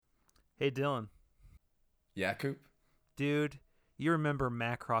Hey Dylan, Yeah, Coop. dude, you remember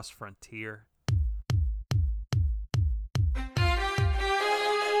Macross Frontier?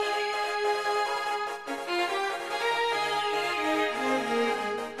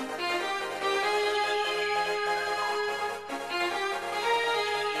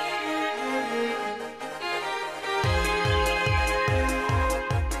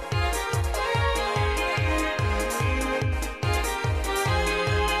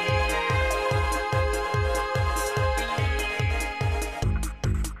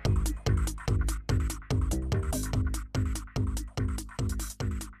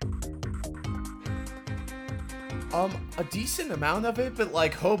 A decent amount of it, but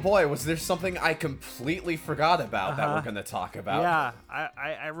like, oh boy, was there something I completely forgot about that we're gonna talk about. Yeah,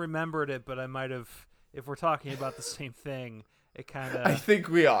 I remembered it, but I might have, if we're talking about the same thing, it kind I of, think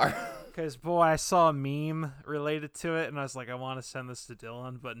we are. because boy, I saw a meme related to it, and I was like, I want to send this to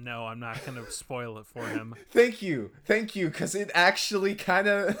Dylan, but no, I'm not going to spoil it for him. Thank you, because it actually kind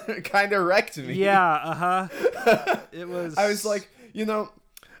of wrecked me. Yeah, it was. I was like,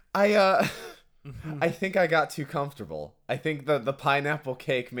 I I think I got too comfortable. I think the pineapple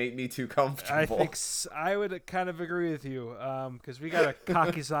cake made me too comfortable. I would kind of agree with you, because we got a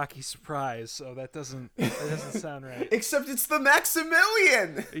Kakizaki surprise, so that doesn't sound right. Except it's the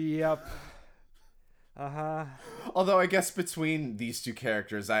Maximilian. Yep. Uh-huh. Although I guess between these two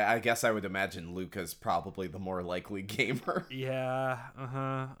characters, I guess I would imagine Luca's probably the more likely gamer. Yeah.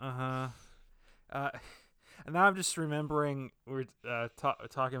 And now I'm just remembering we're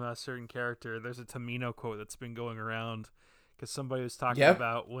talking about a certain character. There's a Tamino quote that's been going around because somebody was talking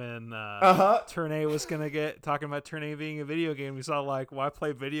about when Turn A was gonna get talking about Turn A being a video game. We saw like, why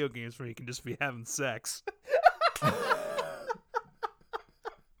play video games when you can just be having sex?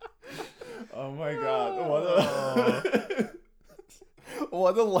 Oh my god!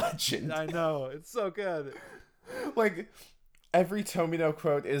 What a legend! I know, it's so good. Like, every Tomino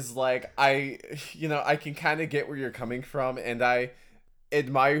quote is like, I can kind of get where you're coming from, and I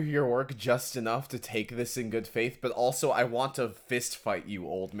admire your work just enough to take this in good faith, but also I want to fist fight you,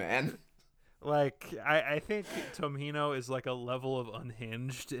 old man. Like, I think Tomino is like a level of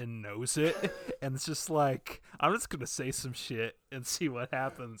unhinged and knows it, and it's just like, I'm just gonna say some shit and see what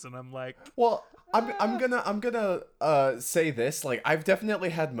happens, and I'm like, well, I'm gonna say this, like, I've definitely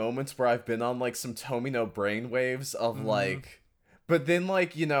had moments where I've been on like some Tomino brainwaves of like, but then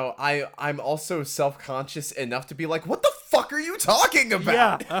like, I'm also self-conscious enough to be like, what the fuck are you talking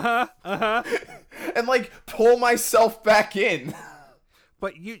about? Yeah, And like pull myself back in.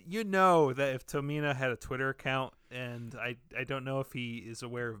 But you know that if Tomino had a Twitter account, and I don't know if he is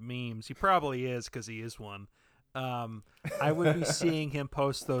aware of memes, he probably is because he is one. I would be seeing him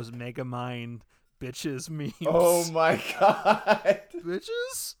post those Megamind bitches memes. Oh my god,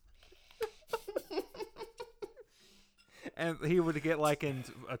 bitches. And he would get like in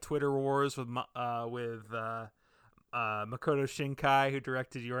a Twitter wars with Makoto Shinkai, who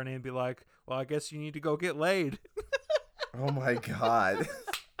directed Your Name, and be like, well, I guess you need to go get laid. Oh my god.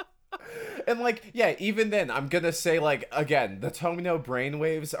 And like, yeah, even then, I'm gonna say, like, again, the Tomino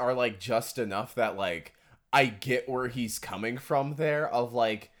brainwaves are like just enough that like I get where he's coming from there, of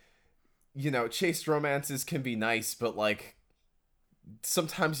like, chaste romances can be nice, but like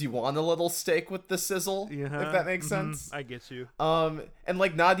sometimes you want a little steak with the sizzle, if that makes sense. I get you. And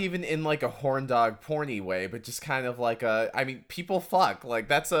like not even in like a horn dog porny way, but just kind of like people fuck. Like,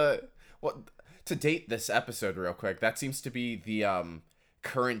 that's to date this episode real quick, that seems to be the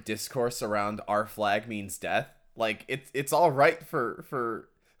current discourse around our flag means death. Like, it's all right for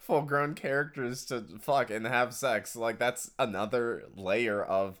full grown characters to fuck and have sex. Like, that's another layer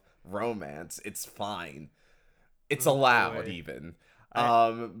of romance. It's fine. It's allowed, boy. Even.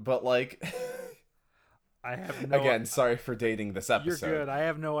 But like I have no again, sorry for dating this episode. You're good. I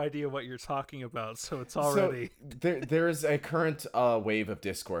have no idea what you're talking about, so it's already there is a current wave of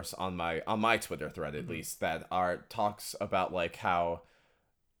discourse on my Twitter thread, at least, that talks about like how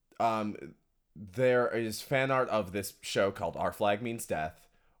there is fan art of this show called Our Flag Means Death,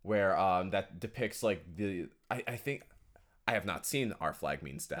 where that depicts like I think I have not seen Our Flag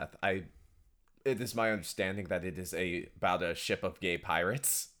Means Death. It is my understanding that it is about a ship of gay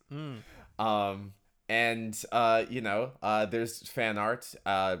pirates. And there's fan art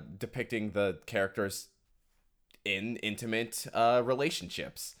depicting the characters in intimate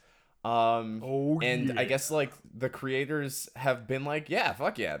relationships. And I guess like the creators have been like, yeah,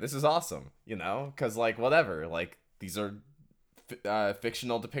 fuck yeah, this is awesome, because like whatever, like these are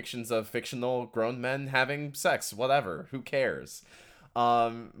fictional depictions of fictional grown men having sex, whatever, who cares?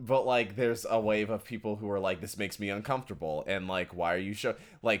 But like there's a wave of people who are like, this makes me uncomfortable, and like, why are you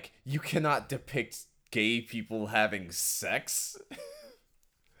like, you cannot depict gay people having sex.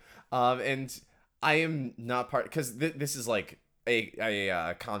 And I am not part, because this is like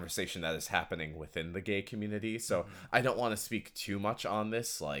a conversation that is happening within the gay community, so I don't want to speak too much on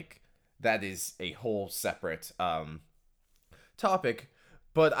this. Like, that is a whole separate topic,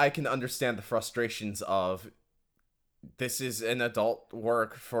 but I can understand the frustrations of, this is an adult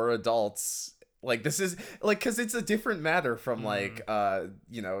work for adults. Like, this is like, because it's a different matter from like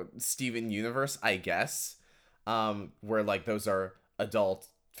Steven Universe, I guess, where like those are adult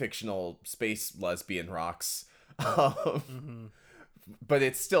fictional space lesbian rocks. But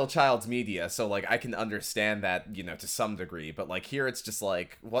it's still child's media, so like I can understand that, to some degree, but like here it's just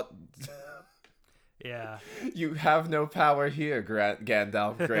like, what? Yeah. You have no power here,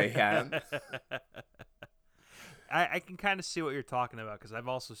 Gandalf Greyhand. I can kind of see what you're talking about, because I've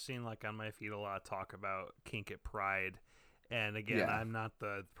also seen like on my feed a lot of talk about kink at Pride, and again, I'm not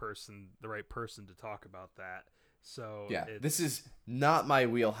the right person to talk about that. So this is not my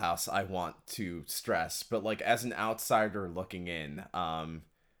wheelhouse, I want to stress, but like as an outsider looking in,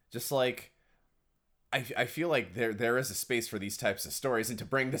 just like I feel like there is a space for these types of stories. And to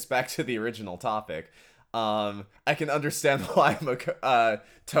bring this back to the original topic, I can understand why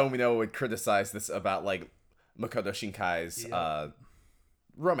Tomino would criticize this about like Makoto Shinkai's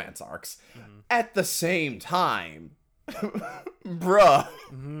romance arcs. At the same time, bruh,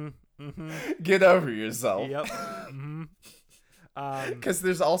 get over yourself. Yep. Because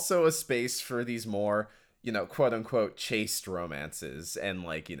there's also a space for these more, quote unquote chaste romances, and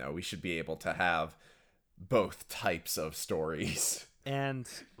like, we should be able to have both types of stories. And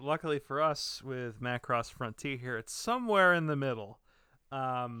luckily for us, with Macross Frontier here, it's somewhere in the middle.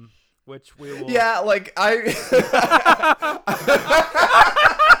 Which we will... Yeah, like,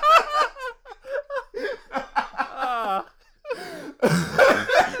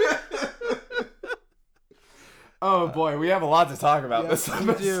 Oh boy, we have a lot to talk about this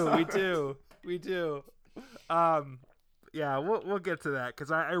episode. We do. Yeah, we'll get to that,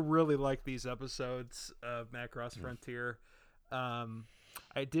 because I really like these episodes of Macross Frontier.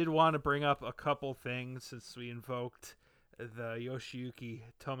 I did want to bring up a couple things since we invoked the Yoshiyuki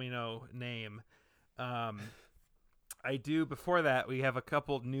Tomino name. Before that, we have a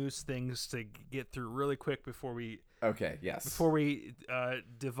couple news things to get through really quick before we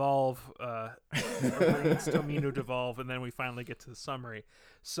devolve, Tomino devolve, and then we finally get to the summary.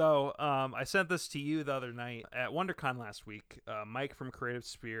 So I sent this to you the other night at WonderCon last week. Mike from Creative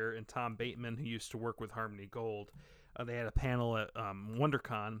Sphere and Tom Bateman, who used to work with Harmony Gold, they had a panel at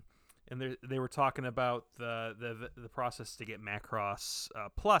WonderCon, and they were talking about the process to get Macross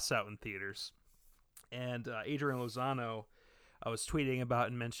Plus out in theaters. And Adrian Lozano was tweeting about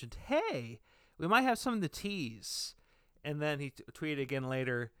and mentioned, hey, we might have something to tease. And then he tweeted again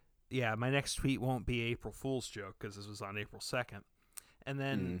later, yeah, my next tweet won't be April Fool's joke, because this was on April 2nd. And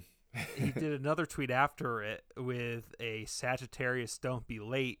then he did another tweet after it with a Sagittarius Don't Be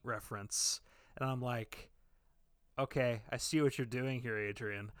Late reference. And I'm like, okay, I see what you're doing here,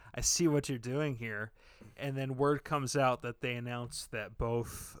 Adrian. I see what you're doing here. And then word comes out that they announced that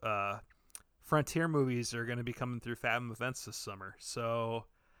both Frontier movies are going to be coming through Fathom Events this summer. So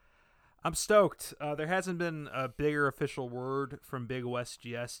I'm stoked. There hasn't been a bigger official word from Big West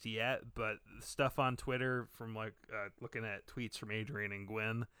GS yet, but stuff on Twitter from like looking at tweets from Adrian and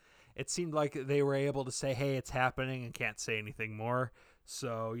Gwen, it seemed like they were able to say, hey, it's happening, and can't say anything more.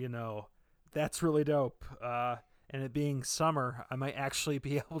 So, that's really dope. And it being summer, I might actually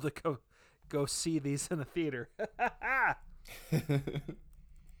be able to go see these in the theater.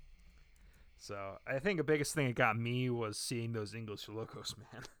 So I think the biggest thing that got me was seeing those English logos,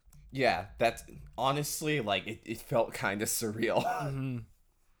 man. Yeah, that's honestly, like, it felt kind of surreal.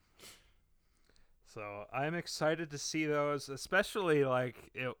 So I'm excited to see those, especially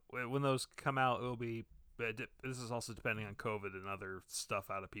like when those come out. It'll be, this is also depending on COVID and other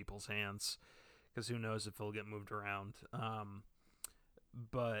stuff out of people's hands, because who knows if they'll get moved around.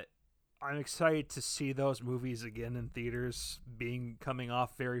 But I'm excited to see those movies again in theaters, coming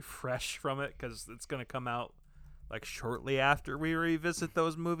off very fresh from it, because it's going to come out like shortly after we revisit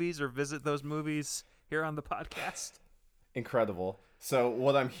those movies or visit those movies here on the podcast. Incredible. So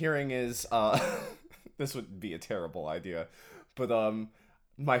what I'm hearing is, this would be a terrible idea, but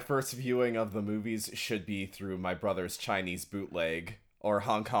my first viewing of the movies should be through my brother's Chinese bootleg or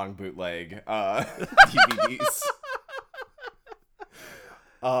Hong Kong bootleg DVDs.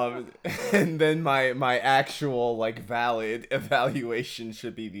 And then my actual like valid evaluation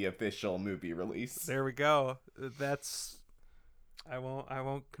should be the official movie release. There we go. That's I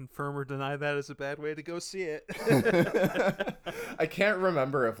won't confirm or deny that is a bad way to go see it. I can't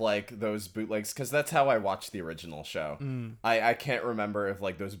remember if like those bootlegs, because that's how I watched the original show. I can't remember if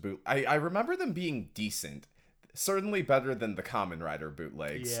like those I remember them being decent, certainly better than the Kamen Rider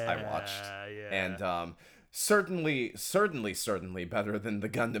bootlegs I watched, and certainly better than the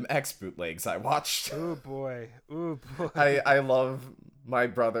Gundam X bootlegs I watched. Ooh boy. I love my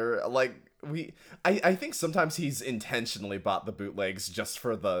brother. Like I think sometimes he's intentionally bought the bootlegs just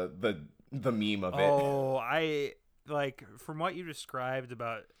for the meme of it. Oh, I like from what you described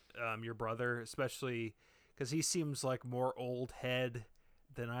about your brother, especially because he seems like more old head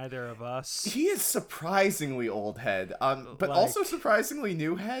than either of us. He is surprisingly old head, but like, also surprisingly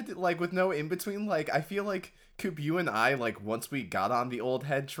new head, like with no in between. Like I feel like Coop, you and I, like once we got on the old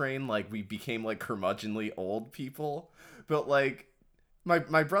head train, like we became like curmudgeonly old people. But like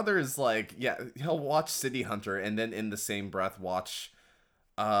my brother is like, yeah, he'll watch City Hunter and then in the same breath watch,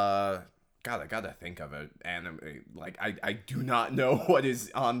 God, I gotta think of it. Anime, like I do not know what is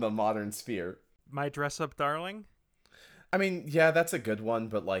on the modern sphere. My Dress Up Darling. I mean, yeah, that's a good one,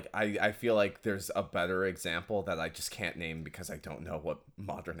 but like I feel like there's a better example that I just can't name because I don't know what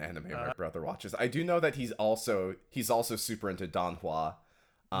modern anime my brother watches. I do know that he's also super into Danhua.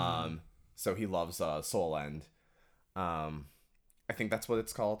 So he loves Soul End. I think that's what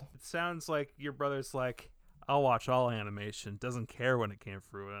it's called. It sounds like your brother's like, I'll watch all animation, doesn't care when it came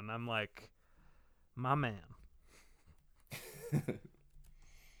through, and I'm like, my man.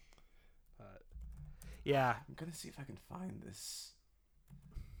 Yeah. I'm gonna see if I can find this.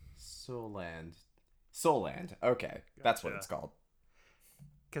 Soul Land. Okay, gotcha. That's what it's called.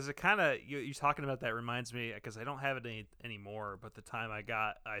 Because it kind of you talking about that reminds me, because I don't have it anymore. But the time I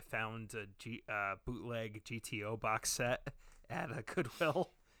found a bootleg GTO box set at a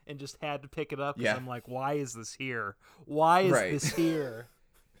Goodwill and just had to pick it up. Because I'm like, why is this here? Why is this here?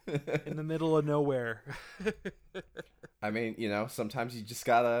 In the middle of nowhere. I mean, you know, sometimes you just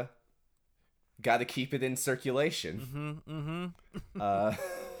gotta keep it in circulation.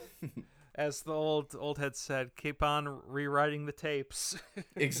 As the old head said, keep on rewriting the tapes.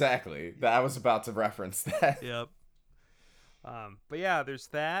 Exactly. I was about to reference that. Yep. But yeah, there's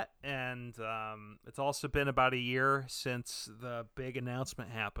that, and it's also been about a year since the big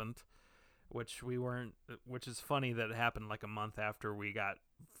announcement happened, which is funny that it happened like a month after we got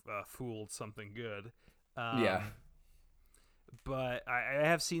fooled something good. Yeah. But I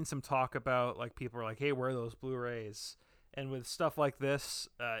have seen some talk about, like, people are like, hey, where are those Blu-rays? And with stuff like this,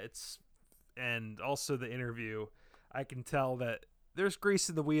 and also the interview, I can tell that there's grease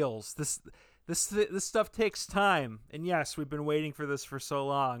in the wheels. This stuff takes time. And yes, we've been waiting for this for so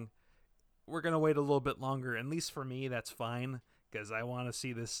long. We're going to wait a little bit longer. At least for me, that's fine, because I want to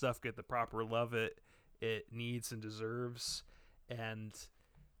see this stuff get the proper love it needs and deserves. And,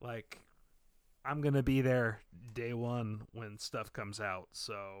 like, I'm going to be there day one when stuff comes out.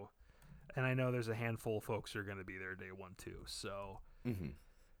 So, and I know there's a handful of folks who are going to be there day one too. So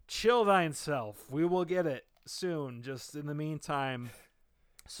chill thyself. We will get it soon. Just in the meantime,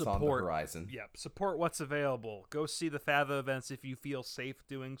 support. It's on the horizon. Yep. Support what's available. Go see the FAVA events if you feel safe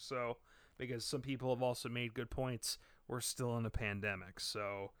doing so, because some people have also made good points. We're still in a pandemic.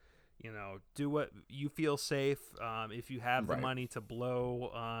 So, you know, do what you feel safe. If you have the money to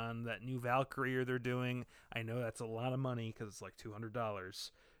blow on that new Valkyrie they're doing, I know that's a lot of money because it's like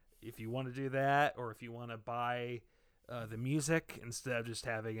 $200. If you want to do that, or if you want to buy the music instead of just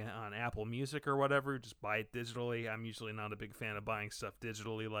having it on Apple Music or whatever, just buy it digitally. I'm usually not a big fan of buying stuff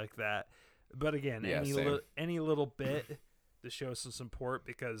digitally like that. But again, any little bit to show some support,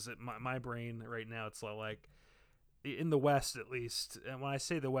 because my brain right now, it's like, in the West at least, and when I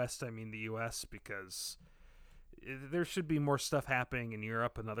say the West, I mean the U.S., because there should be more stuff happening in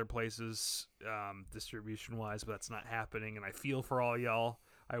Europe and other places, distribution-wise, but that's not happening, and I feel for all y'all.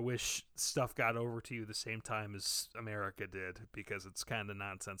 I wish stuff got over to you the same time as America did, because it's kind of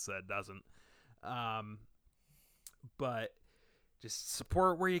nonsense that it doesn't. But just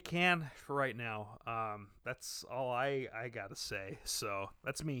support where you can for right now. That's all I gotta say. So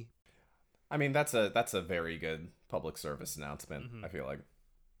that's me. I mean, that's a very good public service announcement. I feel like.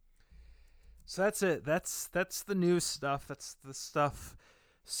 So that's it. That's the news stuff. That's the stuff.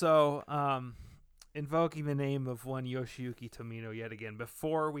 So, invoking the name of one Yoshiyuki Tomino yet again,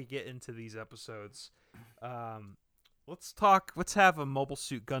 before we get into these episodes, let's have a Mobile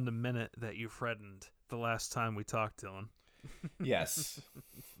Suit Gundam minute that you threatened the last time we talked, Dylan. Yes.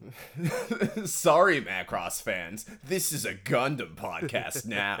 Sorry, Macross fans. This is a Gundam podcast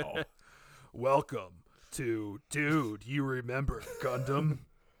now. Welcome to Dude, You Remember Gundam?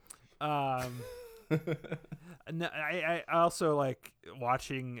 No, I also like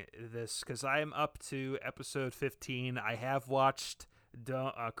watching this because I'm up to episode 15. I have watched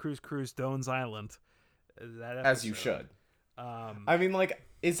Cruise Doan's Island. That episode. As you should. I mean, like,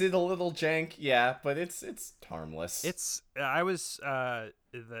 is it a little jank? Yeah, but it's harmless. I was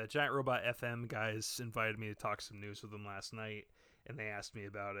the Giant Robot FM guys invited me to talk some news with them last night, and they asked me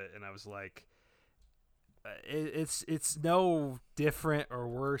about it, and I was like, it's no different or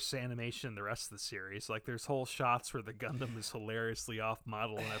worse animation than the rest of the series. Like, there's whole shots where the Gundam is hilariously off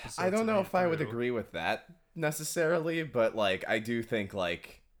model in episodes. I don't know if I would agree with that necessarily, but like I do think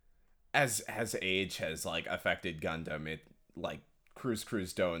like as age has like affected Gundam, it like Cruise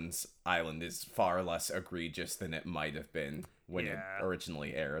Doan's Island is far less egregious than it might have been when it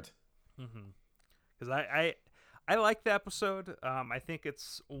originally aired. Because I like the episode. I think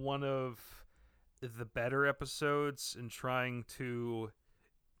it's one of the better episodes in trying to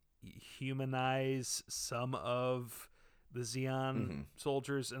humanize some of the Zeon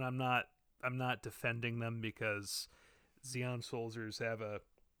soldiers, and I'm not defending them because Zeon soldiers have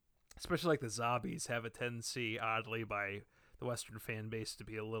especially like the Zombies, have a tendency, oddly, by the Western fan base to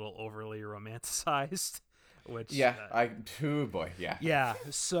be a little overly romanticized. Which yeah.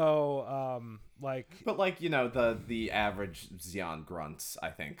 So but like the average Zeon grunts, I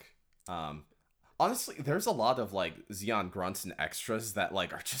think. Honestly, there's a lot of like Zeon grunts and extras that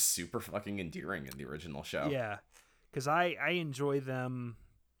like are just super fucking endearing in the original show. Yeah, because I enjoy them.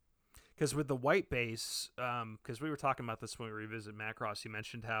 Because with the white base, because we were talking about this when we revisit Macross, you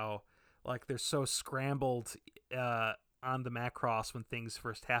mentioned how like they're so scrambled on the Macross when things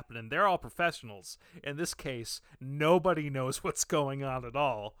first happen, and they're all professionals. In this case, nobody knows what's going on at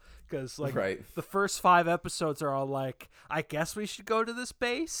all, because like the first 5 episodes are all like, I guess we should go to this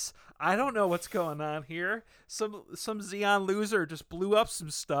base. I don't know what's going on here. Some Zeon loser just blew up some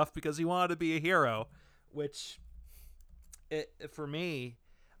stuff because he wanted to be a hero, which for me,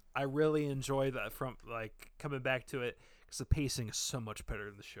 I really enjoy that from like coming back to it because the pacing is so much better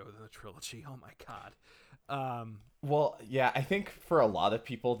in the show than the trilogy. Oh my god. Well, yeah, I think for a lot of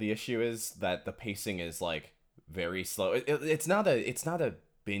people the issue is that the pacing is like very slow. It's not a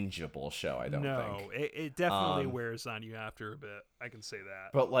bingeable show, I don't think. No, it definitely wears on you after a bit. I can say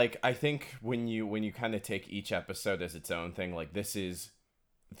that. But like I think when you kind of take each episode as its own thing, like this is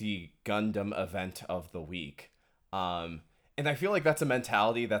the Gundam event of the week. And I feel like that's a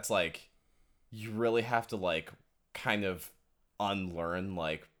mentality that's like you really have to like kind of unlearn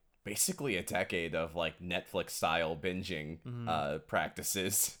like basically a decade of like Netflix style binging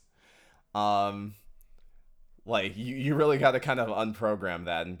practices. Like you really got to kind of unprogram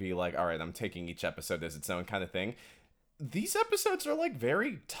that and be like, all right, I'm taking each episode as its own kind of thing. These episodes are like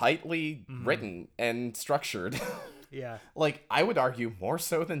very tightly written and structured. Yeah. Like I would argue more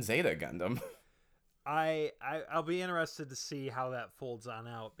so than Zeta Gundam. I'll be interested to see how that folds on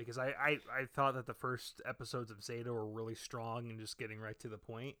out, because I thought that the first episodes of Zeta were really strong and just getting right to the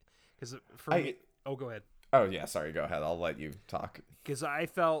point. Because for me, go ahead. Oh yeah, sorry, go ahead. I'll let you talk. Because I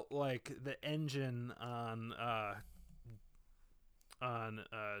felt like the engine on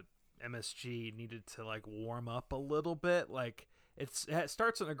MSG needed to like warm up a little bit. Like it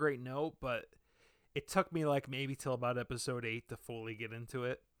starts on a great note, but it took me like maybe till about episode 8 to fully get into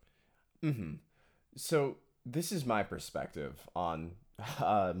it. So this is my perspective on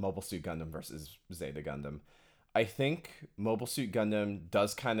Mobile Suit Gundam versus Zeta Gundam. I think Mobile Suit Gundam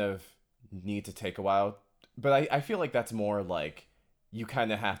does kind of need to take a while, but I feel like that's more like you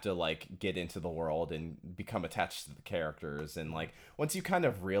kind of have to like get into the world and become attached to the characters, and like once you kind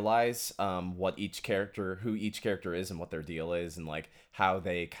of realize who each character is and what their deal is and like how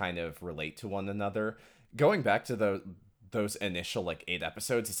they kind of relate to one another, going back to those initial like 8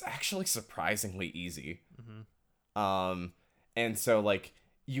 episodes, it's actually surprisingly easy. And so like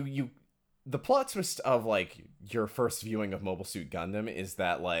the plot twist of like your first viewing of Mobile Suit Gundam is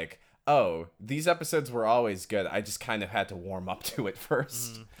that like, oh, these episodes were always good, I just kind of had to warm up to it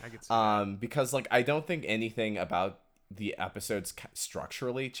first. I could see that. Because like I don't think anything about the episodes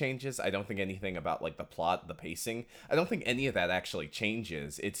structurally changes. I don't think anything about like the plot, the pacing, I don't think any of that actually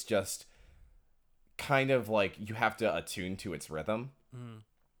changes. It's just kind of like you have to attune to its rhythm.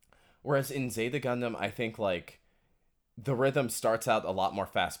 Whereas in Zeta Gundam, I think like the rhythm starts out a lot more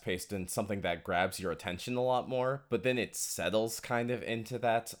fast-paced and something that grabs your attention a lot more, but then it settles kind of into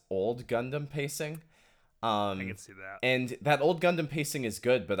that old Gundam pacing. I can see that. And that old Gundam pacing is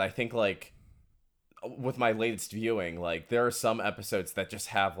good, but I think like with my latest viewing, like there are some episodes that just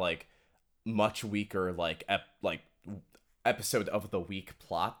have like much weaker like episode of the week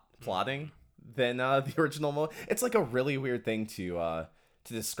plotting than the original mode. It's like a really weird thing to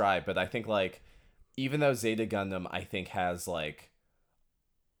describe, but I think like even though Zeta Gundam I think has like,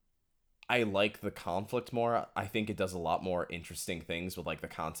 I like the conflict more. I think it does a lot more interesting things with like the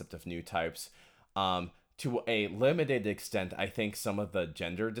concept of new types. To a limited extent, I think some of the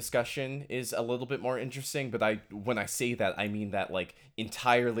gender discussion is a little bit more interesting. But when I say that, I mean that like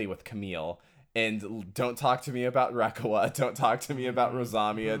entirely with Camille. And don't talk to me about Rekawa. Don't talk to me about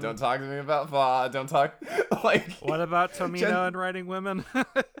Rosamia. Don't talk to me about Fa. Don't talk like. What about Tomino and writing women?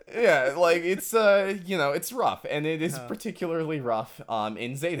 Yeah, like it's it's rough, and it is particularly rough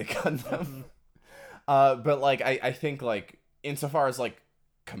in Zeta Gundam. But like I think like insofar as like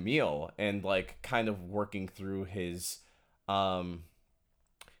Camille and like kind of working through his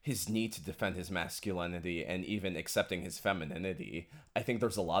need to defend his masculinity and even accepting his femininity, I think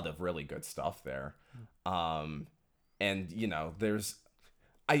there's a lot of really good stuff there. And there's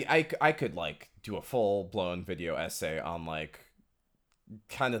I could like do a full blown video essay on like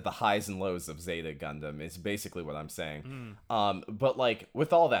kind of the highs and lows of Zeta Gundam is basically what I'm saying. But like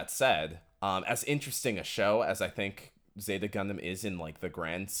with all that said, as interesting a show as I think Zeta Gundam is in like the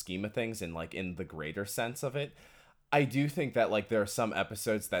grand scheme of things and like in the greater sense of it, I do think that like there are some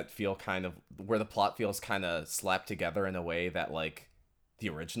episodes that feel kind of where the plot feels kind of slapped together in a way that like the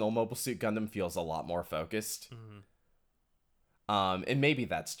original Mobile Suit Gundam feels a lot more focused. And maybe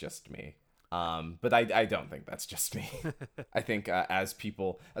that's just me. But I don't think that's just me. I think as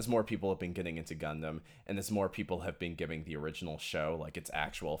more people have been getting into Gundam, and as more people have been giving the original show like its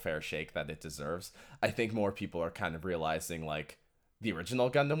actual fair shake that it deserves, I think more people are kind of realizing like the original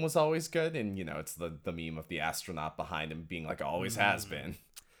Gundam was always good, and it's the meme of the astronaut behind him being like always has been.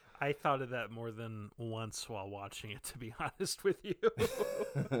 I thought of that more than once while watching it, to be honest with you.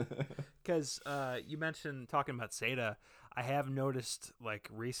 Because you mentioned talking about Zeta. I have noticed like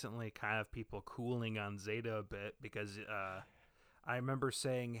recently kind of people cooling on Zeta a bit because I remember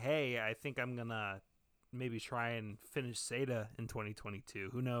saying, hey, I think I'm going to maybe try and finish Zeta in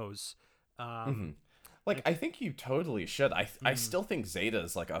 2022. Who knows? Like, I think you totally should. I still think Zeta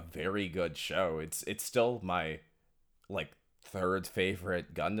is like a very good show. It's still my like third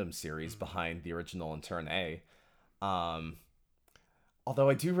favorite Gundam series behind the original and Turn A. Although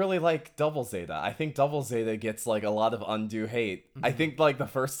I do really like Double Zeta. I think Double Zeta gets like a lot of undue hate. I think like the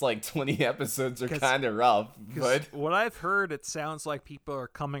first like 20 episodes are kind of rough. But what I've heard, it sounds like people are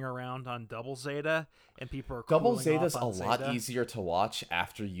coming around on Double Zeta, and people are Double cooling Zeta's off on a lot easier to watch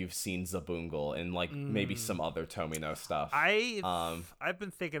after you've seen Zabungle and like maybe some other Tomino stuff. I've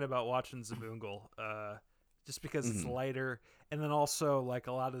been thinking about watching Zabungle, just because it's lighter, and then also like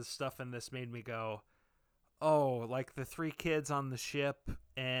a lot of the stuff in this made me go, oh, like the 3 kids on the ship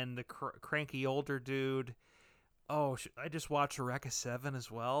and the cranky older dude. Oh, should I just watch Eureka 7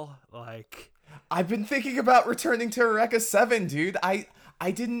 as well? Like, I've been thinking about returning to Eureka 7, dude. I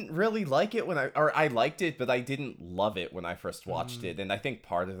didn't really like it I liked it, but I didn't love it when I first watched it. And I think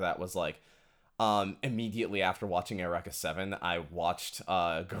part of that was like, immediately after watching Eureka 7, I watched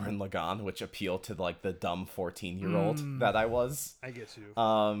Gurren Lagann, which appealed to like the dumb 14-year-old that I was. I guess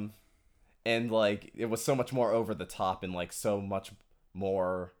you. And like it was so much more over the top and like so much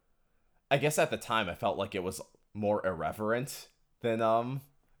more, I guess at the time I felt like it was more irreverent than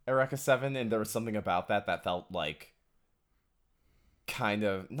Eureka 7, and there was something about that felt like kind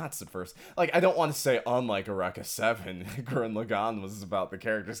of not subversive. Like I don't want to say unlike Eureka 7 Gurren Lagann was about the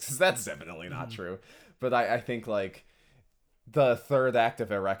characters, because that's definitely not true, but I think like the third act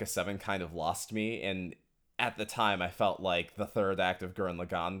of Eureka 7 kind of lost me, and at the time, I felt like the third act of Gurren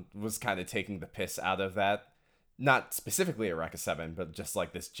Lagann was kind of taking the piss out of that. Not specifically Eureka 7, but just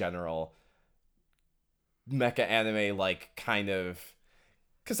like this general mecha anime, like kind of...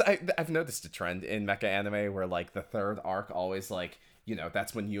 Because I've noticed a trend in mecha anime where like the third arc always like,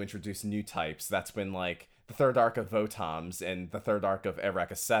 that's when you introduce new types. That's when like the third arc of Votoms and the third arc of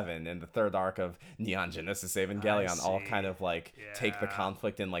Eureka 7 and the third arc of Neon Genesis Evangelion all kind of like take the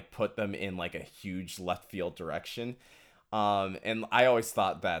conflict and like put them in like a huge left field direction. And I always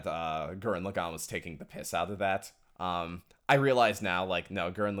thought that Gurren Lagann was taking the piss out of that. I realize now, like,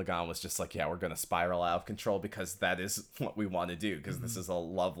 no, Gurren Lagann was just like, yeah, we're gonna spiral out of control because that is what we want to do, because this is a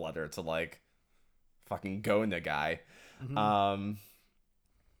love letter to like fucking Go Nagai.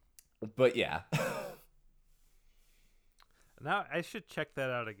 But yeah. Now I should check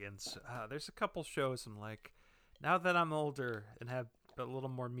that out again. There's a couple shows I'm like, now that I'm older and have a little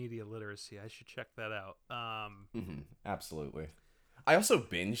more media literacy, I should check that out. Absolutely. I also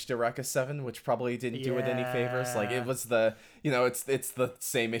binged Eureka 7, which probably didn't do it any favors. Like it was the, it's the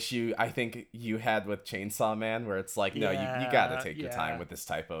same issue I think you had with Chainsaw Man, where it's like, no, you got to take your time with this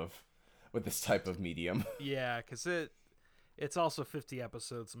type of medium. Yeah, because it's also 50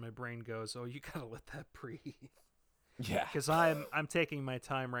 episodes, and my brain goes, "Oh, you gotta let that breathe." Yeah, because I'm taking my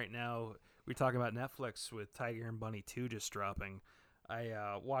time right now. We're talking about Netflix with Tiger and Bunny 2 just dropping.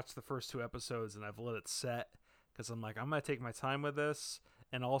 I watched the first 2 episodes and I've let it set because I'm like, I'm gonna take my time with this.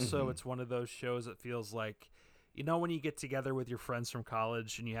 And also, it's one of those shows that feels like, when you get together with your friends from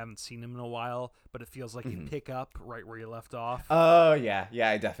college and you haven't seen them in a while, but it feels like you pick up right where you left off. Oh yeah,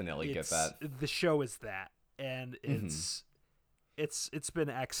 I definitely get that. The show is that, and it's been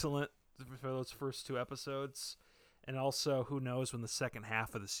excellent for those first 2 episodes. And also, who knows when the second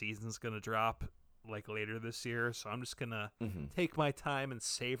half of the season is going to drop, like later this year. So I'm just going to take my time and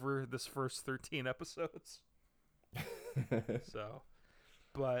savor this first 13 episodes.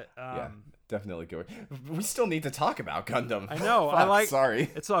 But yeah, definitely good. We still need to talk about Gundam. I know. Fuck, sorry.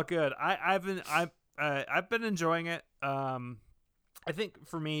 It's all good. I've been enjoying it. I think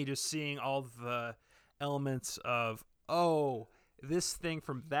for me, just seeing all the elements of, this thing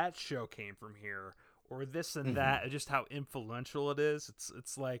from that show came from here, or this and that, just how influential it is.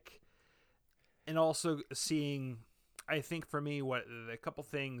 It's like, and also seeing, I think for me, what a couple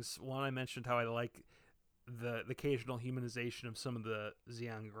things. One, I mentioned how I like the occasional humanization of some of the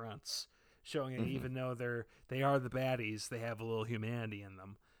Xian grunts, showing that even though they are the baddies, they have a little humanity in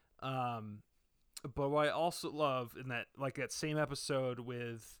them. But what I also love in that, like that same episode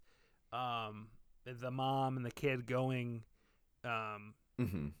with the mom and the kid going and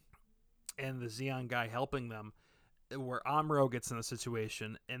the Xian guy helping them, where Amuro gets in the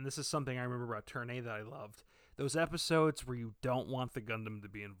situation, and this is something I remember about Turn A that I loved. Those episodes where you don't want the Gundam to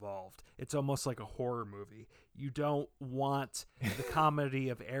be involved. It's almost like a horror movie. You don't want the comedy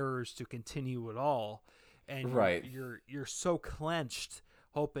of errors to continue at all. And you're so clenched,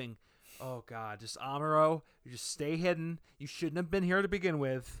 hoping, oh God, just Amuro, you just stay hidden. You shouldn't have been here to begin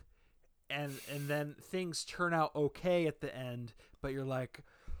with. And then things turn out okay at the end, but you're like,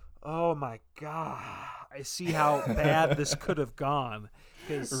 oh my God, I see how bad this could have gone.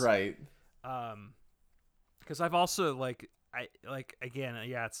 Because I've also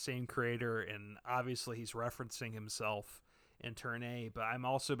it's same creator, and obviously he's referencing himself in Turn A, but I'm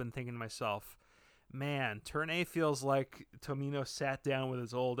also been thinking to myself, man, Turn A feels like Tomino sat down with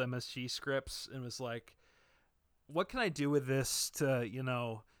his old MSG scripts and was like, what can I do with this to,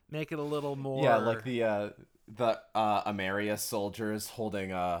 make it a little more... Yeah, like the Ameria soldiers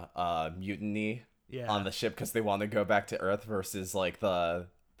holding a mutiny on the ship because they want to go back to Earth versus like the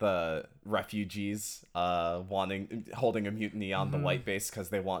refugees holding a mutiny on the white base because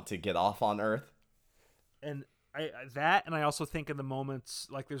they want to get off on Earth. And I also think in the moments,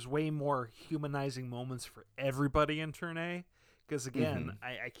 like there's way more humanizing moments for everybody in Turn A, because again,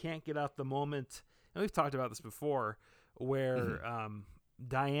 I can't get out the moment, and we've talked about this before, where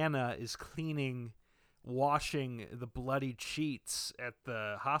Diana is washing the bloody sheets at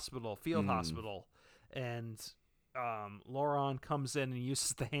the field hospital, and Loran comes in and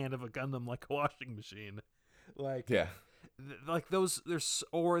uses the hand of a Gundam like a washing machine. Like, like those,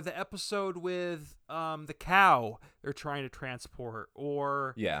 or the episode with the cow they're trying to transport,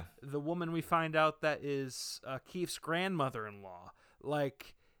 or the woman we find out that is Keith's grandmother-in-law.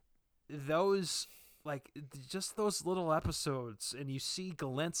 Like those, like just those little episodes, and you see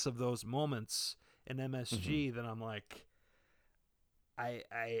glints of those moments in MSG, then I'm like, I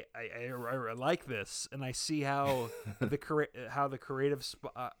like this, and I see how the creative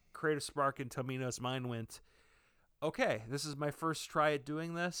spark in Tomino's mind went, okay, this is my first try at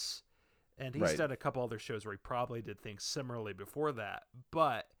doing this. And he's done a couple other shows where he probably did things similarly before that,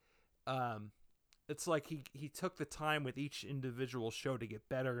 but it's like he took the time with each individual show to get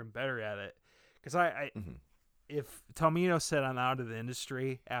better and better at it. Because if Tomino said I'm out of the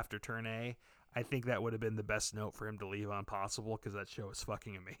industry after Turn A, I think that would have been the best note for him to leave on possible, because that show is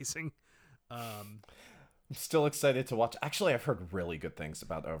fucking amazing. I'm still excited to watch. Actually, I've heard really good things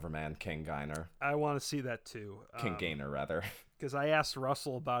about Overman King Gainer. I want to see that too. King Gainer, rather. Because I asked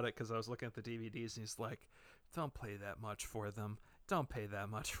Russell about it because I was looking at the DVDs, and he's like, don't pay that much for them. Don't pay that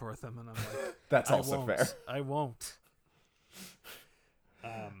much for them. And I'm like, that's also fair. I won't.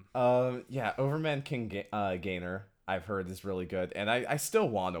 Overman King Gainer, I've heard is really good, and I still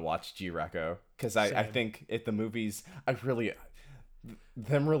want to watch G-Reco, because I think if the movies,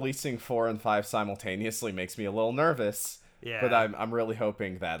 them releasing 4 and 5 simultaneously makes me a little nervous. Yeah. But I'm really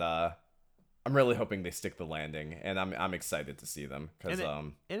hoping that they stick the landing, and I'm excited to see them, because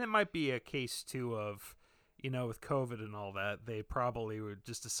and it might be a case too of, with COVID and all that, they probably would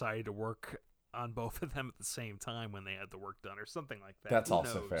just decide to work on both of them at the same time when they had the work done, or something like that. That's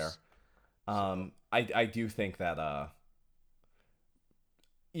also fair. I do think that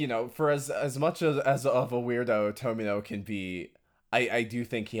you know, for as much as of a weirdo Tomino can be, I do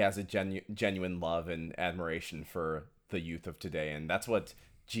think he has a genuine love and admiration for the youth of today, and that's what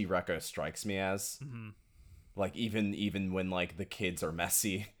G Reco strikes me as. Mm-hmm. Like even when like the kids are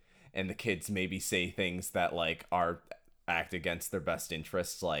messy and the kids maybe say things that like are act against their best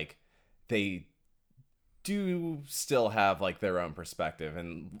interests, like they do still have like their own perspective,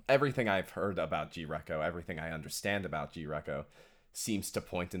 and everything I've heard about G Reco, everything I understand about G Reco seems to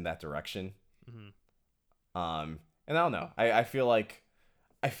point in that direction. And I don't know. I feel like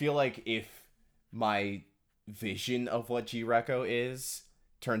if my vision of what G Reco is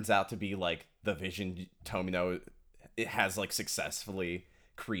turns out to be like the vision Tomino it has like successfully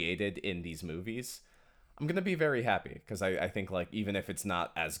created in these movies, I'm gonna be very happy because I think like even if it's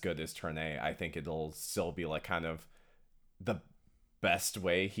not as good as Turn A, I think it'll still be like kind of the best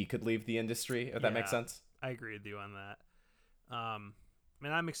way he could leave the industry, if that makes sense. I agree with you on that.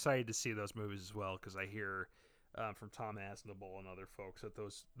 And I'm excited to see those movies as well because I hear from Tom Aznable and other folks that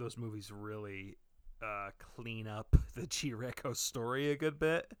those movies really clean up the G Reco story a good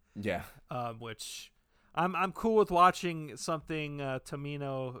bit. Yeah. Which I'm cool with watching something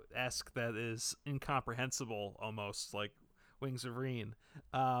Tomino-esque that is incomprehensible almost like Wings of Reen.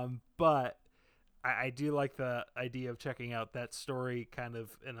 But I do like the idea of checking out that story kind of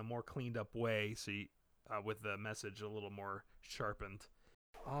in a more cleaned up way, so with the message a little more sharpened.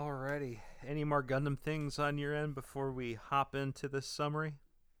 Alrighty. Any more Gundam things on your end before we hop into this summary?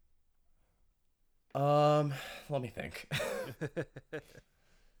 Let me think.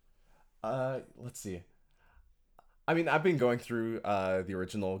 Let's see. I mean, I've been going through the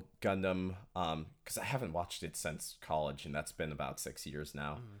original Gundam because I haven't watched it since college, and that's been about 6 years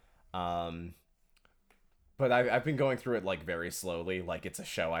now. But I've been going through it like very slowly, like it's a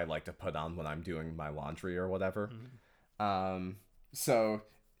show I like to put on when I'm doing my laundry or whatever. So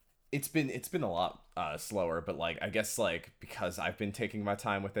it's been a lot slower, but like I guess like because I've been taking my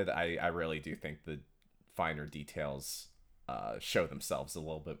time with it, I really do think the finer details show themselves a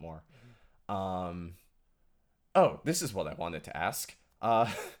little bit more. Oh, this is what I wanted to ask.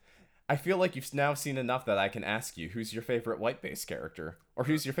 I feel like you've now seen enough that I can ask you who's your favorite white base character, or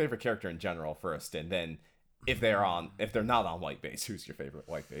who's your favorite character in general first, and then if they're not on white base, who's your favorite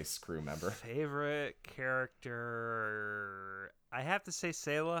white base crew member? Favorite character, I have to say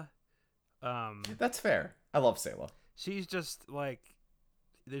Sayla. That's fair. I love Sayla. She's just like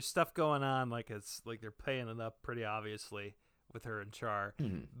there's stuff going on, like it's like they're paying it up pretty obviously with her and Char.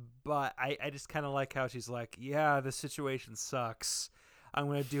 But I just kind of like how she's like, yeah, the situation sucks. I'm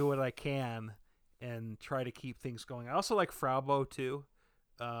gonna do what I can and try to keep things going. I also like Fraubo too.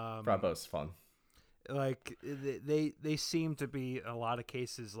 Fraubo's fun. Like they seem to be in a lot of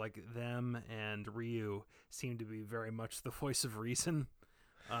cases like them and Ryu seem to be very much the voice of reason.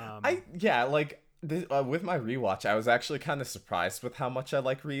 With my rewatch, I was actually kind of surprised with how much I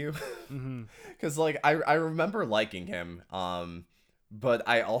like Ryu, because like I remember liking him, but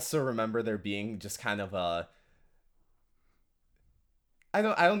I also remember there being just kind of a I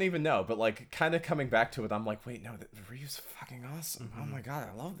don't even know, but like kind of coming back to it, I'm like, wait, no, Ryu's fucking awesome. Oh my god,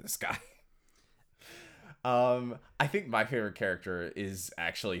 I love this guy. I think my favorite character is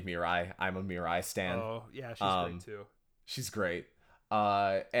actually Mirai. I'm a Mirai stan. Oh yeah, she's great too. She's great.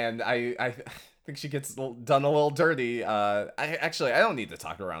 And I think she gets done a little dirty. I don't need to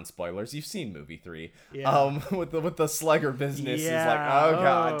talk around spoilers. You've seen movie 3. Yeah. With the slugger business is like, oh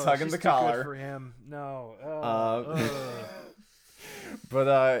god, tugging the collar. Good for him. No. But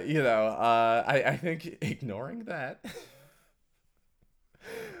I think ignoring that,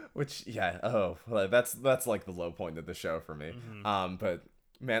 which that's like the low point of the show for me. But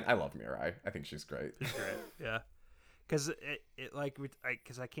man, I love Mirai. I think she's great. She's great. Yeah. Because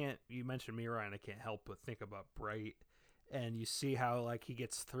I can't. You mentioned Mirai, and I can't help but think about Bright, and you see how like he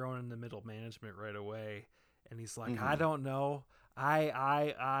gets thrown into middle management right away, and he's like, I don't know,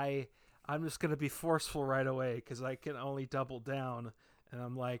 I'm just gonna be forceful right away because I can only double down, and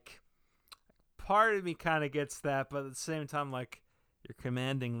I'm like, part of me kind of gets that, but at the same time, like, you're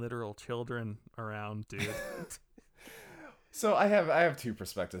commanding literal children around, dude. So I have two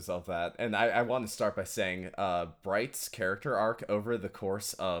perspectives of that, and I want to start by saying Bright's character arc over the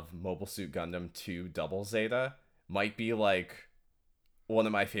course of Mobile Suit Gundam 2 Double Zeta might be like one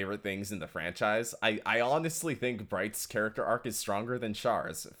of my favorite things in the franchise. I honestly think Bright's character arc is stronger than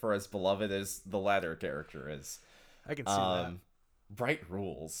Char's, for as beloved as the latter character is. I can see that. Bright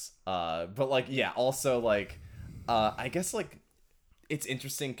rules. But like, yeah, also like, I guess like, it's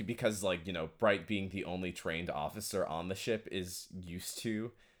interesting because, like, you know, Bright being the only trained officer on the ship is used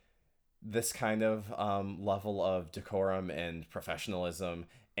to this kind of level of decorum and professionalism,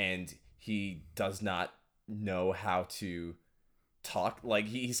 and he does not know how to talk. Like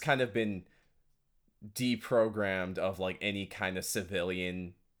he's kind of been deprogrammed of like any kind of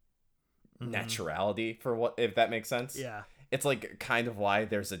civilian naturality, for what, if that makes sense. Yeah. It's like kind of why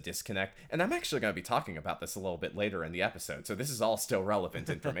there's a disconnect. And I'm actually going to be talking about this a little bit later in the episode, so this is all still relevant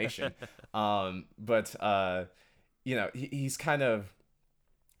information. But you know, he's kind of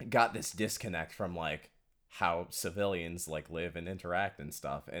got this disconnect from like how civilians like live and interact and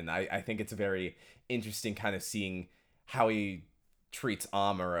stuff. And I think it's very interesting kind of seeing how he treats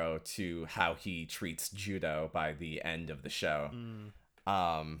Amuro to how he treats Judo by the end of the show.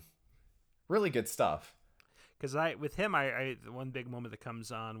 Really good stuff. Because with him, the one big moment that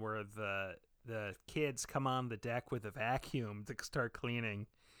comes on where the kids come on the deck with a vacuum to start cleaning,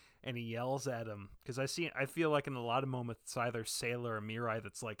 and he yells at him. Because I feel like in a lot of moments, it's either Sailor or Mirai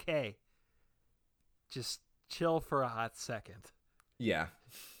that's like, "Hey, just chill for a hot second." Yeah.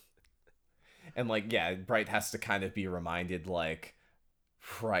 And like, yeah, Bright has to kind of be reminded like,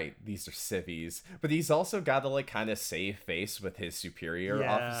 right, these are civvies, but he's also got to like kind of save face with his superior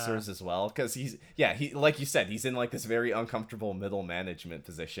officers as well, because he like you said, he's in like this very uncomfortable middle management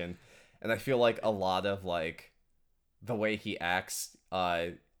position. And I feel like a lot of like the way he acts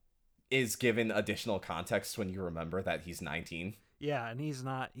is given additional context when you remember that he's 19. Yeah, and he's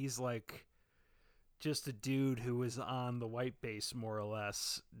like just a dude who was on the white base more or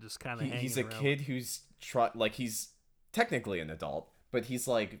less, just kind of hanging he's a around. Kid who's like he's technically an adult, but he's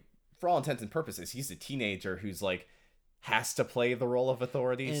like, for all intents and purposes, he's a teenager who's like has to play the role of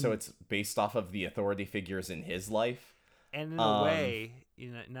authority, so it's based off of the authority figures in his life. And in a way,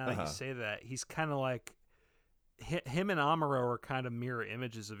 you know, now that you say that, he's kind of like him and Amuro are kind of mirror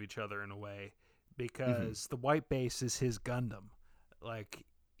images of each other in a way, because the white base is his Gundam. Like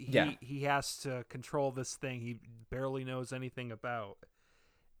he has to control this thing he barely knows anything about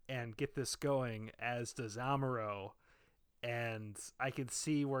and get this going, as does Amuro. And I can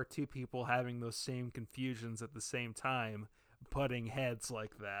see where two people having those same confusions at the same time butting heads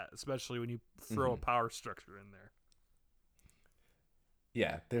like that, especially when you throw a power structure in there.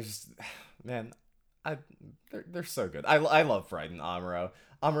 Yeah, there's, man, they're so good. I love Bright and Amuro.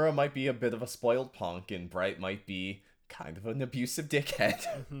 Amuro might be a bit of a spoiled punk, and Bright might be kind of an abusive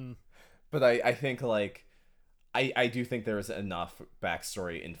dickhead. But I think like I do think there is enough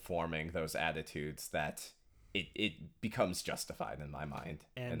backstory informing those attitudes that it becomes justified in my mind.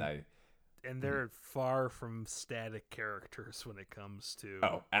 And they're far from static characters when it comes to,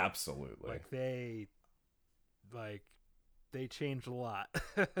 oh, absolutely, they change a lot.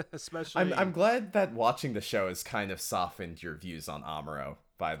 Especially I'm glad that watching the show has kind of softened your views on Amuro,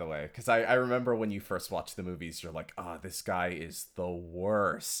 by the way, because I remember when you first watched the movies, you're like, oh, this guy is the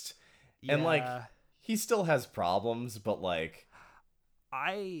worst. And like he still has problems, but like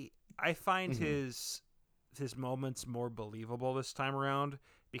I find his moments more believable this time around,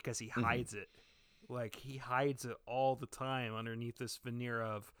 because he hides it. Like he hides it all the time underneath this veneer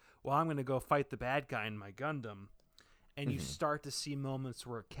of, well, I'm going to go fight the bad guy in my Gundam. And you start to see moments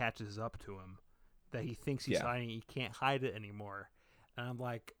where it catches up to him, that he thinks he's hiding, he can't hide it anymore. And I'm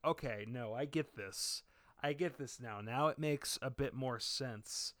like, okay, no, I get this. I get this now. Now it makes a bit more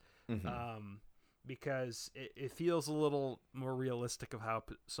sense. Because it feels a little more realistic of how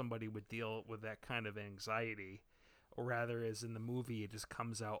somebody would deal with that kind of anxiety, or rather, as in the movie, it just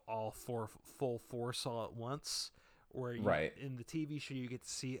comes out all full force all at once. Where in the TV show, you get to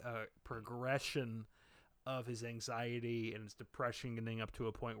see a progression of his anxiety and his depression getting up to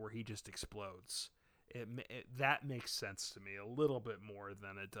a point where he just explodes. That makes sense to me a little bit more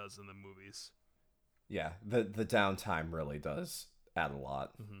than it does in the movies. Yeah, the downtime really does add a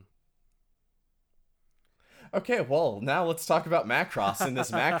lot. Okay, well, now let's talk about Macross in this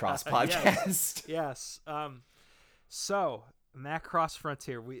Macross podcast. Yes. So, Macross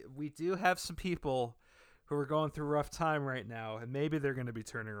Frontier. We do have some people who are going through a rough time right now, and maybe they're going to be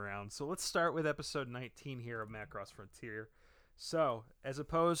turning around. So let's start with episode 19 here of Macross Frontier. So, as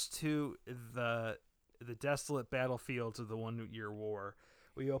opposed to the desolate battlefields of the 1 Year War,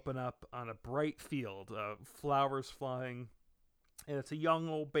 we open up on a bright field, flowers flying, and it's a young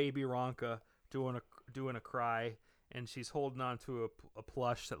old baby Ronka doing a cry, and she's holding on to a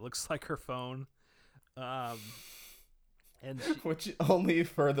plush that looks like her phone. Which only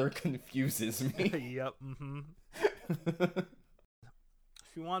further confuses me. Yep.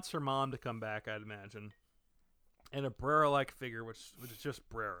 She wants her mom to come back, I'd imagine. And a Brera-like figure, which is just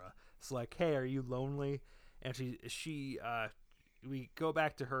Brera. It's like, hey, are you lonely? And we go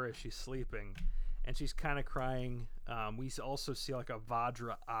back to her as she's sleeping, and she's kind of crying. We also see like a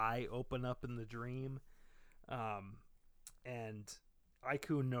Vajra eye open up in the dream, and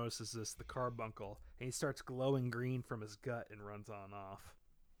Aikun notices this, the carbuncle, and he starts glowing green from his gut and runs on off.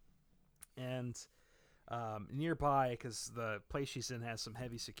 And nearby, because the place she's in has some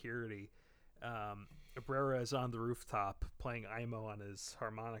heavy security, Abrera is on the rooftop playing Imo on his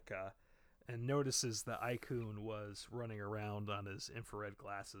harmonica and notices that Aikun was running around on his infrared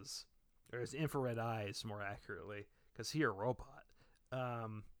glasses, or his infrared eyes, more accurately, because he's a robot.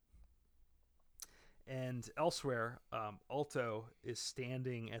 And elsewhere, Alto is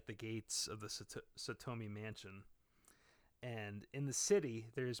standing at the gates of the Satomi mansion. And in the city,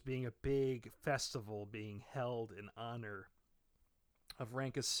 there's being a big festival being held in honor of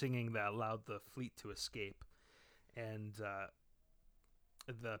Ranka's singing that allowed the fleet to escape. And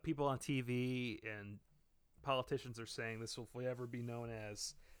the people on TV and politicians are saying this will forever be known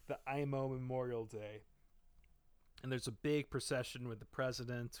as the Imo Memorial Day. And there's a big procession with the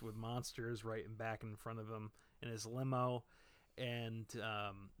president, with monsters right and back in front of him in his limo. And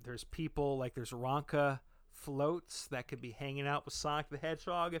there's people, like there's Ronka floats that could be hanging out with Sonic the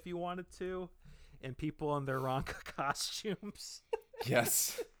Hedgehog if you wanted to, and people in their Ronka costumes.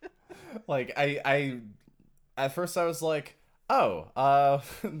 Yes. Like, I at first I was like, oh,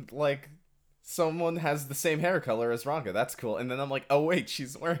 like, someone has the same hair color as Ronka. That's cool. And then I'm like, oh, wait,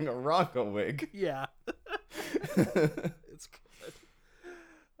 she's wearing a Ronka wig. Yeah. It's good.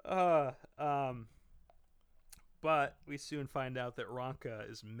 But we soon find out that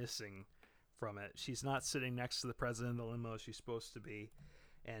Ronka is missing from it. She's not sitting next to the president of the limo she's supposed to be.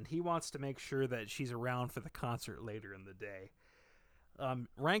 And he wants to make sure that she's around for the concert later in the day.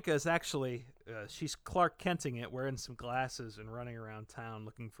 Ranka is actually, she's Clark Kenting it, wearing some glasses and running around town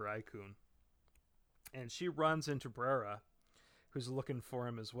looking for Aikun. And she runs into Brera, who's looking for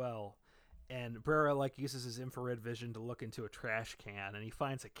him as well. And Brera uses his infrared vision to look into a trash can, and he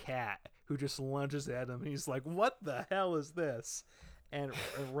finds a cat who just lunges at him. And he's like, "What the hell is this?" And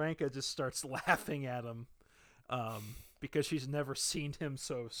Ranka just starts laughing at him, because she's never seen him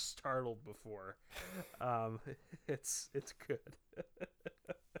so startled before. It's good.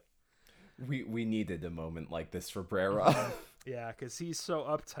 We needed a moment like this for Brera. Yeah, because he's so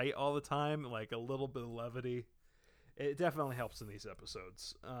uptight all the time. Like, a little bit of levity, it definitely helps in these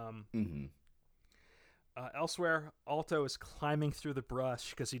episodes. Elsewhere, Alto is climbing through the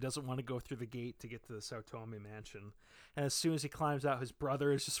brush because he doesn't want to go through the gate to get to the Satomi mansion. And as soon as he climbs out, his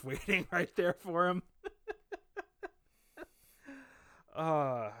brother is just waiting right there for him.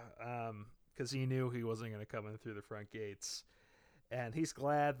 Because he knew he wasn't going to come in through the front gates. And he's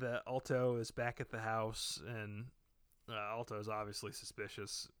glad that Alto is back at the house, and Alto is obviously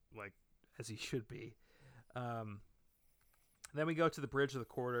suspicious, like, as he should be. Then we go to the bridge of the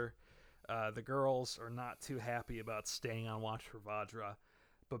quarter. The girls are not too happy about staying on watch for Vajra,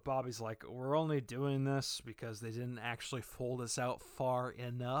 but Bobby's like, we're only doing this because they didn't actually fold us out far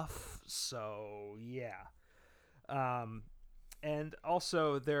enough, so yeah. And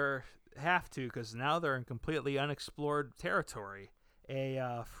also they're have to, because now they're in completely unexplored territory,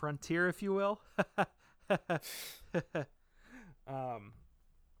 a frontier, if you will.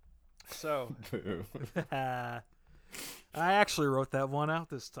 So I actually wrote that one out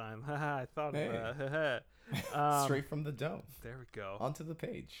this time. I thought of that. Straight from the dome. There we go. Onto the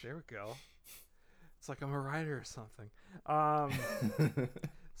page. There we go. It's like I'm a writer or something.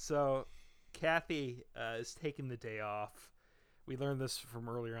 So Kathy is taking the day off. We learned this from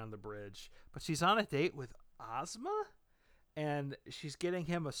earlier on the bridge. But she's on a date with Ozma, and she's getting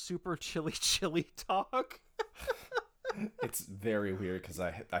him a super chili dog. It's very weird because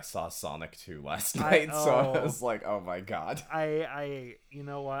I saw Sonic 2 last night, so I was like, oh my god. I you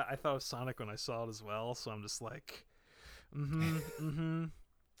know what? I thought of Sonic when I saw it as well, so I'm just like,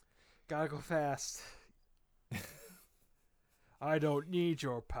 gotta go fast. I don't need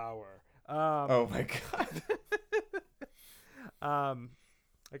your power. Oh my god. I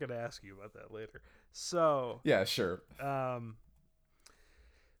gotta ask you about that later. So yeah, sure.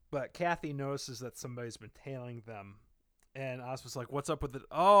 But Kathy notices that somebody's been tailing them. And Ozma's like, what's up with it?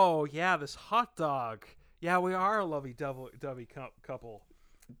 Oh, yeah, this hot dog. Yeah, we are a lovey-dovey couple.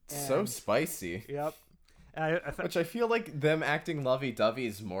 And, so spicy. Yep. Which I feel like them acting lovey-dovey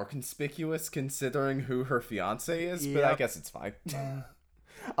is more conspicuous considering who her fiance is, but I guess it's fine.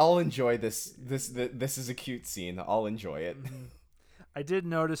 I'll enjoy this. This is a cute scene. I'll enjoy it. I did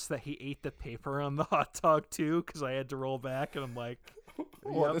notice that he ate the paper on the hot dog, too, because I had to roll back, and I'm like...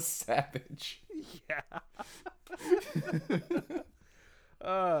 What a savage. Yeah.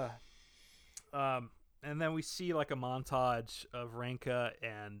 And then we see like a montage of Ranka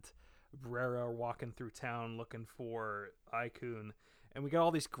and Brera are walking through town looking for Aikun. And we got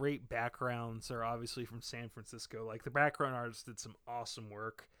all these great backgrounds that are obviously from San Francisco. Like, the background artists did some awesome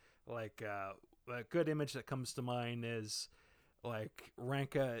work. Like, a good image that comes to mind is, like,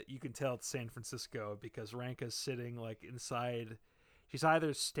 Ranka. You can tell it's San Francisco because Ranka's sitting, like, inside. She's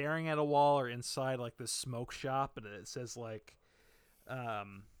either staring at a wall or inside, like, this smoke shop. And it says, like,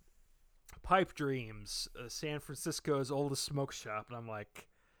 Pipe Dreams, San Francisco's oldest smoke shop. And I'm like,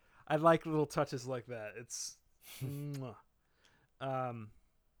 I like little touches like that. It's...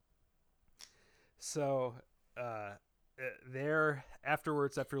 So there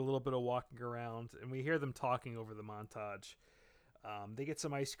afterwards, after a little bit of walking around, and we hear them talking over the montage, they get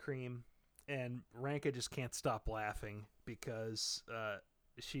some ice cream, and Ranka just can't stop laughing because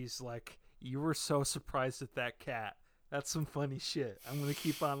she's like, you were so surprised at that cat. That's some funny shit. I'm going to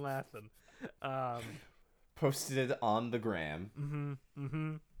keep on laughing. Posted it on the gram.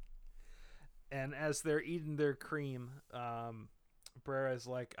 And as they're eating their cream, Brera's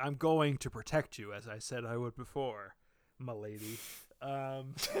like, I'm going to protect you, as I said I would before, my lady.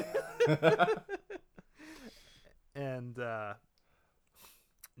 And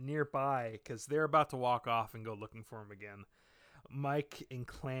nearby, because they're about to walk off and go looking for him again, Mike and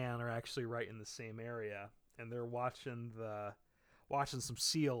Clan are actually right in the same area, and they're watching some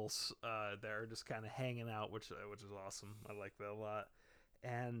seals that are just kind of hanging out, which is awesome. I like that a lot.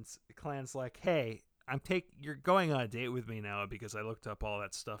 And Clan's like, hey, you're going on a date with me now because I looked up all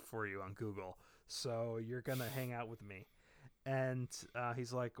that stuff for you on Google. So you're going to hang out with me. And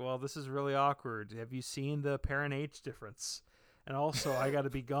he's like, well, this is really awkward. Have you seen the parent age difference? And also, I got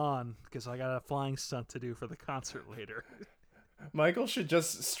to be gone because I got a flying stunt to do for the concert later. Michael should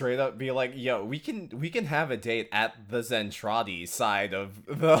just straight up be like, yo, we can have a date at the Zentradi side of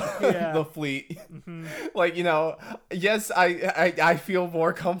the fleet. Like, yes, I feel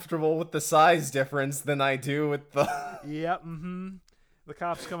more comfortable with the size difference than I do with the... Yep, The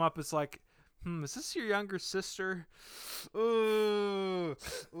cops come up, it's like, is this your younger sister? Ooh.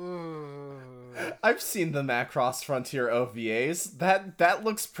 I've seen the Macross Frontier OVAs. That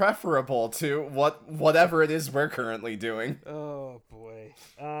looks preferable to whatever it is we're currently doing. Oh boy.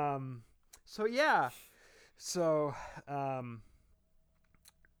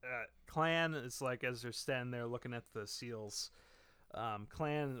 Clan is like, as they're standing there looking at the seals,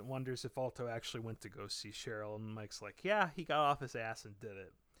 Clan wonders if Alto actually went to go see Cheryl, and Mike's like, yeah, he got off his ass and did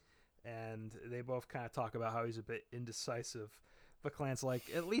it. And they both kind of talk about how he's a bit indecisive. But Clan's like,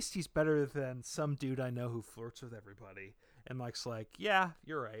 at least he's better than some dude I know who flirts with everybody. And Mike's like, yeah,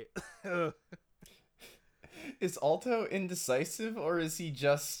 you're right. Is Alto indecisive, or is he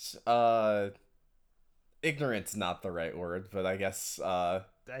just ignorant's not the right word, but I guess I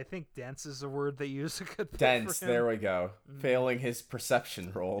think dense is a word they use a good dense, there we go. Failing his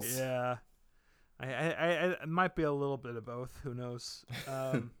perception rolls. Yeah. I might be a little bit of both, who knows.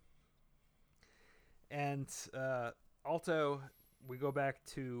 And Alto, we go back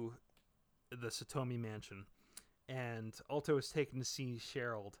to the Satomi mansion, and Alto is taken to see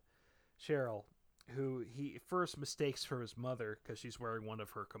Cheryl, who he first mistakes for his mother because she's wearing one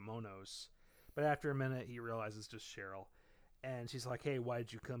of her kimonos. But after a minute, he realizes just Cheryl. And she's like, hey, why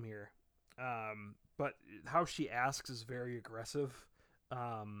did you come here? But how she asks is very aggressive.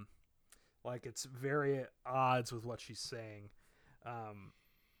 Like, it's very at odds with what she's saying.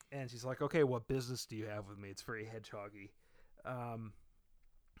 And she's like, okay, what business do you have with me? It's very hedgehoggy.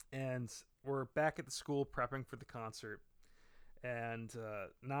 And we're back at the school prepping for the concert. And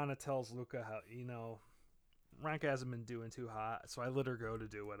Nana tells Luca how, Ranka hasn't been doing too hot, so I let her go to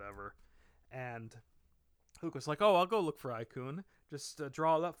do whatever. And Luca's like, oh, I'll go look for Aikun. Just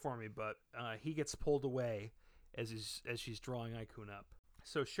draw it up for me. But he gets pulled away as she's drawing Aikun up.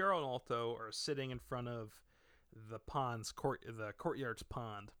 So Cheryl and Alto are sitting in front of the courtyard's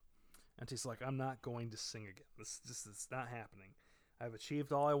pond. And she's like, I'm not going to sing again. This is not happening. I've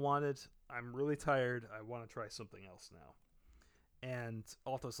achieved all I wanted. I'm really tired. I want to try something else now. And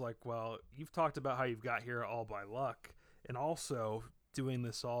Alto's like, well, you've talked about how you've got here all by luck, and also doing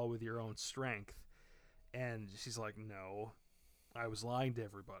this all with your own strength. And she's like, no, I was lying to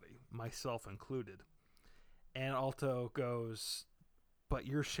everybody, myself included. And Alto goes, but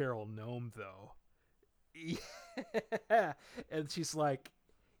you're Cheryl Gnome, though. Yeah. And she's like,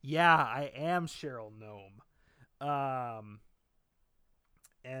 yeah, I am Cheryl Gnome.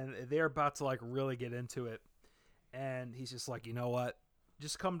 And they're about to, like, really get into it. And he's just like, you know what?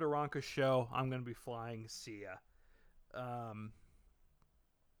 Just come to Ranka's show. I'm going to be flying. See ya.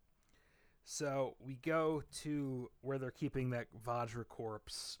 So we go to where they're keeping that Vajra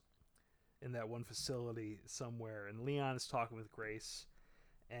corpse in that one facility somewhere. And Leon is talking with Grace.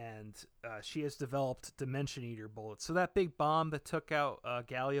 and she has developed Dimension Eater bullets. So that big bomb that took out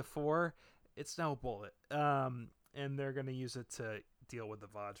Galia 4, it's now a bullet. And they're going to use it to deal with the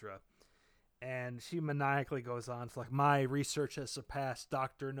Vajra. And she maniacally goes on to like, my research has surpassed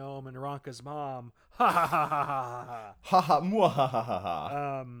Dr. Gnome and Ranka's mom. Ha ha ha ha ha ha. Ha ha ha ha ha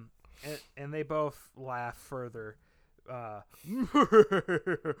ha. And they both laugh further. I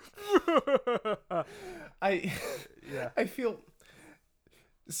feel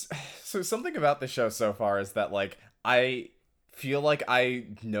so something about the show so far is that like I feel like I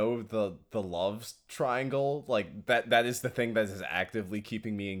know the love triangle, like that is the thing that is actively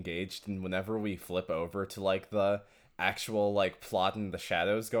keeping me engaged, and whenever we flip over to like the actual like plot in the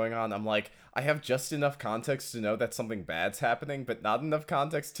shadows going on, I'm like, I have just enough context to know that something bad's happening, but not enough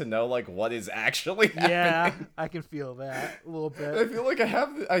context to know like what is actually happening. Yeah, I can feel that a little bit. I feel like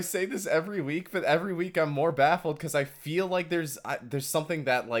I say this every week, but every week I'm more baffled because I feel like there's something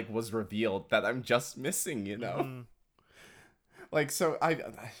that like was revealed that I'm just missing, you know. Mm-hmm. Like, so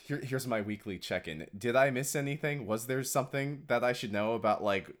here's my weekly check-in. Did I miss anything? Was there something that I should know about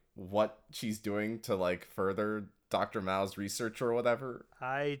like what she's doing to like further Dr. Mao's research or whatever?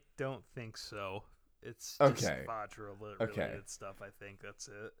 I don't think so. It's just Vajra related stuff. I think that's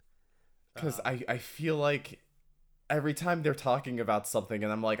it. Because I feel like every time they're talking about something,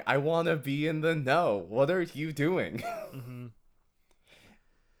 and I'm like, I want to be in the know. What are you doing? Mm-hmm.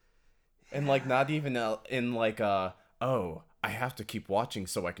 And like, not even in like I have to keep watching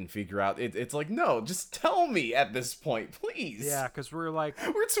so I can figure out. It's like, no, just tell me at this point, please. Yeah, because we're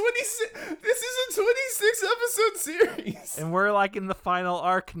 26. This is a 26 episode series, and we're like in the final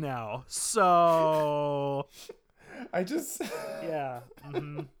arc now. So yeah.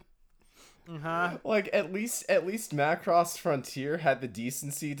 Mm-hmm. Uh-huh. Like at least Macross Frontier had the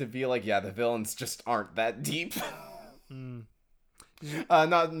decency to be like, yeah, the villains just aren't that deep.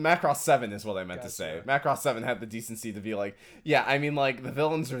 Not Macross 7 is what I meant to say. Macross 7 had the decency to be like, yeah, I mean, like, the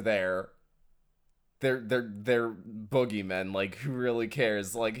villains are there. They're boogeymen. Like, who really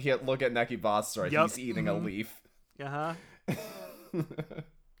cares? Like, look at Neki Basra. Yep. He's eating a leaf. Uh-huh.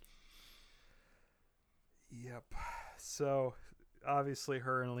 Yep. So, obviously,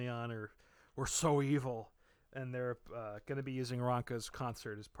 her and Leon were so evil, and they're going to be using Ranka's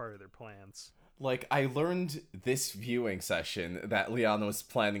concert as part of their plans. Like, I learned this viewing session that Leon was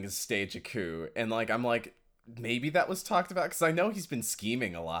planning to stage a coup, and, like, I'm like, maybe that was talked about, because I know he's been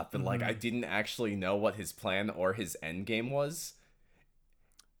scheming a lot, but, like, I didn't actually know what his plan or his endgame was.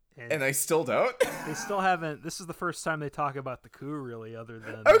 And I still don't. They still haven't. This is the first time they talk about the coup, really, other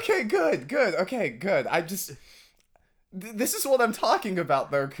than... Okay, good. Okay, good. I just... This is what I'm talking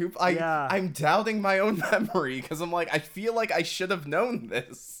about, though, Coop. I'm doubting my own memory, because I'm like, I feel like I should have known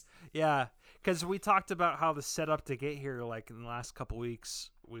this. Yeah. Because we talked about how the setup to get here, like in the last couple weeks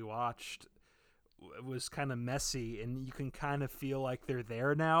we watched, was kind of messy, and you can kind of feel like they're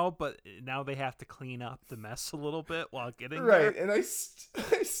there now, but now they have to clean up the mess a little bit while getting there. Right, and I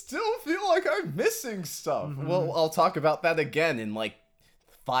still feel like I'm missing stuff. Mm-hmm. Well, I'll talk about that again in like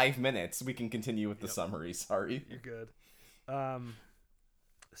 5 minutes. We can continue with the summary. Sorry. You're good.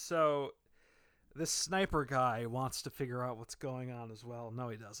 So this sniper guy wants to figure out what's going on as well. No,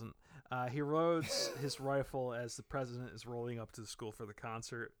 he doesn't. He loads his rifle as the president is rolling up to the school for the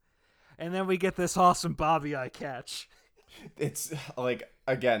concert. And then we get this awesome Bobby eye catch. It's like,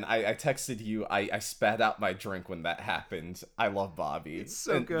 again, I texted you, I spat out my drink when that happened. I love Bobby. It's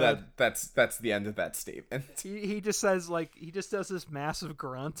so good. That's the end of that statement. He just says, like, he just does this massive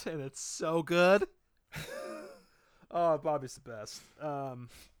grunt, and it's so good. Oh, Bobby's the best.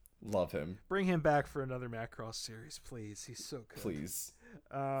 Love him. Bring him back for another Macross series, please. He's so good. Please.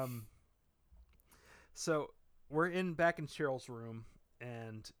 So we're back in Cheryl's room,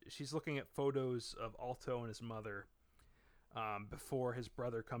 and she's looking at photos of Alto and his mother before his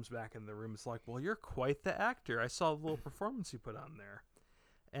brother comes back in the room. It's like, well, you're quite the actor. I saw the little performance you put on there.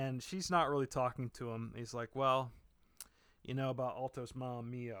 And she's not really talking to him. He's like, well, you know about Alto's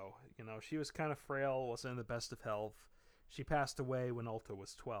mom, Mio. You know, she was kind of frail, wasn't in the best of health. She passed away when Alto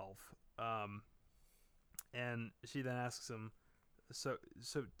was 12. And she then asks him, so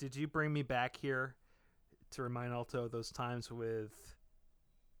did you bring me back here to remind Alto of those times with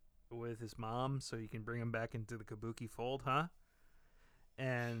his mom so you can bring him back into the Kabuki fold, huh?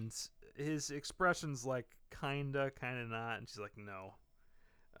 And his expression's like kinda not, and she's like, no.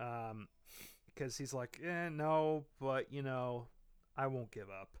 Because he's like, no, but you know, I won't give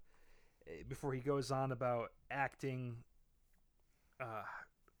up. Before he goes on about acting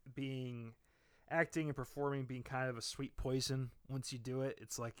and performing being kind of a sweet poison. Once you do it,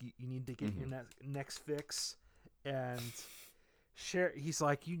 it's like you need to get your next fix. And He's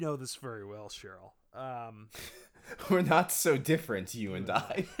like, you know this very well, Cheryl. We're not so different, you and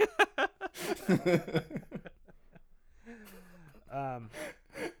I.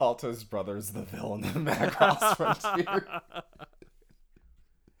 Alto's brother's the villain of Macross Frontier.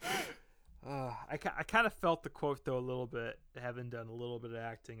 I kind of felt the quote though a little bit, having done a little bit of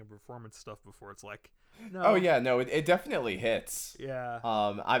acting and performance stuff before. It's like, no. Oh yeah, no, it definitely hits. Yeah.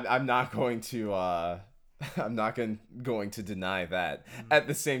 I'm not going to I'm not going to deny that. At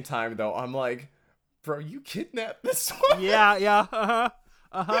the same time though, I'm like, bro, you kidnapped this one. Yeah.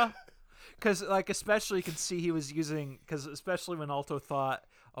 Because like, especially you can see he was using, because especially when Alto thought,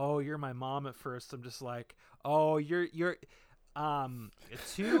 oh, you're my mom at first, I'm just like, oh, you're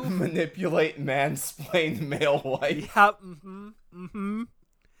two manipulate, mansplain male wife. Yep.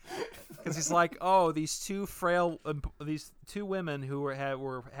 Because he's like, oh, these two women who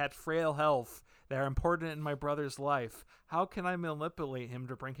had frail health that are important in my brother's life. How can I manipulate him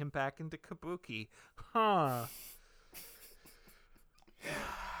to bring him back into Kabuki? Huh.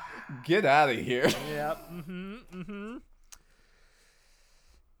 Get out of here. Yep.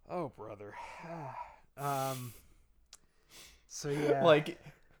 Oh, brother. So yeah. Like,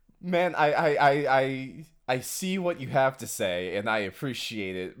 man, I see what you have to say and I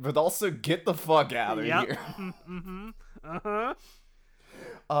appreciate it, but also get the fuck out of here.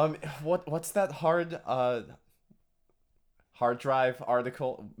 What's that hard drive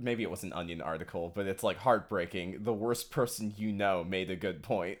article? Maybe it was an Onion article, but it's like heartbreaking. The worst person you know made a good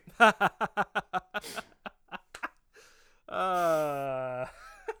point. That's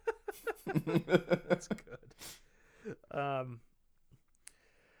good.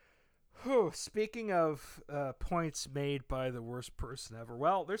 Speaking of points made by the worst person ever,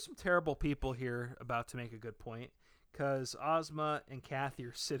 well, there's some terrible people here about to make a good point, because Ozma and Kathy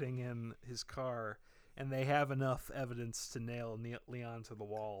are sitting in his car, and they have enough evidence to nail Leon to the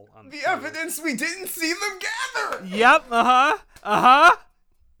wall. On the evidence we didn't see them gather! Yep, God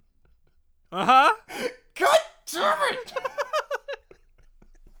damn it!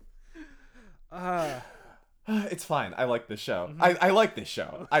 It's fine. I like this show. I like this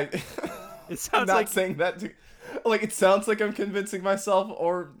show. It sounds I'm not saying that to, like, it sounds like I'm convincing myself,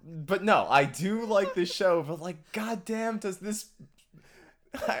 but no, I do like this show, but like, goddamn, does this,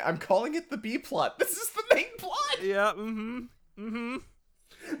 I'm calling it the B plot. This is the main plot. Yeah.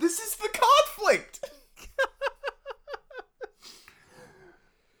 This is the conflict.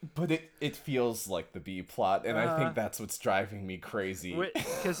 But it feels like the B plot, and I think that's what's driving me crazy.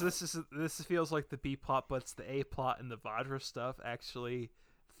 Because this feels like the B plot, but it's the A plot, and the Vajra stuff actually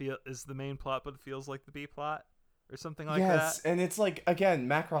is the main plot, but it feels like the B plot or something like that. Yes, and it's like, again,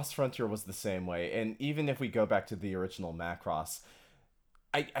 Macross Frontier was the same way, and even if we go back to the original Macross,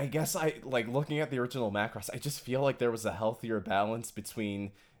 I guess I like looking at the original Macross, I just feel like there was a healthier balance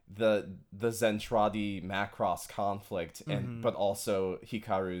between the Zentradi Macross conflict and but also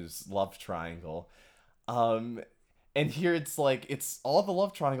Hikaru's love triangle. And here it's like it's all the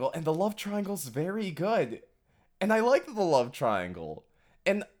love triangle, and the love triangle's very good. And I like the love triangle.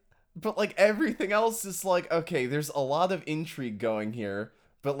 But like everything else is like, okay, there's a lot of intrigue going here,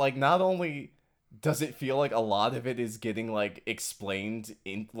 but like not only does it feel like a lot of it is getting like explained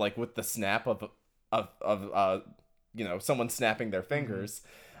in like with the snap of someone snapping their fingers.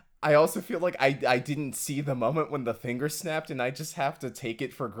 I also feel like I didn't see the moment when the finger snapped, and I just have to take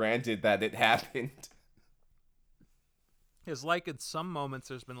it for granted that it happened. It's like in some moments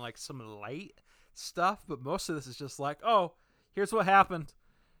there's been like some light stuff, but most of this is just like, oh, here's what happened.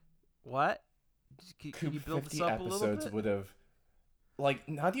 What? Can you build this up a little bit? 50 episodes would have, like,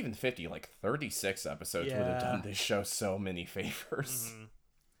 not even 50, like 36 episodes would have done this show so many favors.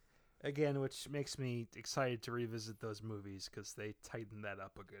 Again, which makes me excited to revisit those movies because they tighten that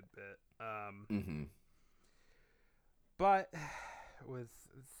up a good bit. But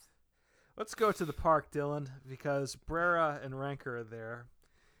let's go to the park, Dylan, because Brera and Ranker are there,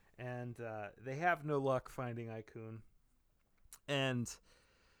 and they have no luck finding Aikun. And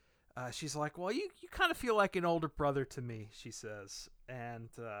she's like, well, you kind of feel like an older brother to me, she says. And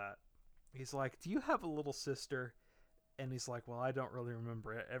he's like, do you have a little sister? And he's like, well, I don't really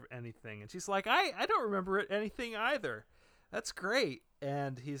remember anything. And she's like, I don't remember anything either. That's great.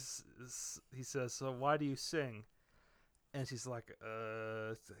 And he says, so why do you sing? And she's like,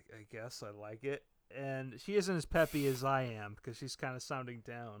 I guess I like it. And she isn't as peppy as I am because she's kind of sounding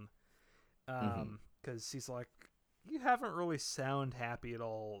down. Because she's like, you haven't really sound happy at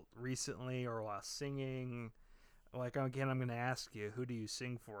all recently or while singing. Like, again, I'm going to ask you, who do you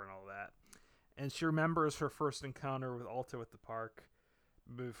sing for and all that? And she remembers her first encounter with Alto at the park,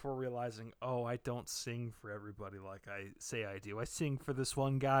 before realizing, oh, I don't sing for everybody like I say I do. I sing for this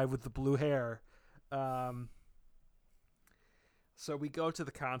one guy with the blue hair. So we go to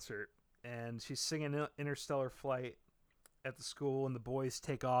the concert, and she's singing Interstellar Flight at the school, and the boys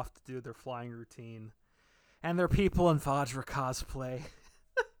take off to do their flying routine. And they're people in Vajra cosplay.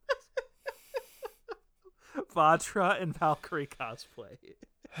 Vajra and Valkyrie cosplay.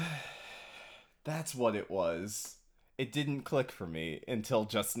 That's what it was. It didn't click for me until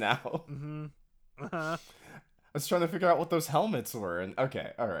just now. Mm-hmm. Uh-huh. I was trying to figure out what those helmets were, and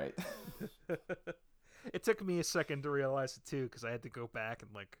okay, all right. It took me a second to realize it too, because I had to go back and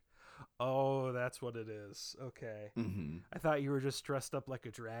like, oh, that's what it is. Okay. Mm-hmm. I thought you were just dressed up like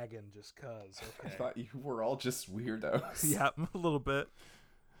a dragon just cuz. Okay. I thought you were all just weirdos. Yeah, a little bit.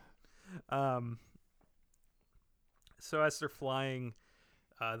 So as they're flying,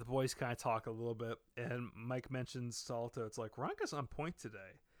 the boys kind of talk a little bit, and Mike mentions to Alto, it's like, Ronka's on point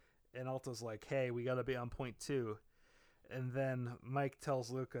today. And Alto's like, hey, we got to be on point too. And then Mike tells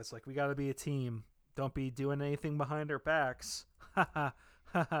Lucas, like, we got to be a team. Don't be doing anything behind our backs.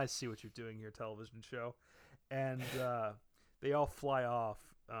 I see what you're doing here, television show. And they all fly off.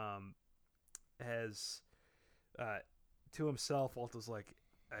 As to himself, Alto's like,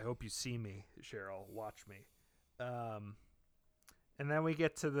 I hope you see me, Cheryl. Watch me. And then we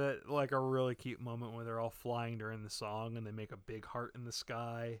get to a really cute moment where they're all flying during the song, and they make a big heart in the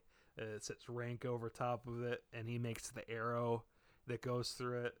sky. It sits Rank over top of it, and he makes the arrow that goes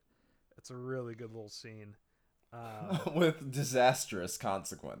through it. It's a really good little scene. With disastrous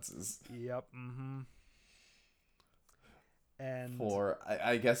consequences. Yep. Mm-hmm. And for,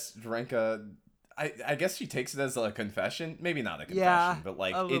 I guess, Drenka... I guess she takes it as a confession. Maybe not a confession, but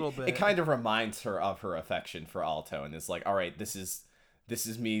like it kind of reminds her of her affection for Alto, and it's like, all right, this is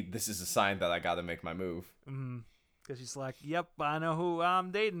me. This is a sign that I got to make my move. Because she's like, yep, I know who I'm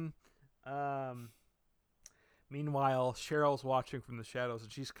dating. Meanwhile, Cheryl's watching from the shadows,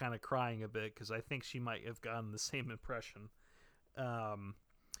 and she's kind of crying a bit because I think she might have gotten the same impression.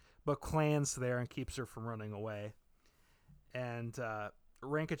 But Clan's there and keeps her from running away. And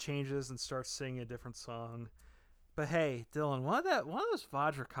Ranka changes and starts singing a different song. But hey, Dylan, one of those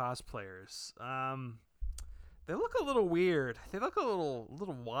Vajra cosplayers, they look a little weird. They look a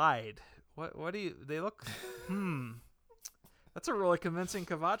little wide. What do you? They look. That's a really convincing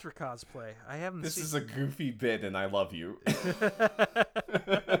Vajra cosplay. I haven't. This is a goofy bit, and I love you.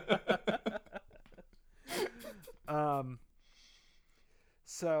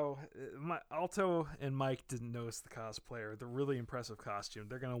 So, Alto and Mike didn't notice the cosplayer. The really impressive costume.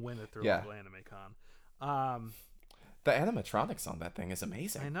 They're gonna win at their local anime con. The animatronics on that thing is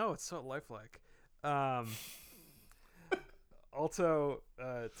amazing. I know, it's so lifelike. Alto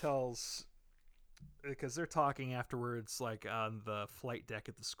tells, because they're talking afterwards, like on the flight deck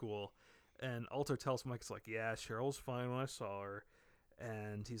at the school, and Alto tells Mike, it's like, yeah, Cheryl's fine when I saw her.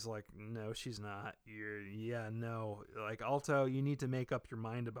 And he's like, no, she's not. No. Like, Alto, you need to make up your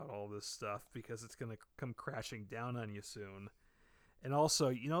mind about all this stuff because it's going to come crashing down on you soon. And also,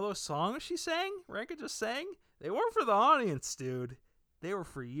 you know those songs she sang? Ranka just sang? They weren't for the audience, dude. They were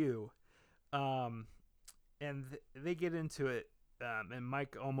for you. And they get into it, and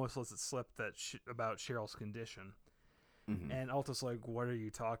Mike almost lets it slip that about Cheryl's condition. Mm-hmm. And Alto's like, what are you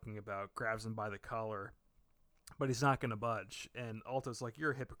talking about? Grabs him by the collar. But he's not going to budge. And Alto's like,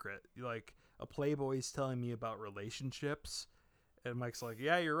 you're a hypocrite. You're like, a playboy's telling me about relationships. And Mike's like,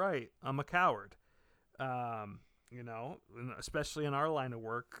 yeah, you're right. I'm a coward. Especially in our line of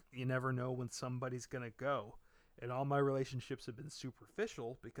work, you never know when somebody's going to go. And all my relationships have been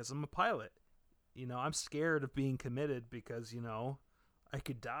superficial because I'm a pilot. I'm scared of being committed because, I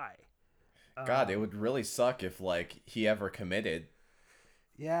could die. God, it would really suck if, like, he ever committed.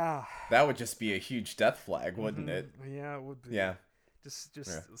 Yeah. That would just be a huge death flag, wouldn't it? Yeah, it would be. Yeah. Just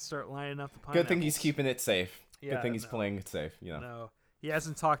start lining up the pineapples. Good thing he's keeping it safe. Yeah, good thing he's playing it safe, No. He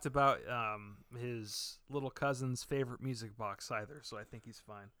hasn't talked about his little cousin's favorite music box either, so I think he's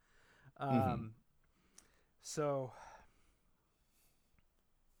fine. So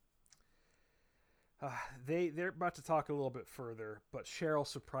they're about to talk a little bit further, but Cheryl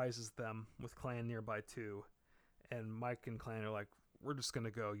surprises them with Clan nearby too. And Mike and Clan are like, we're just going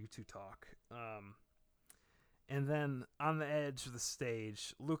to go. You two talk. And then on the edge of the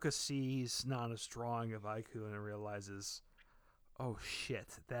stage, Lucas sees Nana's drawing of Aiku and realizes, oh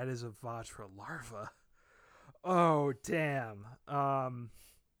shit, that is a Vajra larva. Oh, damn. And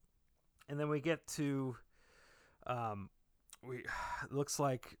then we get to, it looks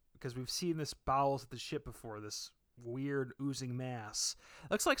like, because we've seen this bowels of the ship before, this weird oozing mass.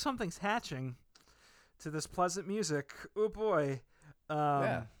 Looks like something's hatching to this pleasant music. Oh boy.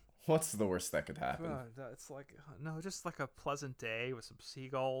 Yeah. What's the worst that could happen? It's like no, just like a pleasant day with some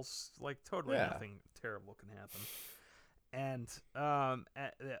seagulls. Like totally nothing terrible can happen. And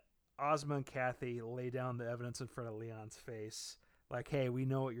Ozma and Kathy lay down the evidence in front of Leon's face, like, "Hey, we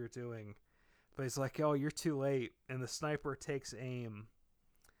know what you're doing," but he's like, "Oh, you're too late." And the sniper takes aim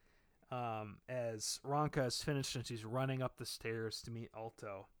as Ronka is finished and she's running up the stairs to meet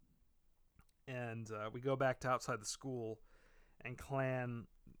Alto. And we go back to outside the school, and Clan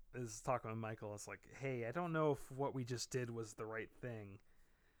is talking with Michael. It's like, "Hey, I don't know if what we just did was the right thing."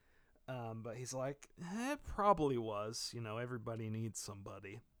 But he's like, it probably was. Everybody needs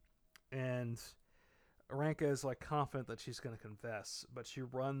somebody. And Aranka is like confident that she's going to confess, but she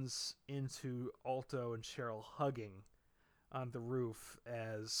runs into Alto and Cheryl hugging on the roof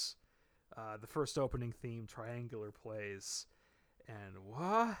as the first opening theme, Triangular, plays. And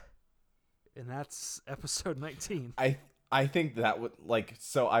what? And that's episode 19. I think that would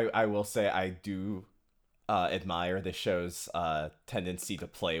so I will say I do admire the show's tendency to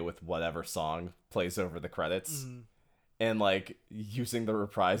play with whatever song plays over the credits. And using the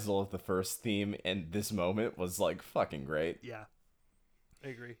reprisal of the first theme in this moment was fucking great. Yeah, I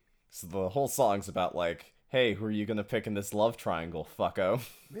agree. So the whole song's about hey, who are you gonna pick in this love triangle, fucko?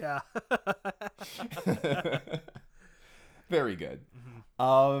 Yeah. Very good.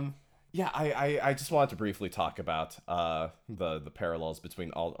 Yeah, I just wanted to briefly talk about the parallels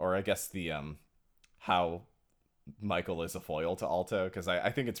between or I guess the how Michael is a foil to Alto, because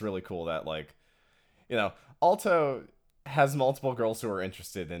I think it's really cool that Alto has multiple girls who are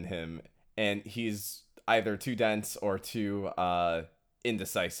interested in him, and he's either too dense or too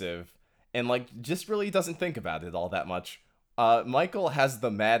indecisive, and just really doesn't think about it all that much. Michael has the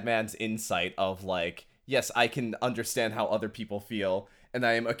madman's insight of yes, I can understand how other people feel, and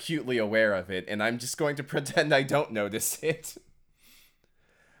I am acutely aware of it, and I'm just going to pretend I don't notice it.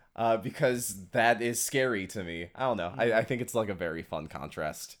 Because that is scary to me. I don't know. I think it's a very fun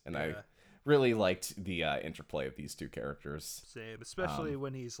contrast, and I really liked the interplay of these two characters. Same, especially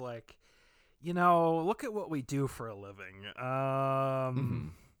when he's like, look at what we do for a living.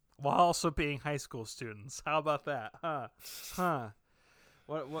 While also being high school students. How about that? Huh.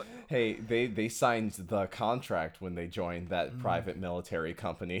 What? Hey, they signed the contract when they joined that private military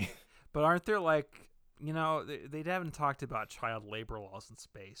company. But aren't there they haven't talked about child labor laws in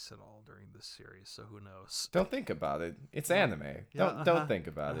space at all during this series, so who knows? Don't think about it. It's anime. Yeah, don't think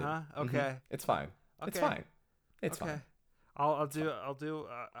about it. Okay. It's fine. Okay. It's fine. It's fine. I'll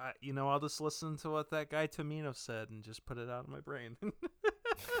just listen to what that guy Tomino said and just put it out of my brain.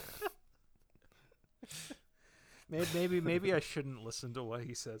 Maybe I shouldn't listen to what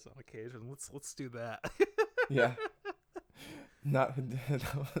he says on occasion. Let's do that. Yeah. Not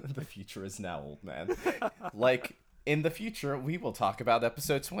the future is now, old man. In the future, we will talk about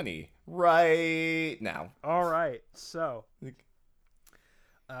episode 20 right now. All right. So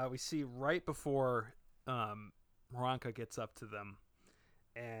we see right before Moranka gets up to them,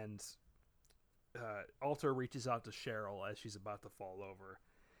 and Alto reaches out to Cheryl as she's about to fall over,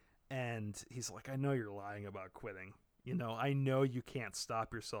 and he's like, "I know you're lying about quitting. I know you can't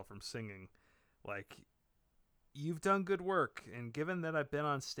stop yourself from singing. You've done good work, and given that I've been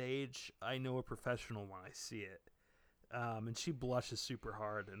on stage, I know a professional when I see it." And she blushes super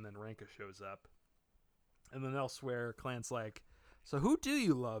hard, and then Ranka shows up. And then elsewhere, Clan's like, "So who do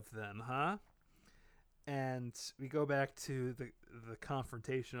you love then, huh?" And we go back to the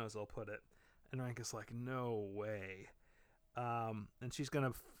confrontation, as I'll put it. And Ranka's like, "No way." And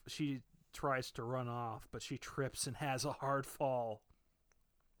she tries to run off, but she trips and has a hard fall.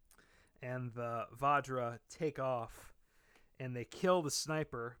 And the Vajra take off, and they kill the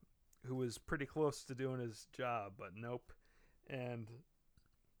sniper, who was pretty close to doing his job, but nope. And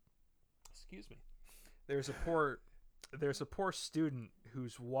excuse me, there's a poor student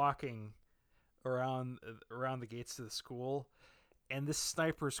who's walking around the gates to the school, and this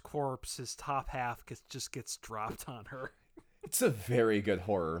sniper's corpse, his top half just gets dropped on her. It's a very good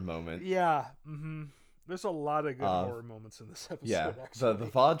horror moment. Yeah. Mm-hmm. There's a lot of good horror moments in this episode. Yeah, actually. the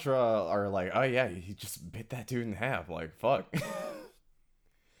Vajra are like, "Oh yeah, he just bit that dude in half." Fuck.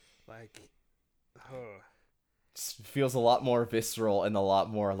 Just feels a lot more visceral and a lot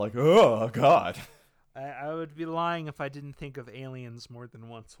more oh god. I would be lying if I didn't think of Aliens more than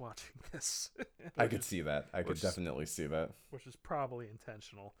once watching this. I could see that. I could definitely see that. Which is probably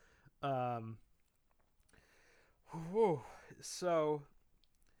intentional. So,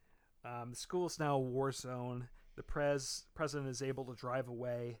 the school is now a war zone. The president is able to drive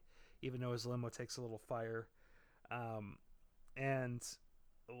away, even though his limo takes a little fire. And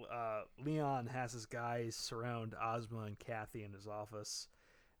Leon has his guys surround Ozma and Kathy in his office.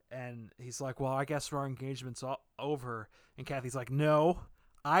 And he's like, well, I guess our engagement's over. And Kathy's like, no,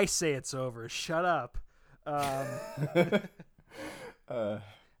 I say it's over. Shut up. I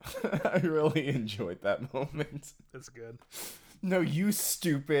really enjoyed that moment. It's good. No, you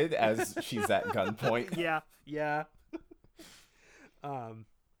stupid, as she's at gunpoint. Yeah.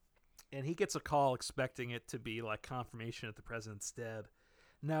 And he gets a call expecting it to be like confirmation that the president's dead.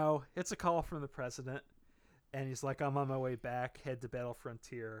 No, it's a call from the president. And he's like, I'm on my way back, head to Battle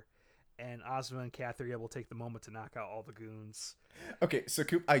Frontier. And Ozma and Kathy are able to take the moment to knock out all the goons. Okay, so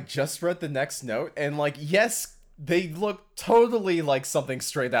Coop, I just read the next note, and like, yes, they look totally like something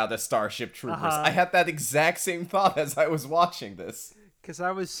straight out of Starship Troopers. I had that exact same thought as I was watching this. Because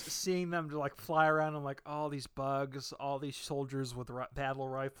I was seeing them to like fly around. I'm like, all these bugs, all these soldiers with battle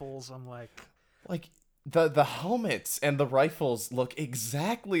rifles. I'm like the helmets and the rifles look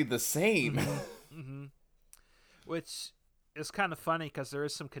exactly the same. Mm-hmm. Which is kind of funny because there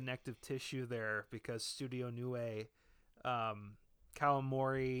is some connective tissue there because Studio Nue,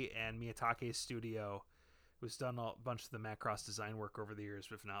 Kawamori and Miyatake's studio, who's done a bunch of the Macross design work over the years,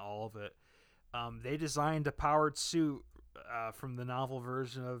 if not all of it. They designed a powered suit from the novel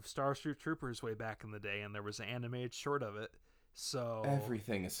version of Starship Troopers way back in the day, and there was an animated short of it. So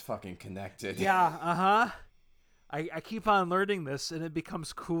everything is fucking connected. Yeah, I keep on learning this, and it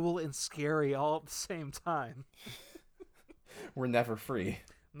becomes cool and scary all at the same time. We're never free.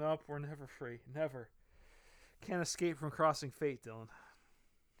 Nope, we're never free. Never. Can't escape from crossing fate, Dylan.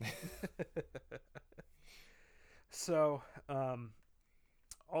 So,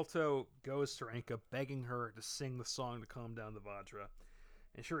 Alto goes to Ranka, begging her to sing the song to calm down the Vajra.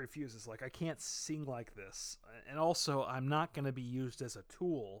 And she refuses, like, I can't sing like this. And also, I'm not going to be used as a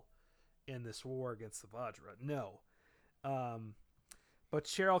tool in this war against the Vajra. No. But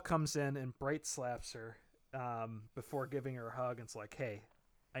Cheryl comes in and Bright slaps her before giving her a hug. And it's like, hey,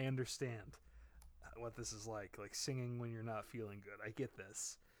 I understand what this is like singing when you're not feeling good. I get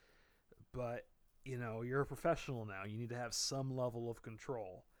this. But, you know, you're a professional now. You need to have some level of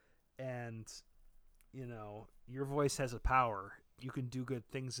control. And, you know, your voice has a power. You can do good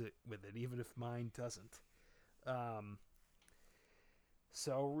things with it, even if mine doesn't.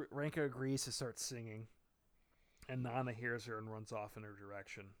 So Ranka agrees to start singing, and Nana hears her and runs off in her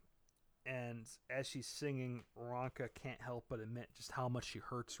direction. And as she's singing, Ranka can't help but admit just how much she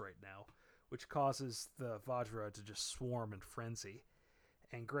hurts right now, which causes the Vajra to just swarm in frenzy.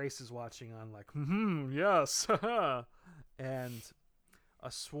 And Grace is watching on like, yes, and a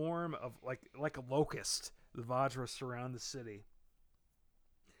swarm of like a locust, the Vajra surround the city.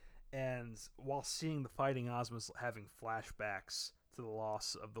 And while seeing the fighting, Ozma's having flashbacks to the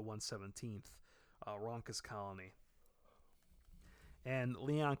loss of the 117th, Ranka's colony. And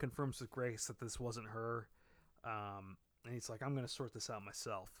Leon confirms with Grace that this wasn't her. And he's like, I'm going to sort this out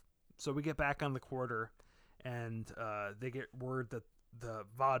myself. So we get back on the quarter, and they get word that the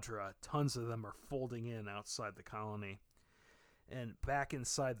Vajra, tons of them, are folding in outside the colony. And back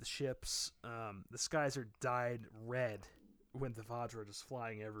inside the ships, the skies are dyed red when the Vajra is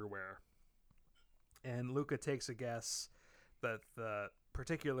flying everywhere. And Luca takes a guess that the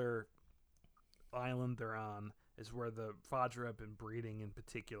particular island they're on is where the Vajra have been breeding, in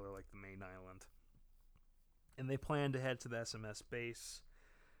particular, like the main island. And they plan to head to the SMS base.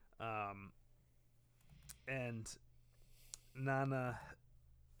 And Nana,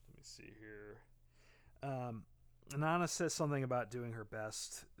 let me see here. Nana says something about doing her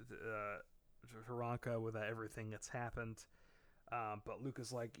best for Ranka with everything that's happened. But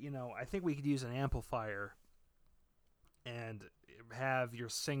Luca's like, you know, I think we could use an amplifier and have your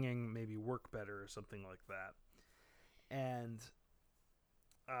singing maybe work better or something like that. And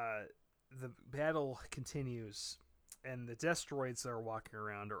the battle continues, and the Destroids that are walking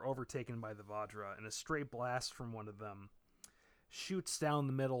around are overtaken by the Vajra, and a stray blast from one of them shoots down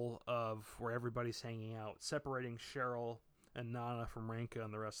the middle of where everybody's hanging out, separating Cheryl and Nana from Ranka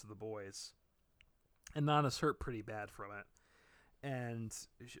and the rest of the boys. And Nana's hurt pretty bad from it. And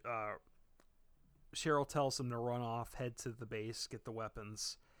Cheryl tells them to run off, head to the base, get the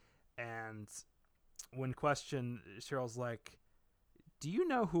weapons. And when questioned, Cheryl's like, do you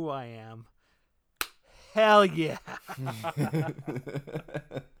know who I am? Hell yeah.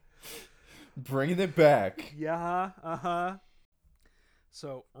 Bringing it back. Yeah, uh-huh.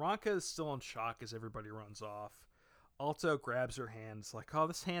 So Ranka is still in shock as everybody runs off. Alto grabs her hands like, oh,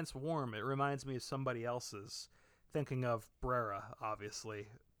 this hand's warm. It reminds me of somebody else's. Thinking of Brera, obviously,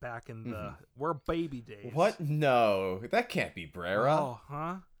 back in the we're baby days. What? No, that can't be Brera. Oh,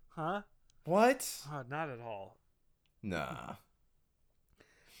 huh? What? Not at all. Nah.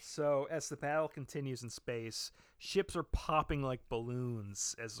 So as the battle continues in space, ships are popping like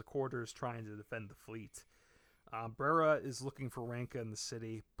balloons as the Quarter is trying to defend the fleet. Brera is looking for Ranka in the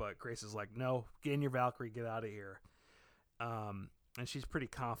city, but Grace is like, no, get in your Valkyrie, get out of here. And she's pretty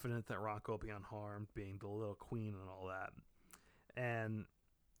confident that Ranka will be unharmed, being the little queen and all that. And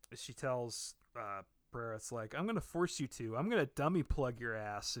she tells Brera, it's like, I'm going to force you to. I'm going to dummy plug your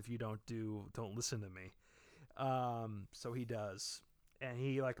ass if you don't listen to me. So he does. And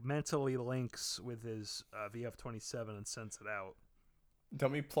he like mentally links with his VF-27 and sends it out.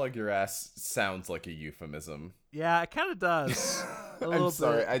 Dummy plug your ass sounds like a euphemism. Yeah, it kind of does. I'm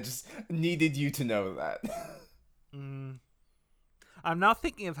sorry, I just needed you to know that. I'm now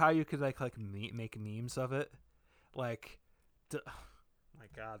thinking of how you could like make memes of it. Like, my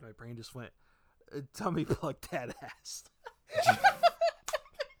God, my brain just went, dummy plug that ass.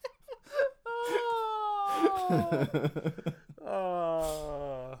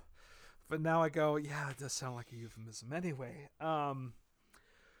 Oh. But now I go, yeah, it does sound like a euphemism. Anyway,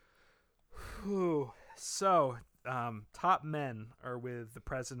 so top men are with the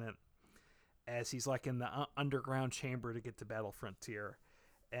president as he's like in the underground chamber to get to Battle Frontier,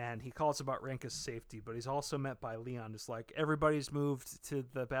 and he calls about Ranka's safety, but he's also met by Leon. It's like, everybody's moved to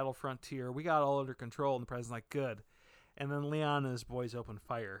the Battle Frontier, we got all under control, and the president's like, good. And then Leon and his boys open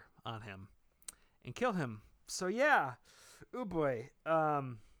fire on him and kill him. So yeah, oh boy.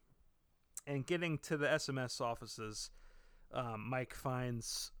 And getting to the SMS offices, Mike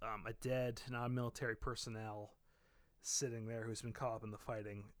finds a dead non-military personnel sitting there who's been caught up in the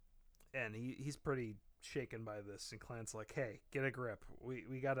fighting, and he's pretty shaken by this. And Clan's like, "Hey, get a grip.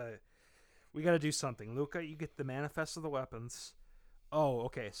 We gotta do something. Luca, you get the manifest of the weapons. Oh,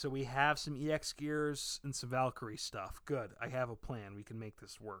 okay. So we have some EX gears and some Valkyrie stuff. Good. I have a plan. We can make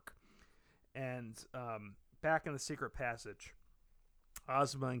this work." And back in the secret passage,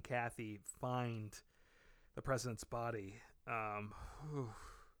 Ozma and Kathy find the president's body.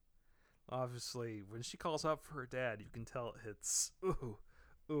 Obviously, when she calls out for her dad, you can tell it hits.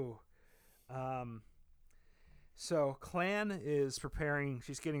 So Clan is preparing.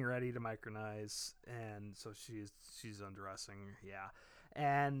 She's getting ready to micronize, and so she's undressing. Yeah,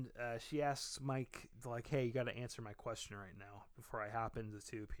 and she asks Mike, like, "Hey, you got to answer my question right now before I hop into the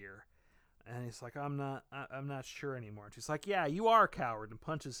tube here." And he's like, I'm not sure anymore. And she's like, yeah, you are a coward, and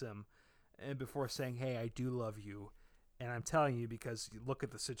punches him, and before saying, hey, I do love you, and I'm telling you because you look at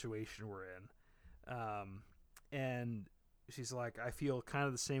the situation we're in. And she's like, I feel kind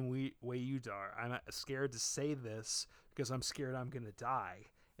of the same way you do. I'm scared to say this because I'm scared I'm going to die.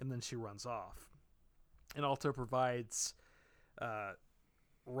 And then she runs off. And Alto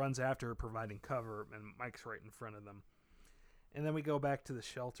runs after her, providing cover, and Mike's right in front of them. And then we go back to the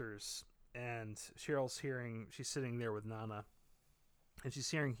shelters, and she's sitting there with Nana, and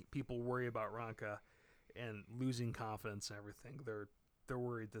she's hearing people worry about Ranka and losing confidence and everything. They're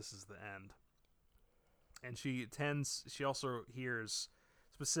worried this is the end. And she also hears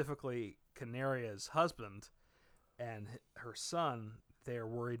specifically Canaria's husband and her son. They're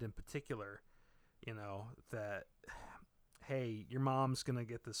worried in particular, that, hey, your mom's going to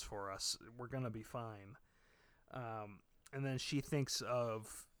get this for us. We're going to be fine. And then she thinks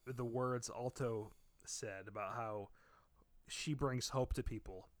of the words Alto said about how she brings hope to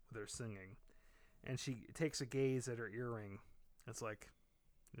people with her singing. And she takes a gaze at her earring. It's like,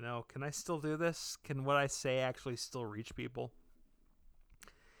 can I still do this? Can what I say actually still reach people?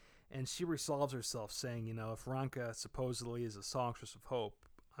 And she resolves herself saying, if Ranka supposedly is a songstress of hope,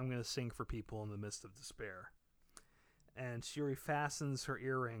 I'm going to sing for people in the midst of despair. And she refastens her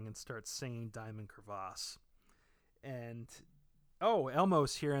earring and starts singing Diamond Crevasse. And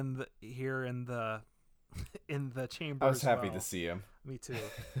Elmo's here in the in the chamber. I was happy to see him. Me too.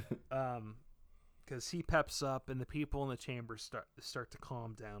 Because he peps up, and the people in the chamber start to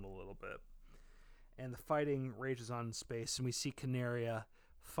calm down a little bit, and the fighting rages on in space. And we see Canaria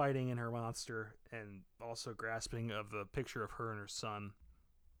fighting in her monster, and also grasping of the picture of her and her son.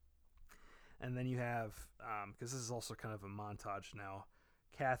 And then you have, because this is also kind of a montage now,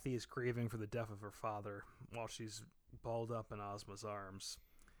 Kathy is grieving for the death of her father while she's balled up in Ozma's arms.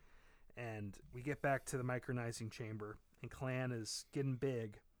 And we get back to the micronizing chamber, and Clan is getting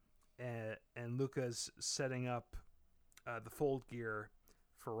big, and Luca's setting up the fold gear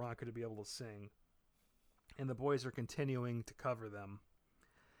for Ranka to be able to sing. And the boys are continuing to cover them.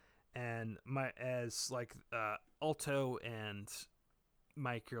 And Alto and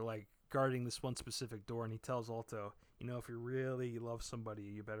Mike are like guarding this one specific door, and he tells Alto, if you really love somebody,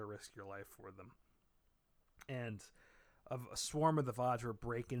 you better risk your life for them. And a swarm of the Vajra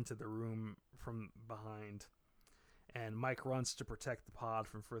break into the room from behind, And Mike runs to protect the pod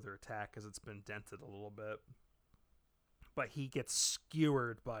from further attack because it's been dented a little bit. But he gets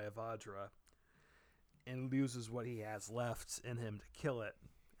skewered by Avadra and loses what he has left in him to kill it.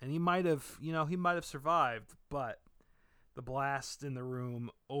 And he might have survived, but the blast in the room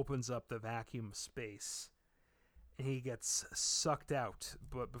opens up the vacuum of space. And he gets sucked out.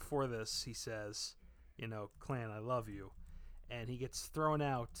 But before this, he says, Clan, I love you. And he gets thrown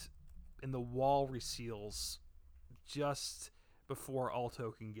out, and the wall reseals just before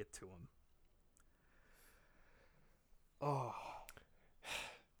Alto can get to him. Oh,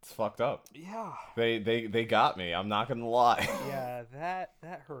 it's fucked up. Yeah. They got me. I'm not gonna lie. Yeah,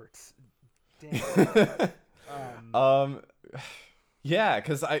 that hurts. Damn. Yeah,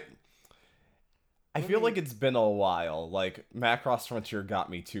 because I feel like it's been a while. Like, Macross Frontier got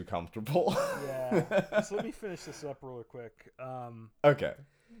me too comfortable. Yeah. So let me finish this up really quick. Okay.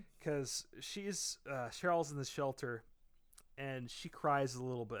 Because Cheryl's in the shelter, and she cries a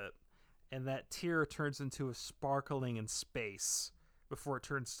little bit, and that tear turns into a sparkling in space before it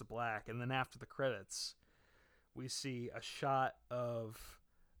turns to black. And then after the credits, we see a shot of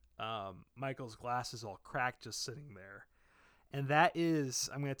Michael's glasses all cracked just sitting there. And that is,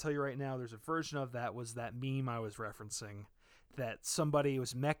 I'm going to tell you right now, there's a version of that was that meme I was referencing, that somebody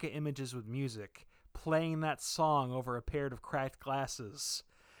was Mecha Images with music playing that song over a pair of cracked glasses.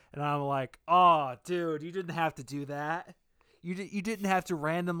 And I'm like, oh, dude, you didn't have to do that. You didn't have to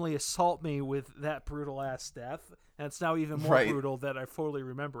randomly assault me with that brutal ass death. And it's now even more brutal that I fully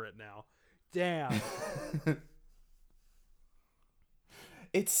remember it now. Damn.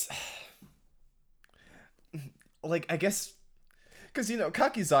 It's like, I guess, because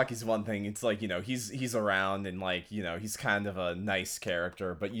Kakizaki's one thing. It's like, he's around, and like, he's kind of a nice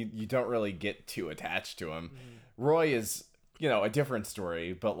character, but you don't really get too attached to him. Roy is a different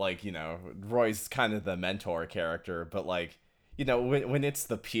story, but like, Roy's kind of the mentor character, but like, when it's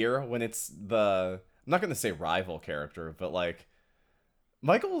the peer, when it's the, I'm not going to say rival character, but like,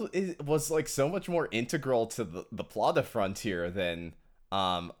 Michael was like so much more integral to the plot of Frontier than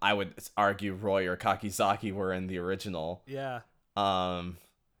I would argue Roy or Kakizaki were in the original. Yeah.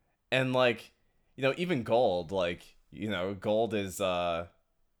 And like, even Gold, like, Gold is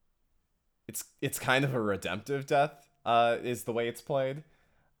it's kind of a redemptive death, is the way it's played.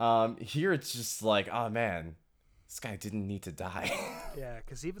 Here it's just like, oh man, this guy didn't need to die. Yeah,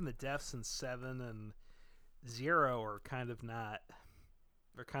 because even the deaths in 7 and 0 are kind of not.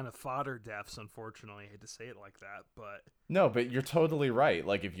 They're kind of fodder deaths, unfortunately. I hate to say it like that, but no, but you're totally right.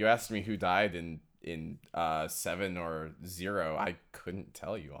 Like, if you asked me who died in 7 or 0, I couldn't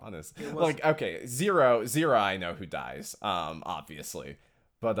tell you, honestly. Like, okay, 0 I know who dies, obviously,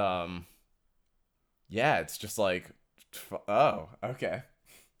 but yeah, it's just like, oh, okay.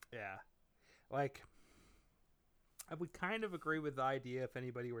 Yeah, like, I would kind of agree with the idea, if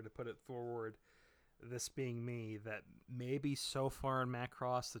anybody were to put it forward, this being me, that maybe so far in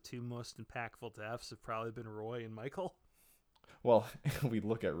Macross, the two most impactful deaths have probably been Roy and Michael. Well, if we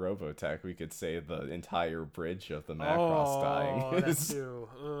look at Robotech, we could say the entire bridge of the Macross dying. That too.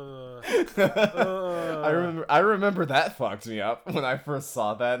 I remember that fucked me up when I first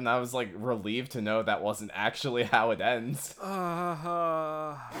saw that, and I was like relieved to know that wasn't actually how it ends.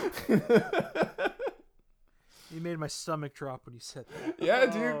 You made my stomach drop when you said that. Yeah,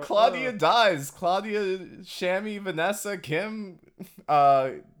 dude, Claudia dies. Claudia, Shammy, Vanessa, Kim,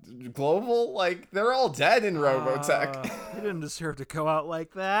 Global, like, they're all dead in Robotech. He didn't deserve to go out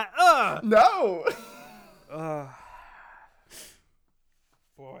like that. No!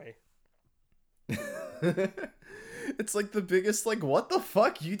 Boy. It's like the biggest, like, what the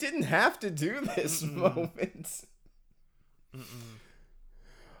fuck? You didn't have to do this moment.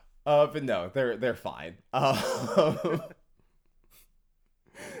 But no, they're fine.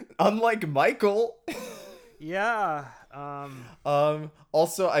 Unlike Michael. Yeah.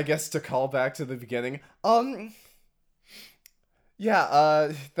 Also, I guess to call back to the beginning.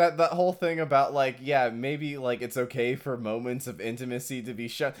 Yeah. That whole thing about like, yeah, maybe like it's okay for moments of intimacy to be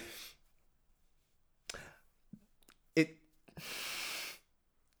shown.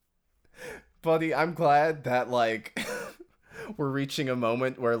 Buddy, I'm glad that like we're reaching a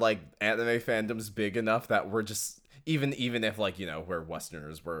moment where like anime fandom's big enough that we're just even if like, we're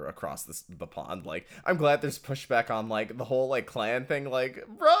Westerners, we're across the pond, like I'm glad there's pushback on like the whole like clan thing, like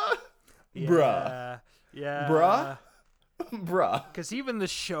bruh. Because even the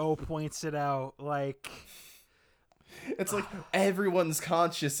show points it out, like it's like everyone's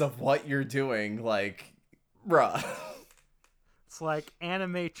conscious of what you're doing, like bruh. It's like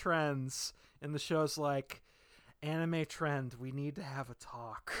anime trends, and the show's like, anime trend, we need to have a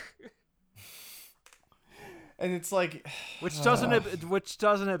talk. And it's like, which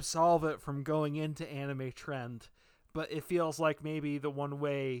doesn't absolve it from going into anime trend, but it feels like maybe the one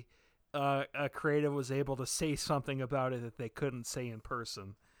way a creative was able to say something about it that they couldn't say in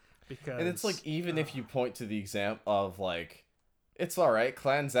person. Because, and it's like, even if you point to the example of like, it's all right,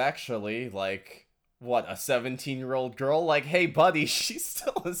 Clan's actually like, what, a 17-year-old girl? Like, hey buddy, she's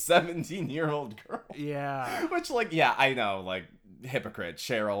still a 17-year-old girl. Yeah. Which, like, yeah, I know, like, hypocrite.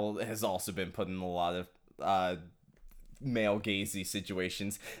 Cheryl has also been put in a lot of male gazy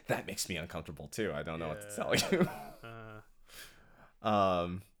situations. That makes me uncomfortable too. I don't know what to tell you.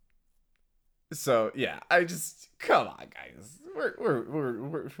 So yeah, I just, come on, guys.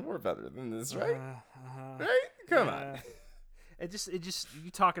 We're better than this, right? Right? Come on. It just you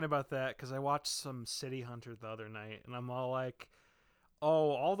talking about that, because I watched some City Hunter the other night, and I'm all like,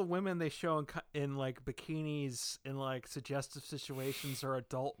 oh, all the women they show in like bikinis in like suggestive situations are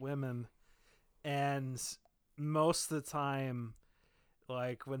adult women, and most of the time,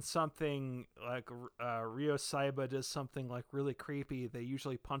 like when something like Ryo Saiba does something like really creepy, they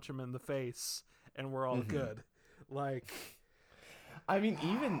usually punch him in the face, and we're all good. Like, I mean,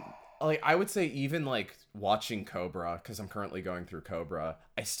 even like, I would say, even like watching Cobra, because I'm currently going through Cobra,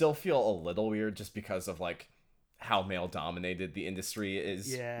 I still feel a little weird just because of like how male dominated the industry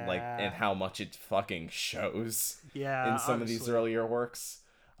is, like, and how much it fucking shows in some of these earlier works.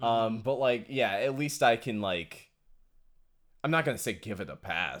 But like, yeah, at least I can, like, I'm not gonna say give it a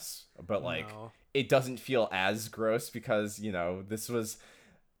pass, but like, it doesn't feel as gross because, you know, this was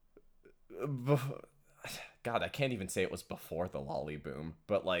God, I can't even say it was before the lolly boom,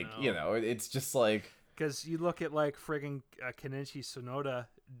 but like, you know, it's just like, because you look at like friggin' Kenichi Sonoda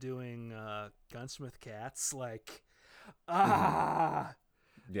doing Gunsmith Cats, like, yeah.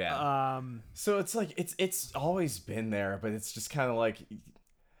 So it's like, it's always been there, but it's just kind of like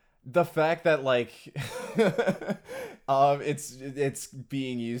the fact that like it's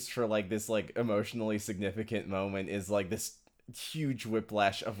being used for like this like emotionally significant moment is like this huge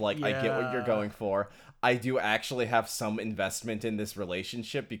whiplash of like, I get what you're going for. I do actually have some investment in this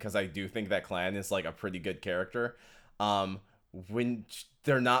relationship because I do think that Clan is like a pretty good character. When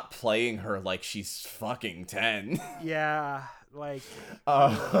they're not playing her like she's fucking 10. Yeah, like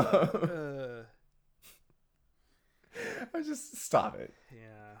I just stop it.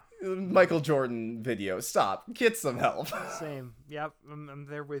 Yeah. Michael Jordan video. Stop. Get some help. Same. Yep, I'm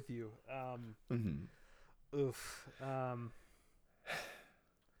there with you. Oof.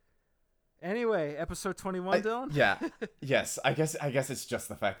 Anyway, episode 21, Dylan? Yeah. Yes. I guess it's just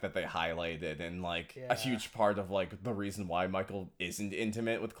the fact that they highlighted, and like a huge part of like the reason why Michael isn't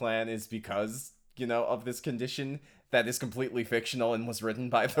intimate with Clan is because, you know, of this condition that is completely fictional and was written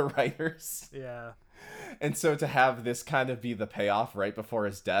by the writers. Yeah. And so to have this kind of be the payoff right before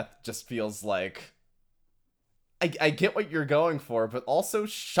his death just feels like, I get what you're going for, but also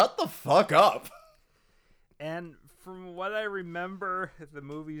shut the fuck up. And from what I remember, the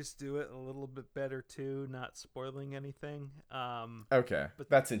movies do it a little bit better too, not spoiling anything. Okay, but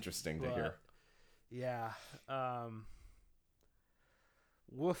that's interesting to hear. Yeah.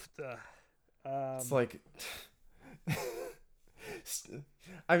 Woofda. It's like,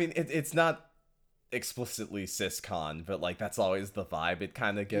 I mean, it's not explicitly ciscon, but like that's always the vibe it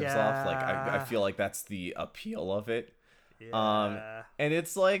kind of gives off. Like I feel like that's the appeal of it. Yeah. And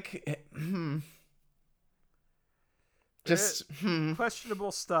it's like, just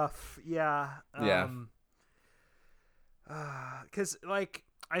questionable stuff. Yeah. Because like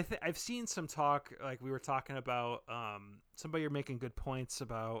I've seen some talk, like we were talking about, somebody are making good points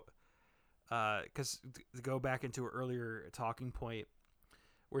about, because to go back into an earlier talking point,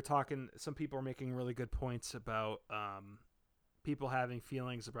 some people are making really good points about people having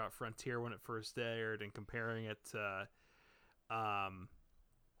feelings about Frontier when it first aired and comparing it to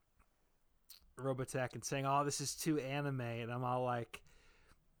Robotech and saying, oh, this is too anime. And I'm all like,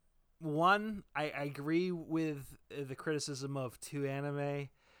 one, I agree with the criticism of too anime,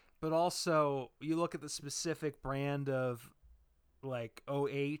 but also you look at the specific brand of like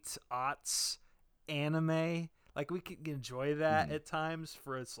 08 aughts anime, like we can enjoy that at times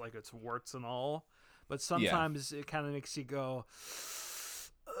for its warts and all, but sometimes it kind of makes you go,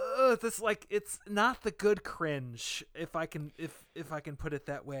 this, like, it's not the good cringe, if I can put it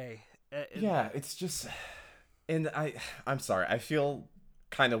that way. It's just, and I'm sorry, I feel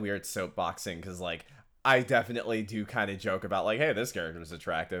kind of weird soapboxing because like I definitely do kind of joke about like, hey, this character is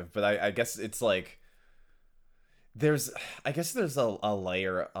attractive, but I guess it's like there's a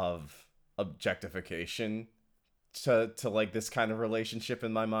layer of objectification to like this kind of relationship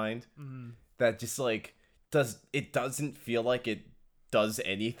in my mind that just like doesn't feel like it does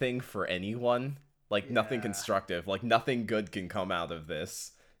anything for anyone. Like nothing constructive. Like nothing good can come out of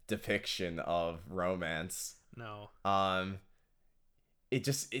this depiction of romance. No. It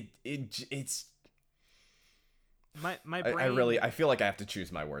just it's my brain. I feel like I have to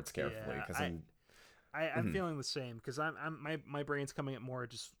choose my words carefully because I'm feeling the same because my brain's coming at more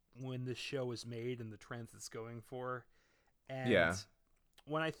just when this show is made and the trends it's going for, and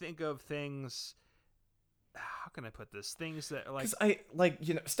when I think of things, how can I put this? Things that like,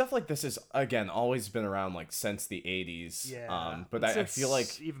 'cause stuff like this has again always been around like since the 80s. Yeah. But I feel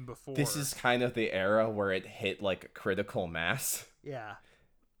like even before this is kind of the era where it hit like critical mass. Yeah.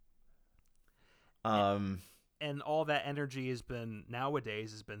 And all that energy has been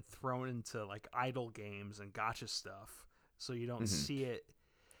thrown into like idle games and gotcha stuff, so you don't see it.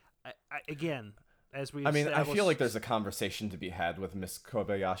 Again, as we. I feel like there's a conversation to be had with Miss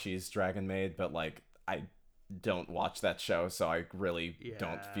Kobayashi's Dragon Maid, but like I don't watch that show, so I really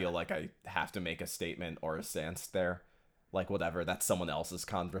don't feel like I have to make a statement or a stance there. Like whatever, that's someone else's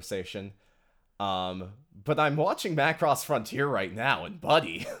conversation. But I'm watching Macross Frontier right now, and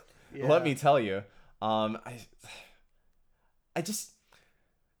buddy, let me tell you, I just,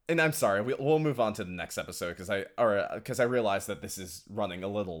 and I'm sorry, we'll move on to the next episode because I realize that this is running a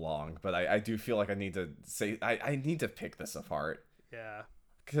little long, but I do feel like I need to say I need to pick this apart. Yeah,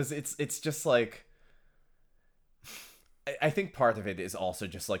 because it's just like. I think part of it is also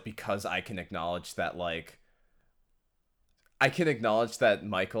just like because I can acknowledge that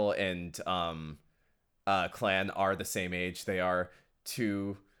Michael and Clan are the same age. They are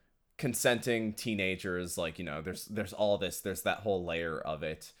two consenting teenagers. Like, you know, there's all this. There's that whole layer of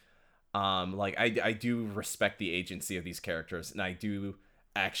it. I do respect the agency of these characters, and I do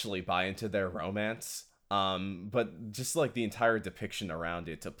actually buy into their romance. But just like the entire depiction around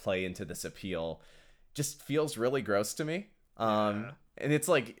it to play into this appeal just feels really gross to me. And it's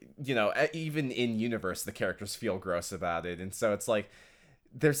like, you know, even in universe, the characters feel gross about it. And so it's like,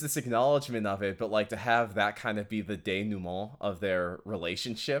 there's this acknowledgement of it, but like to have that kind of be the denouement of their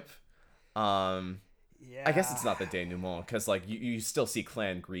relationship. I guess it's not the denouement because like you still see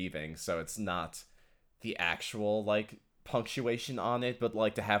Clan grieving. So it's not the actual like punctuation on it, but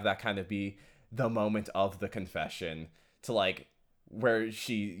like to have that kind of be the moment of the confession to like, where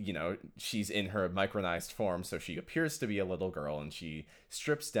she, you know, she's in her micronized form, so she appears to be a little girl, and she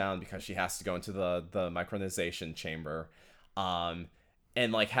strips down because she has to go into the micronization chamber, and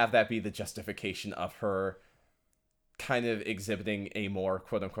like have that be the justification of her kind of exhibiting a more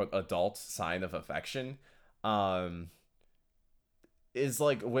quote unquote adult sign of affection, is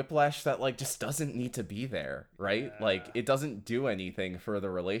like whiplash that like just doesn't need to be there, right? Like it doesn't do anything for the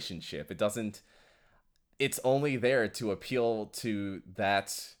relationship. It's only there to appeal to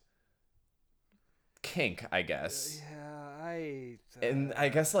that kink, I guess. And I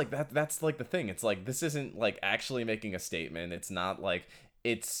guess like that's like the thing. It's like this isn't like actually making a statement. It's not like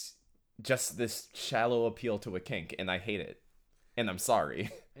it's just this shallow appeal to a kink, and I hate it. And I'm sorry.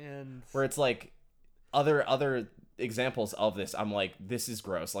 And where it's like other examples of this, I'm like, this is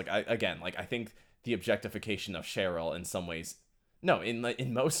gross. Like I think the objectification of Cheryl in some ways, no,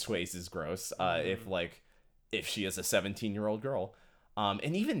 in most ways is gross. If she is a 17-year-old girl,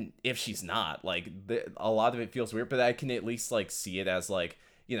 and even if she's not, like a lot of it feels weird, but I can at least like see it as like,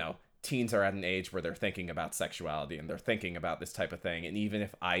 you know, teens are at an age where they're thinking about sexuality and they're thinking about this type of thing. And even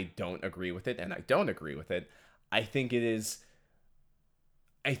if I don't agree with it, and I don't agree with it, I think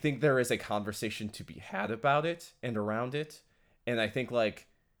there is a conversation to be had about it and around it. And I think like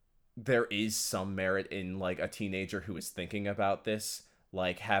there is some merit in like a teenager who is thinking about this,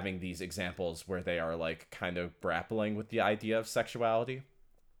 like having these examples where they are like kind of grappling with the idea of sexuality.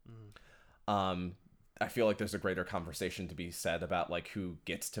 I feel like there's a greater conversation to be said about like who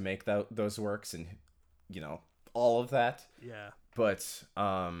gets to make those works and, you know, all of that. Yeah. But,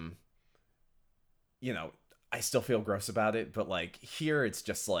 you know, I still feel gross about it, but like here it's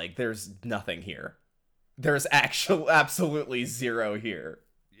just like, there's nothing here. There's absolutely zero here.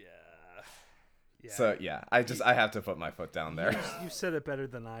 Yeah. So yeah, I have to put my foot down there. You said it better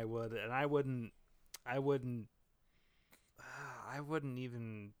than I would, and I wouldn't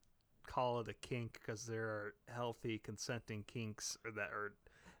even call it a kink because there are healthy consenting kinks that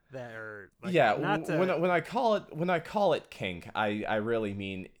are like, when I call it kink, I really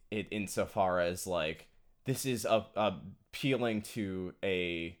mean it insofar as like this is appealing to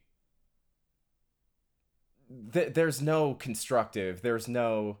a. There's no constructive. There's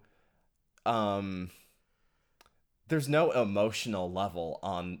no emotional level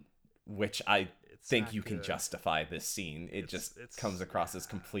on which I think you can justify this scene. It just comes across as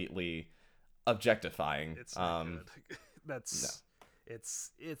completely objectifying. It's not good. That's no.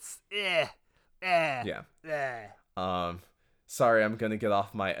 it's Yeah. Sorry, I'm gonna get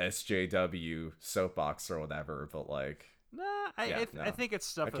off my SJW soapbox or whatever, but like, nah, I think it's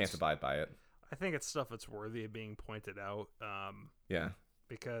stuff. I can't abide by it. I think it's stuff that's worthy of being pointed out. Yeah.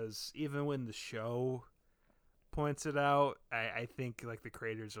 Because even when the show points it out, I think like the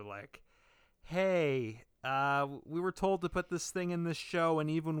creators are like, hey, we were told to put this thing in this show, and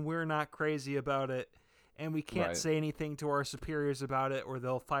even we're not crazy about it, and we can't say anything to our superiors about it, or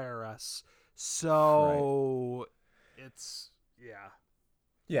they'll fire us. So it's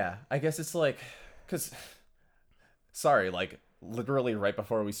yeah. I guess it's like, because sorry, like literally right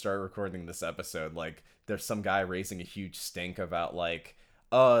before we start recording this episode, like there's some guy raising a huge stink about like,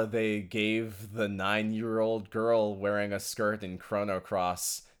 they gave the 9-year-old girl wearing a skirt in Chrono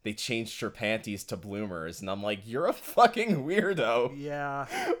Cross, they changed her panties to bloomers, and I'm like, you're a fucking weirdo. Yeah.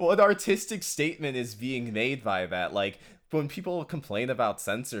 What artistic statement is being made by that? Like, when people complain about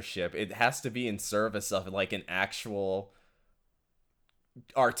censorship, it has to be in service of like an actual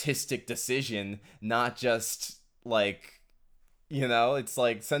artistic decision, not just like, it's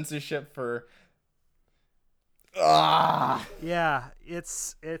like censorship for yeah, it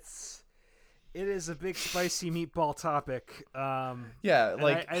is a big spicy meatball topic. Yeah,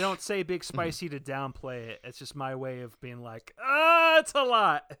 like I don't say big spicy to downplay it. It's just my way of being like, it's a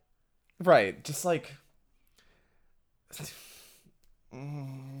lot. Right, just like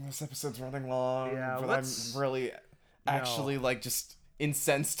this episode's running long, but I'm really actually like just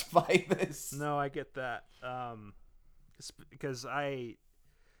incensed by this. No, I get that. Because I'm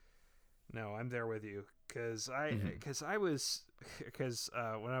there with you. Because when I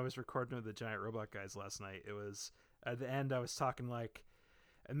was recording with the Giant Robot Guys last night, it was at the end I was talking like,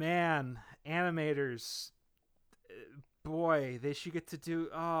 man, animators, boy, they should get to do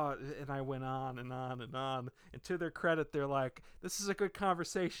and I went on and on and on, and to their credit, they're like, this is a good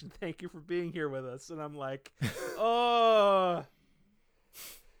conversation, thank you for being here with us, and I'm like,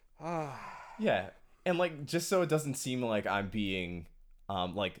 yeah, and like, just so it doesn't seem like I'm being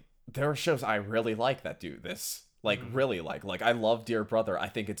like, there are shows I really like that do this, like really like I love Dear Brother. I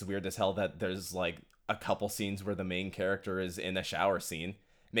think it's weird as hell that there's like a couple scenes where the main character is in a shower scene.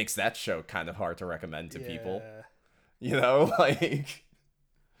 Makes that show kind of hard to recommend to people. Like,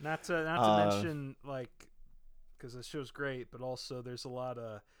 not to mention, like, because the show's great, but also there's a lot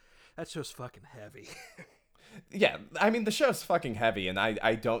of that show's fucking heavy. Yeah, I mean, the show's fucking heavy, and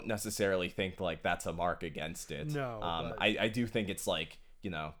I don't necessarily think like that's a mark against it. No, I do think it's like,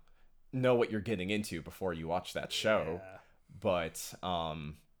 know what you're getting into before you watch that show. Yeah. But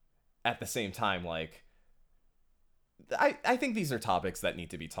at the same time, like, I think these are topics that need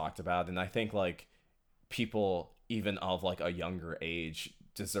to be talked about, and I think like people even of like a younger age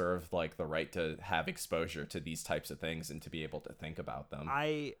deserve like the right to have exposure to these types of things and to be able to think about them.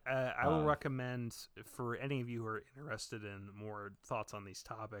 I will recommend, for any of you who are interested in more thoughts on these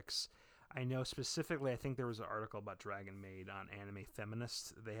topics, I know specifically, I think there was an article about Dragon Maid on Anime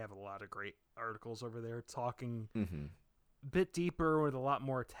Feminist. They have a lot of great articles over there talking a bit deeper with a lot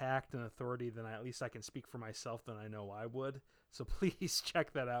more tact and authority than at least I can speak for myself than I know I would. So please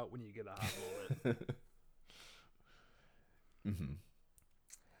check that out when you get a hot bullet.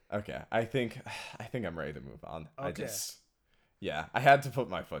 Okay, I think I'm ready to move on. Okay. I had to put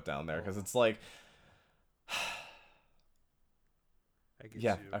my foot down there because it's like, I get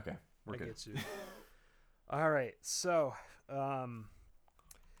yeah, you. okay, we're good. Get you. All right, so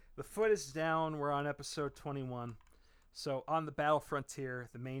the foot is down. We're on episode 21. So on the battle frontier,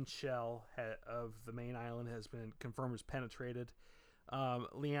 the main shell of the main island has been confirmed as penetrated.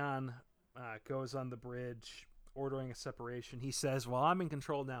 Leon goes on the bridge, ordering a separation. He says, well, I'm in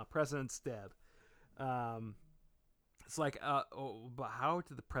control now. President's dead. It's like, but how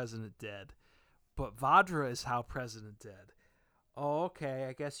did the president dead? But Vadra is how president dead. Oh, okay.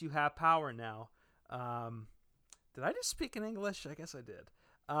 I guess you have power now. Did I just speak in English? I guess I did.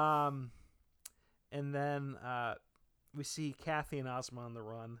 And then we see Kathy and Ozma on the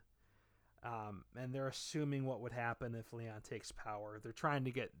run. And they're assuming what would happen if Leon takes power. They're trying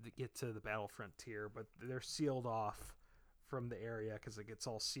to get to the battle frontier, but they're sealed off from the area because it gets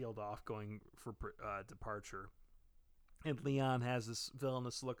all sealed off going for departure. And Leon has this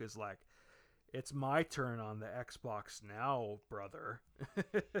villainous look, is like, it's my turn on the Xbox now, brother.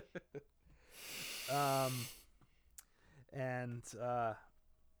 And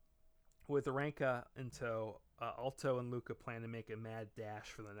with Aranka in tow, Alto and Luca plan to make a mad dash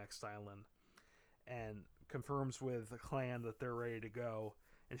for the next island, and confirms with the clan that they're ready to go,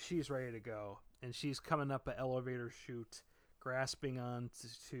 and she's ready to go, and she's coming up an elevator chute, grasping on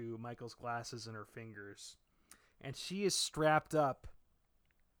to Michael's glasses in her fingers, and she is strapped up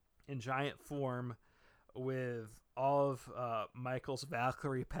in giant form with all of Michael's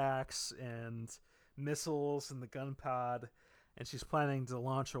Valkyrie packs and missiles and the gun pod, and she's planning to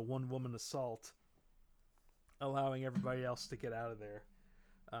launch a one-woman assault, allowing everybody else to get out of there.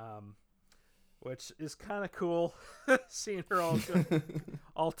 Which is kind of cool, seeing her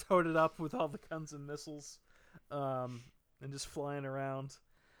all toted up with all the guns and missiles, and just flying around.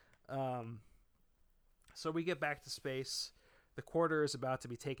 So we get back to space. The Quarter is about to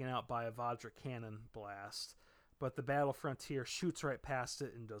be taken out by a Vajra cannon blast, but the Battle Frontier shoots right past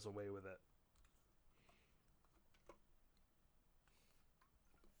it and does away with it.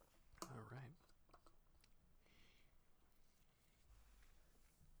 All right.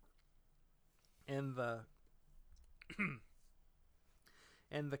 And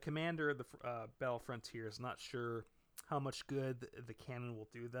the commander of the Battle Frontier is not sure how much good the cannon will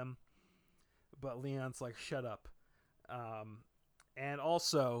do them, but Leon's like, shut up. And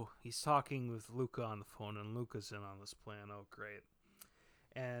also, he's talking with Luca on the phone, and Luca's in on this plan. Oh, great.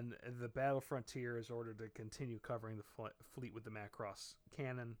 And the Battle Frontier is ordered to continue covering the fleet with the Macross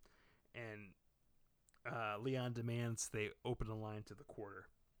cannon, and Leon demands they open a line to the Quarter.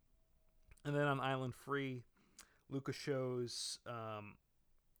 And then on Island Free, Luca shows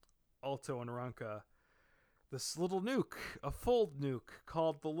Alto and Ranka this little nuke, a fold nuke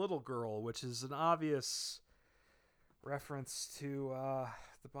called the Little Girl, which is an obvious reference to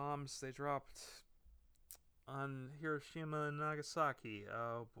the bombs they dropped on Hiroshima and Nagasaki.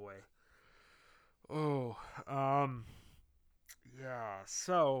 Oh boy. Oh, yeah.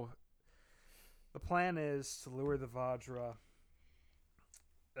 So the plan is to lure the Vajra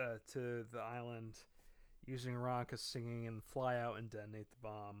to the island using Ranka singing and fly out and detonate the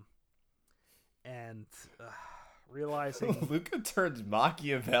bomb. And realizing Luca turned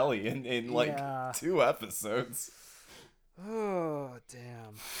Machiavellian in like 2 episodes. Oh,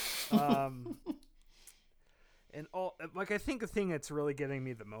 damn. And all, like, I think the thing that's really getting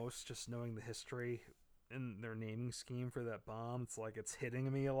me the most, just knowing the history and their naming scheme for that bomb, it's like it's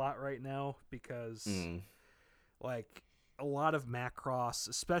hitting me a lot right now because like a lot of Macross,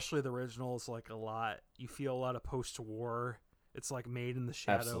 especially the originals, like a lot, you feel a lot of post-war. It's like made in the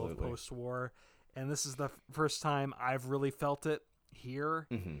shadow of post-war. And this is the first time I've really felt it here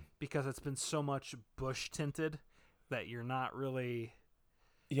because it's been so much Bush tinted that you're not really...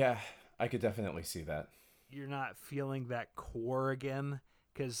 Yeah, I could definitely see that. You're not feeling that core again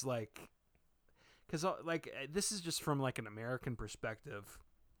because this is just from like an American perspective.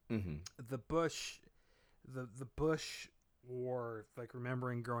 The Bush war, like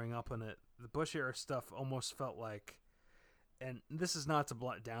remembering growing up in it, the Bush era stuff almost felt like, and this is not to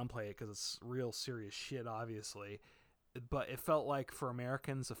downplay it because it's real serious shit, obviously, but it felt like for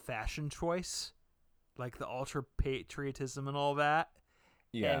Americans a fashion choice, like the ultra patriotism and all that.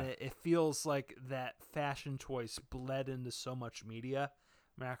 Yeah, and it feels like that fashion choice bled into so much media,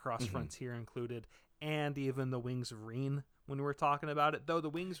 Macross Frontier included, and even the Wings of Reen when we were talking about it. Though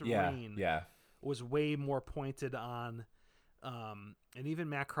the Wings of Reen was way more pointed on, and even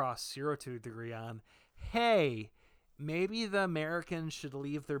Macross Zero to a degree on, hey, maybe the Americans should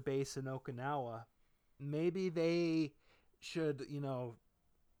leave their base in Okinawa. Maybe they should,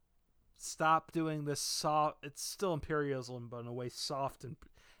 stop doing this soft... It's still imperialism, but in a way soft...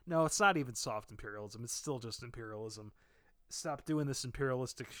 No, it's not even soft imperialism. It's still just imperialism. Stop doing this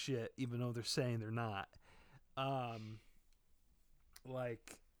imperialistic shit, even though they're saying they're not.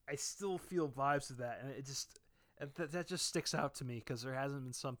 Like, I still feel vibes of that, and it just... That just sticks out to me, because there hasn't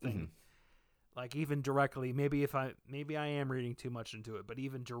been something... Like, even directly... Maybe I am reading too much into it, but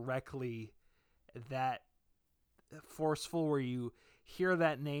even directly that forceful where you hear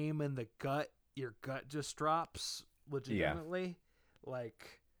that name and your gut just drops legitimately.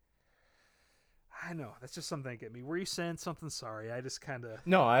 Like, I know, that's just something that get me. Were you saying something? Sorry, I just kind of...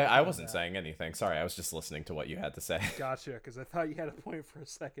 No, I wasn't saying anything. Sorry, I was just listening to what you had to say. Gotcha, because I thought you had a point for a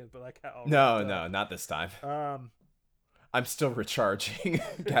second, but I got all No, not this time. I'm still recharging,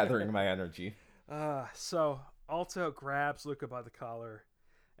 gathering my energy. So Alto grabs Luca by the collar,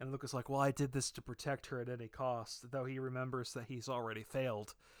 and Luca's like, well, I did this to protect her at any cost, though he remembers that he's already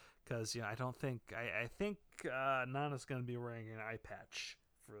failed, because I think Nana's going to be wearing an eye patch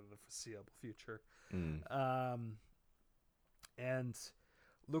for the foreseeable future. And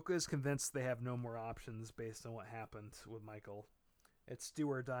Luca is convinced they have no more options based on what happened with Michael. It's do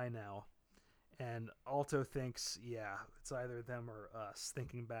or die now. And Alto thinks, yeah, it's either them or us,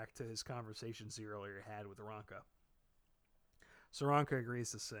 thinking back to his conversations he earlier had with Ranka. So Ranka agrees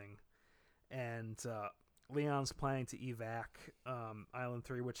to sing. And Leon's planning to evac Island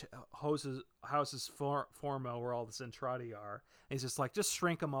 3, which houses Formo, where all the Zentradi are. And he's just like, just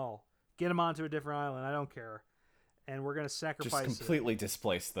shrink them all. Get them onto a different island. I don't care. And we're going to sacrifice just completely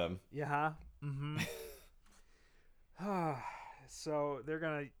displace them. Yeah. Mm-hmm. So they're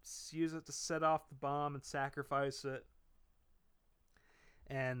going to use it to set off the bomb and sacrifice it.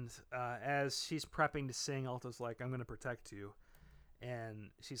 And as she's prepping to sing, Alto's like, I'm going to protect you. And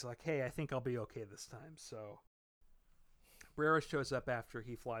she's like, hey, I think I'll be okay this time. So Brera shows up after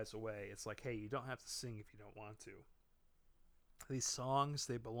he flies away. It's like, hey, you don't have to sing if you don't want to. These songs,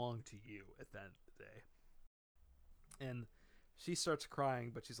 they belong to you at the end of the day. And she starts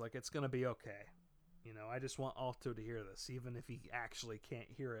crying, but she's like, it's going to be okay. You know, I just want Alto to hear this, even if he actually can't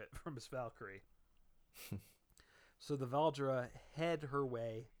hear it from his Valkyrie. So the Valdra head her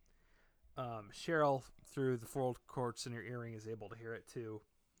way. Cheryl, through the fold quartz in her earring, is able to hear it too.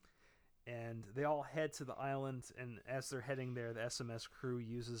 And they all head to the island, and as they're heading there, the SMS crew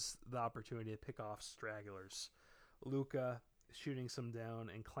uses the opportunity to pick off stragglers. Luca shooting some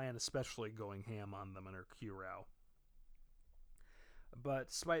down, and Clan especially going ham on them in her Q-Row. But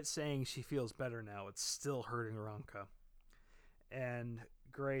despite saying she feels better now, it's still hurting Ranka. And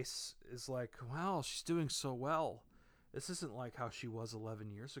Grace is like, wow, she's doing so well. This isn't like how she was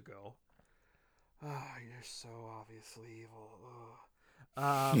 11 years ago. Ah, you're so obviously evil.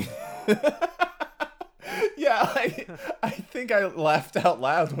 Yeah, I think I laughed out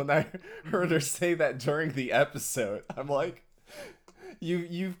loud when I heard her say that during the episode. I'm like,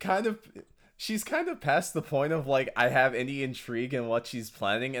 you've kind of... She's kind of past the point of, like, I have any intrigue in what she's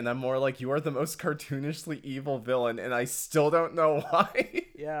planning, and I'm more like, you are the most cartoonishly evil villain, and I still don't know why.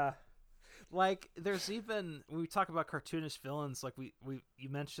 Yeah. Like, there's even, when we talk about cartoonish villains, like, you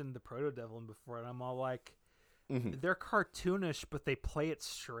mentioned the Proto-Devil before, and I'm all like, they're cartoonish, but they play it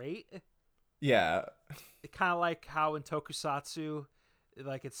straight. Yeah. Kind of like how in Tokusatsu,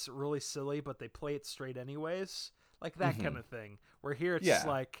 like, it's really silly, but they play it straight anyways. Like, that kind of thing. Where here it's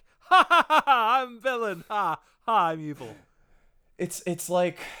like, ha ha ha ha, I'm villain, ha ha, I'm evil. It's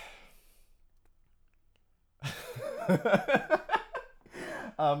like...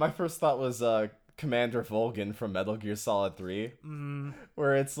 my first thought was Commander Volgin from Metal Gear Solid 3,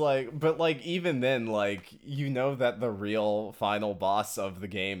 where it's like, but like even then, like, you know that the real final boss of the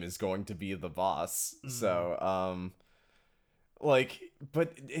game is going to be the boss. So like,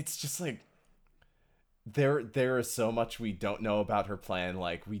 but it's just like there is so much we don't know about her plan.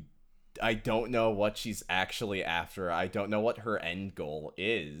 Like, I don't know what she's actually after. I don't know what her end goal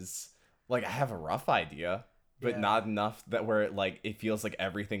is. Like, I have a rough idea, but not enough that where it feels like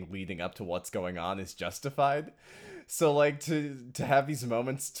everything leading up to what's going on is justified. So like to have these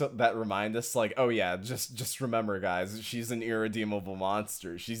moments that remind us, like, oh yeah, just remember, guys, she's an irredeemable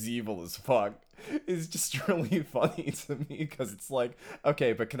monster. She's evil as fuck. Is just really funny to me because it's like,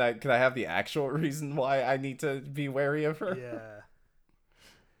 okay, but can I have the actual reason why I need to be wary of her? Yeah.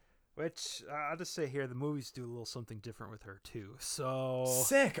 Which, I'll just say here, the movies do a little something different with her, too. So...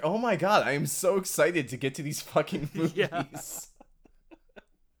 Sick! Oh my god, I am so excited to get to these fucking movies. Yeah.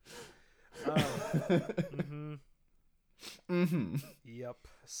 Yep.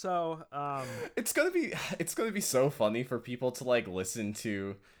 So, It's gonna be so funny for people to, like, listen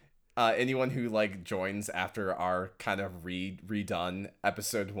to anyone who, like, joins after our kind of redone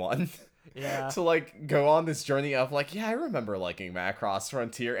episode 1. Yeah. To like go on this journey of like, yeah, I remember liking Macross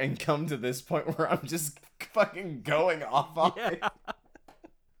Frontier, and come to this point where I'm just fucking going off on it.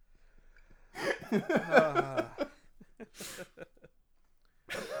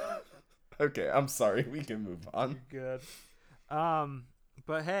 Okay, I'm sorry. We can move on. You're good.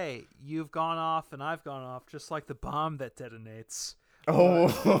 But hey, you've gone off and I've gone off, just like the bomb that detonates. Oh.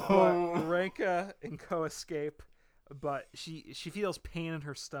 But Ranka and Ko escape, but she feels pain in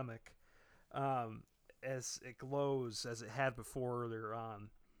her stomach. As it glows as it had before earlier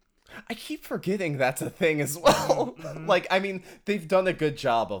on. I keep forgetting that's a thing as well. Like, I mean, they've done a good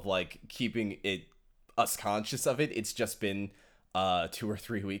job of like keeping us conscious of it. It's just been 2 or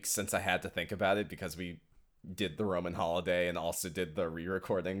 3 weeks since I had to think about it because we did the Roman holiday and also did the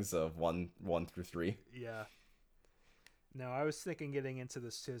re-recordings of 1 through 3. Yeah. No, I was thinking getting into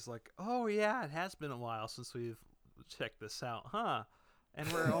this too is like, oh yeah, it has been a while since we've checked this out, huh? And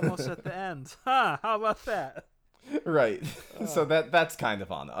we're almost at the end. Huh, how about that? Right. So that's kind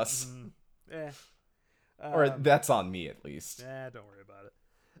of on us. Or that's on me, at least. Don't worry about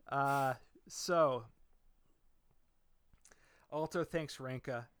it. So, Alto thanks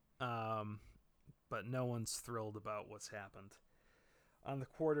Ranka, but no one's thrilled about what's happened. On the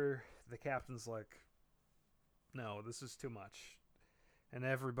quarter, the captain's like, no, this is too much. And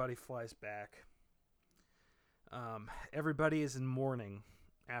everybody flies back. Everybody is in mourning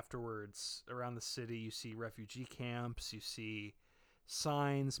afterwards. Around the city, you see refugee camps, you see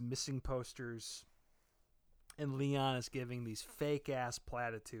signs, missing posters, and Leon is giving these fake-ass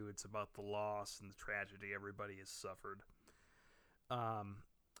platitudes about the loss and the tragedy everybody has suffered.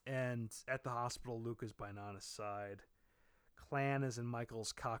 And at the hospital, Luke is by Nana's side. Clan is in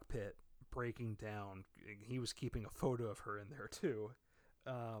Michael's cockpit, breaking down. He was keeping a photo of her in there, too.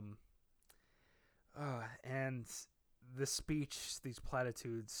 And the speech, these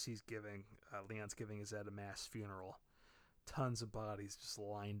platitudes he's giving, Leon's giving, is at a mass funeral. Tons of bodies just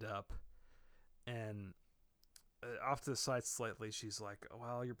lined up. And off to the side slightly, she's like,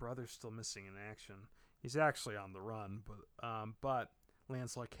 well, your brother's still missing in action. He's actually on the run. But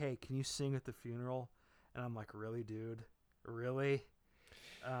Leon's like, hey, can you sing at the funeral? And I'm like, really, dude? Really?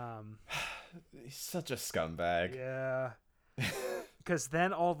 He's such a scumbag. Yeah. Because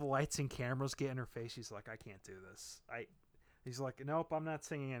then all the lights and cameras get in her face. She's like, I can't do this. He's like, nope, I'm not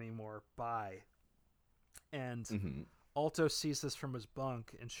singing anymore. Bye. And Alto sees this from his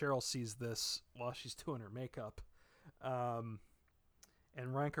bunk, and Cheryl sees this while she's doing her makeup. And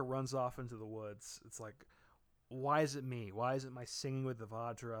Ranka runs off into the woods. It's like, why is it me? Why is it my singing with the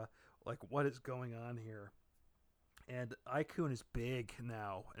Vajra? Like, what is going on here? And Aikun is big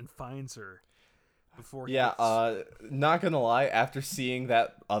now and finds her. Not gonna lie, after seeing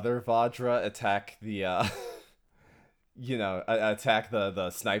that other Vajra attack the attack the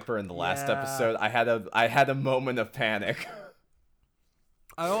sniper in the last episode, I had a moment of panic.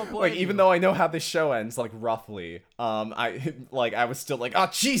 I don't blame even though I know how this show ends, like, roughly, I was still like, oh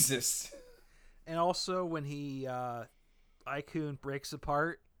Jesus. And also when Aikun breaks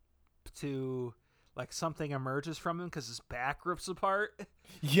apart to, like, something emerges from him because his back rips apart.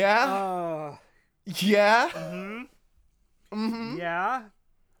 Yeah. Yeah. Yeah.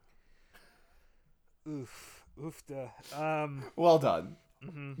 Oofda. Well done.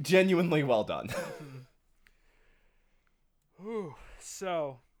 Genuinely well done.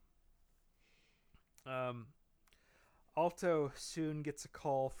 So, Alto soon gets a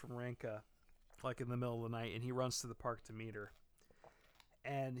call from Ranka, like in the middle of the night, and he runs to the park to meet her.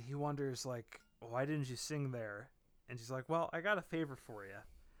 And he wonders, like, why didn't you sing there? And she's like, well, I got a favor for you.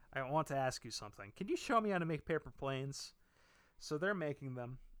 I want to ask you something. Can you show me how to make paper planes? So they're making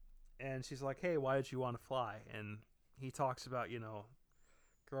them. And she's like, hey, why did you want to fly? And he talks about,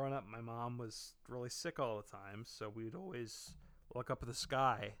 growing up, my mom was really sick all the time. So we'd always look up at the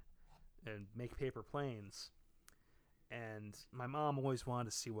sky and make paper planes. And my mom always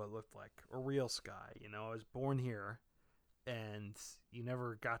wanted to see what it looked like. A real sky. I was born here. And you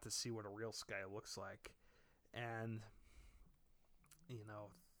never got to see what a real sky looks like. And,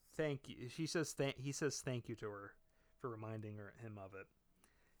 thank you. He says thank you to her for reminding him of it.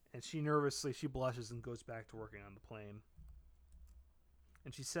 And she blushes and goes back to working on the plane.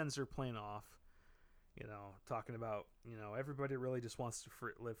 And she sends her plane off, talking about, everybody really just wants to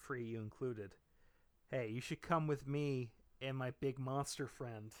live free, you included. Hey, you should come with me and my big monster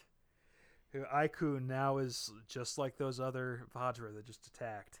friend, who Aikun now is just like those other Vajra that just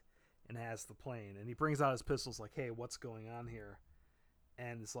attacked and has the plane. And he brings out his pistols like, hey, what's going on here?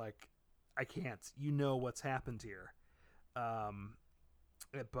 And it's like, I can't. You know what's happened here.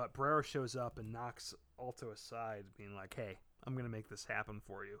 But Brera shows up and knocks Alto aside, being like, hey, I'm going to make this happen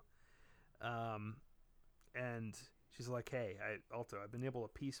for you. And she's like, hey, Alto, I've been able to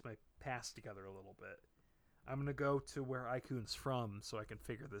piece my past together a little bit. I'm going to go to where Aikun's from so I can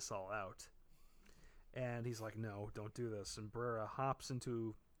figure this all out. And he's like, no, don't do this. And Brera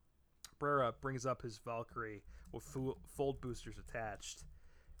brings up his Valkyrie with fold boosters attached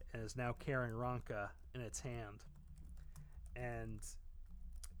and is now carrying Ranka in its hand. And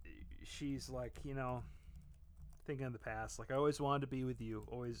she's like, thinking of the past, like, I always wanted to be with you.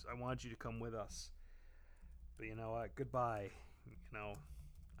 I wanted you to come with us. But you know what? Goodbye.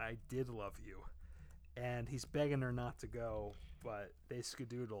 I did love you. And he's begging her not to go, but they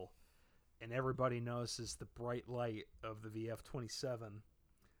skedoodle. And everybody notices the bright light of the VF-27.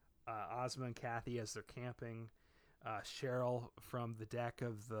 Ozma and Kathy, as they're camping. Cheryl from the deck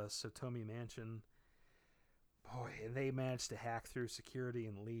of the Sotomi mansion. Boy, and they managed to hack through security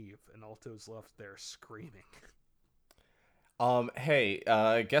and leave. And Alto's left there screaming. Hey,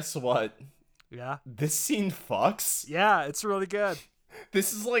 guess what? Yeah? This scene fucks. Yeah, it's really good.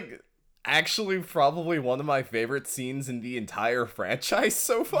 This is, like, actually probably one of my favorite scenes in the entire franchise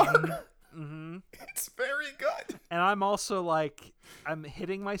so far. Mm-hmm. It's very good. And I'm also like, I'm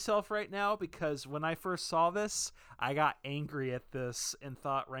hitting myself right now because when I first saw this, I got angry at this and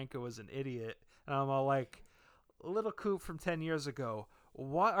thought Ranka was an idiot. And I'm all like, little Coop from 10 years ago,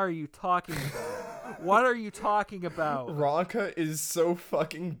 what are you talking about? What are you talking about? Ronka is so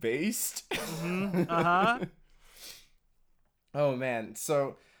fucking based. Oh man,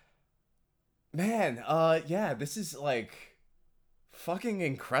 so man, yeah, this is like fucking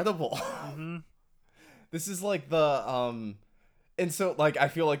incredible. This is like the and so like I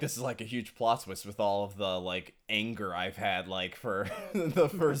feel like this is like a huge plot twist with all of the like anger I've had like for the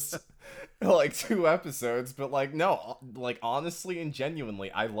first like 2 episodes, but like no, like honestly and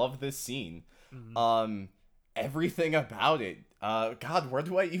genuinely, I love this scene. Everything about it. God, where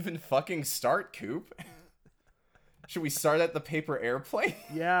do I even fucking start, Coop? Should we start at the paper airplane?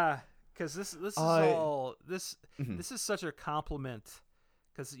 Yeah, because this is all this is such a compliment,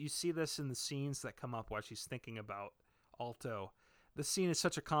 because you see this in the scenes that come up while she's thinking about Alto. The scene is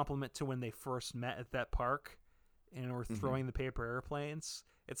such a compliment to when they first met at that park and were throwing the paper airplanes.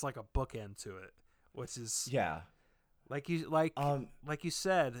 It's like a bookend to it, which is like you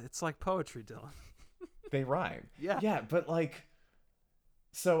said, it's like poetry, Dylan. They rhyme. Yeah, but like,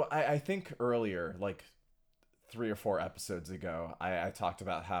 so I think earlier, like 3 or 4 episodes ago, I talked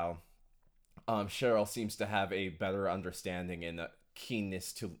about how Cheryl seems to have a better understanding and a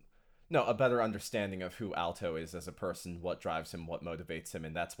keenness to a better understanding of who Alto is as a person, what drives him, what motivates him,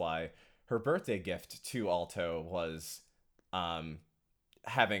 and that's why her birthday gift to Alto was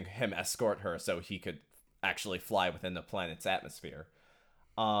having him escort her so he could actually fly within the planet's atmosphere.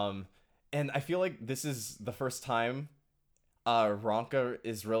 And I feel like this is the first time Ronka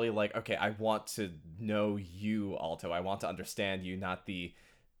is really like, okay, I want to know you, Alto. I want to understand you, not the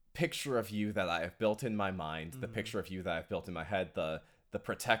picture of you that I have built in my mind, the picture of you that I've built in my head, the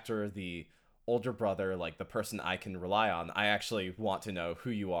protector, the older brother, like the person I can rely on. I actually want to know who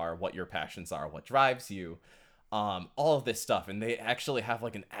you are, what your passions are, what drives you, all of this stuff. And they actually have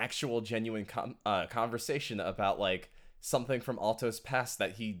like an actual genuine conversation about like something from Alto's past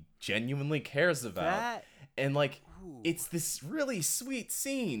that he genuinely cares about. And like, it's this really sweet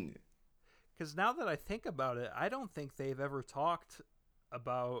scene. Because now that I think about it, I don't think they've ever talked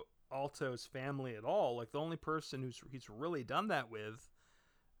about Alto's family at all. Like, the only person he's really done that with,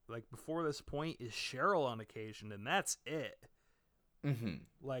 like, before this point, is Cheryl on occasion, and that's it.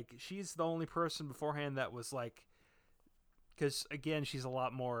 Like, she's the only person beforehand that was like, because again, she's been a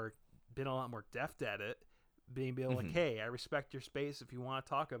lot more deft at it, being like, hey, I respect your space. If you want to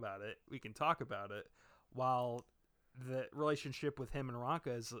talk about it, we can talk about it. While the relationship with him and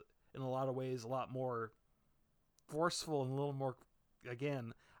Ronka is, in a lot of ways, a lot more forceful and a little more,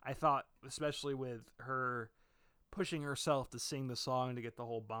 again, I thought, especially with her pushing herself to sing the song to get the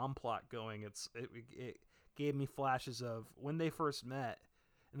whole bomb plot going, it gave me flashes of when they first met.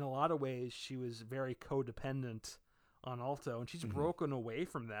 In a lot of ways, she was very codependent on Alto, and she's broken away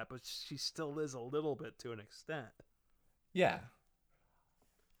from that, but she still is a little bit to an extent. Yeah.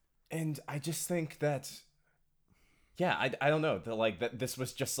 And I just think that, yeah, I don't know, that this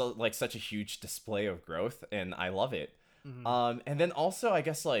was just like such a huge display of growth, and I love it. And then also, I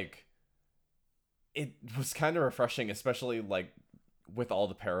guess, like, it was kind of refreshing, especially like with all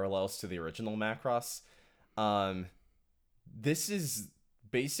the parallels to the original Macross. This is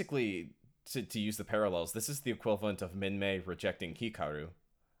basically, to use the parallels, this is the equivalent of Minmay rejecting Hikaru.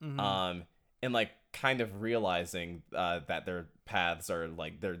 And like kind of realizing that their paths are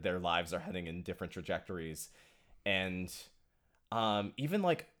like their lives are heading in different trajectories. And even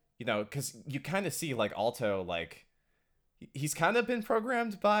like, you know, because you kind of see like Alto, like he's kind of been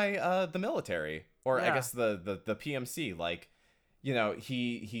programmed by the military, or I guess the PMC. Like, you know,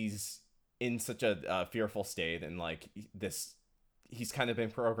 he's in such a fearful state, and like he's kind of been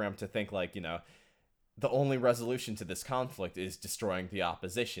programmed to think like, you know, the only resolution to this conflict is destroying the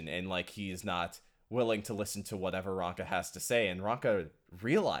opposition, and like he's not willing to listen to whatever Ronka has to say. And Ronka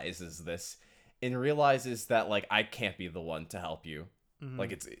realizes this and realizes that like, I can't be the one to help you.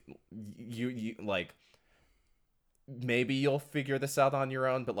 Like, it's you like, maybe you'll figure this out on your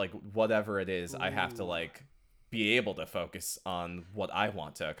own, but like whatever it is, I have to like be able to focus on what I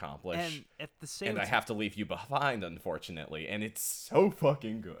want to accomplish, and at the same I have to leave you behind, unfortunately. And it's so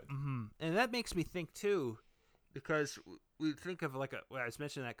fucking good. And that makes me think too, because we think of like I was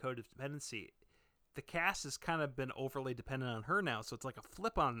mentioning that codependency. The cast has kind of been overly dependent on her now, so it's like a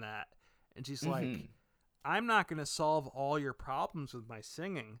flip on that. And she's like, I'm not going to solve all your problems with my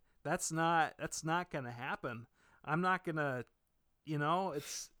singing. That's not going to happen. I'm not going to, you know,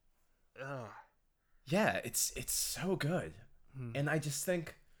 it's yeah, it's so good. And I just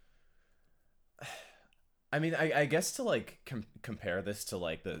think, I mean, I guess to like compare this to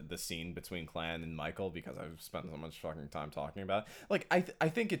like the scene between Clan and Michael, because I've spent so much fucking time talking about it. Like, I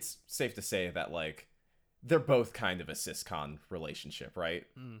think it's safe to say that like they're both kind of a siscon relationship, right?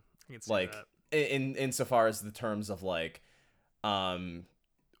 I can see like that. insofar as the terms of like the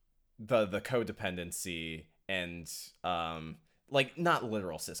codependency and like not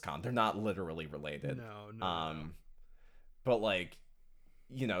literal siscon, they're not literally related. No. But like,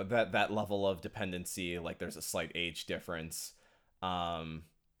 you know, that level of dependency, like there's a slight age difference.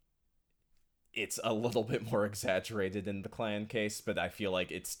 It's a little bit more exaggerated in the clan case, but I feel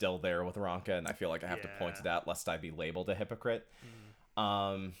like it's still there with Ronka, and I feel like I have to point it out lest I be labeled a hypocrite.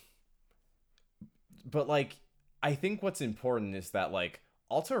 But like, I think what's important is that like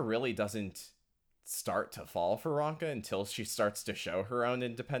Alto really doesn't start to fall for Ronka until she starts to show her own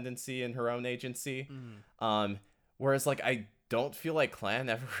independency and her own agency. Whereas like I don't feel like Clan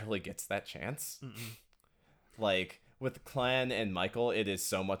ever really gets that chance. Like with Clan and Michael, it is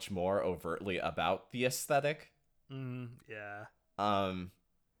so much more overtly about the aesthetic.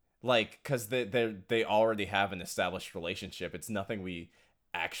 Like because they already have an established relationship. It's nothing we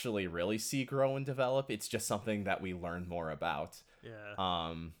actually really see grow and develop. It's just something that we learn more about.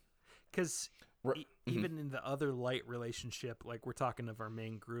 Because even in the other light relationship, like we're talking of our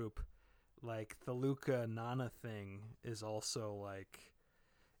main group, like the Luca Nana thing is also like,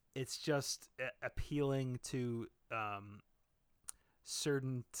 it's just appealing to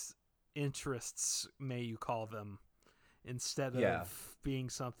certain interests, may you call them, instead of being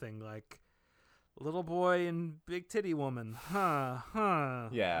something like little boy and big titty woman. You know,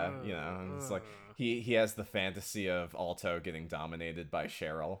 it's like he has the fantasy of Alto getting dominated by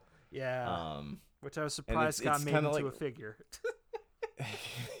Cheryl. Which I was surprised got made into a figure.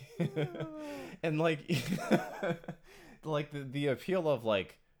 And like like the appeal of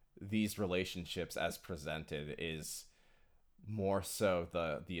like these relationships as presented is more so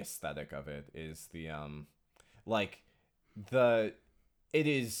the aesthetic of it is the like the it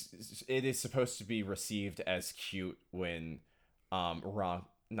is supposed to be received as cute when not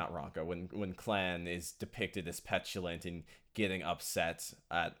Ronka, when Clan is depicted as petulant and getting upset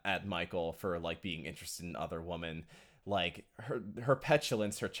at Michael for like being interested in other women. Like her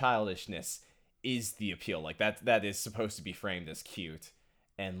petulance, her childishness is the appeal. Like that is supposed to be framed as cute.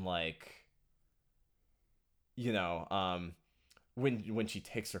 And like, you know, when she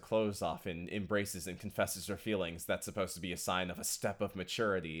takes her clothes off and embraces and confesses her feelings, that's supposed to be a sign of a step of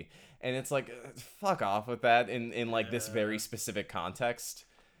maturity. And it's like, fuck off with that in like this very specific context.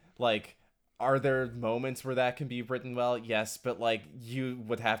 Like, are there moments where that can be written well? Yes, but like you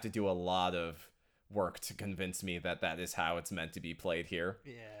would have to do a lot of work to convince me that that is how it's meant to be played here.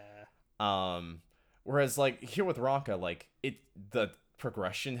 Whereas like here with Ronka, like the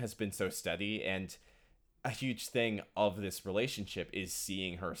progression has been so steady, and a huge thing of this relationship is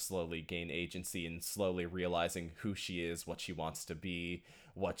seeing her slowly gain agency and slowly realizing who she is, what she wants to be,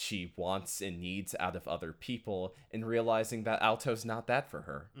 what she wants and needs out of other people, and realizing that Alto's not that for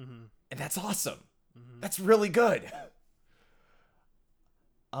her. And that's awesome. That's really good.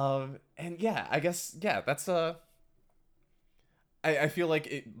 And yeah, I guess, that's I feel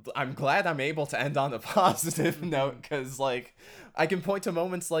like I'm glad I'm able to end on a positive note, because like I can point to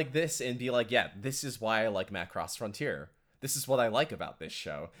moments like this and be like, yeah, this is why I like Macross Frontier. This is what I like about this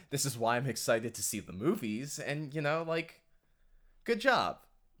show. This is why I'm excited to see the movies. And you know, like, good job.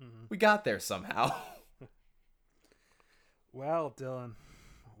 We got there somehow. Well, Dylan,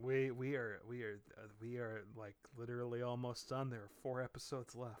 we are like literally almost done. There are 4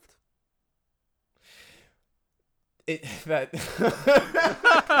 episodes left.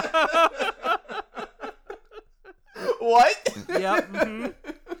 What? Yep.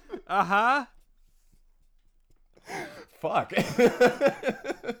 Fuck.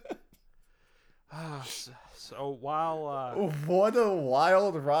 So while what a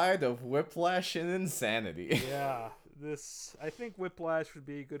wild ride of whiplash and insanity. I think whiplash would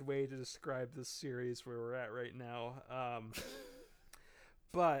be a good way to describe this series where we're at right now.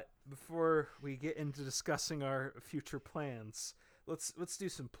 But before we get into discussing our future plans, let's do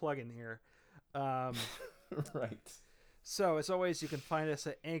some plugging here. Right. So, as always, you can find us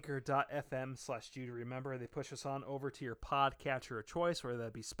at anchor.fm/DoToRemember. They push us on over to your podcatcher of choice, whether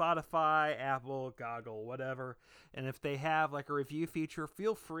that be Spotify, Apple, Goggle, whatever. And if they have like a review feature,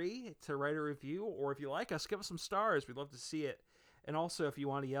 feel free to write a review. Or if you like us, give us some stars. We'd love to see it. And also, if you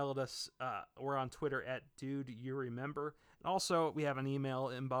want to yell at us, we're on Twitter at DudeYouRemember. And also, we have an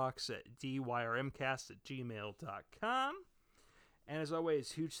email inbox at dyrmcast@gmail.com. And as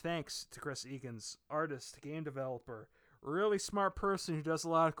always, huge thanks to Chris Eakins, artist, game developer, really smart person who does a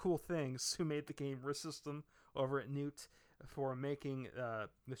lot of cool things, who made the game Risk System over at Newt, for making the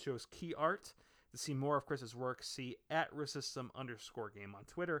show's key art. To see more of Chris's work, see at @risksystem_game on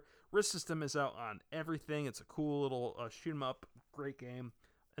Twitter. Risk System is out on everything. It's a cool little shoot 'em up, great game.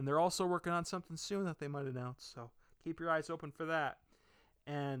 And they're also working on something soon that they might announce, so keep your eyes open for that.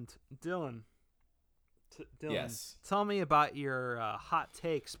 And Dylan, yes, tell me about your hot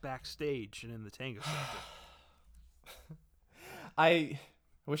takes backstage and in the Tango sector. I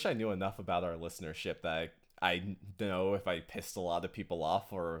wish I knew enough about our listenership that I know if I pissed a lot of people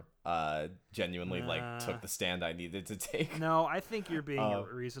off or genuinely took the stand I needed to take. No, I think you're being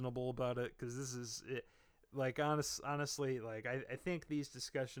reasonable about it, because this is it. Like, honestly, like I think these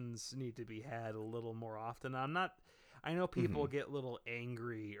discussions need to be had a little more often. I know people get a little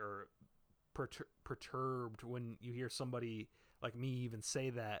angry or perturbed when you hear somebody like me even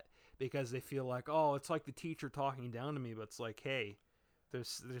say that, because they feel like, oh, it's like the teacher talking down to me. But it's like, hey,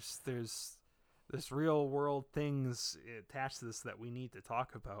 there's real world things attached to this that we need to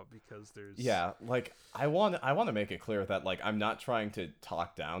talk about, because there's like I want to make it clear that like I'm not trying to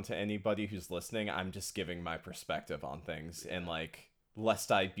talk down to anybody who's listening. I'm just giving my perspective on things, and like,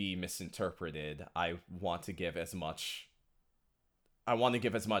 lest I be misinterpreted, I want to give as much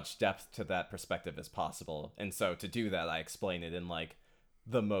depth to that perspective as possible. And so to do that, I explain it in like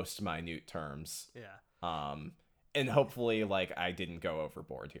the most minute terms. And hopefully, like, I didn't go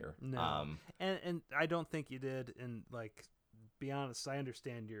overboard here. No. And I don't think you did. And, like, be honest, I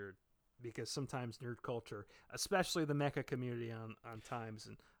understand because sometimes nerd culture, especially the mecha community on times,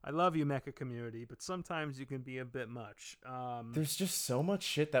 and I love you, mecha community, but sometimes you can be a bit much. There's just so much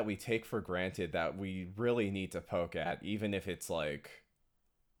shit that we take for granted that we really need to poke at, even if it's like,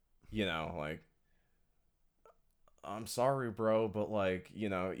 you know, like, I'm sorry, bro, but like, you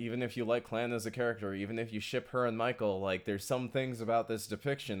know, even if you like Clan as a character, even if you ship her and Michael, like, there's some things about this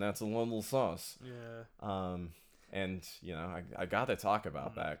depiction that's a little sauce. Yeah. And you know, I gotta talk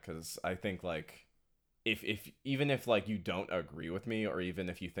about that, because I think like, if even if like you don't agree with me, or even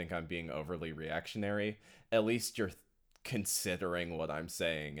if you think I'm being overly reactionary, at least you're considering what I'm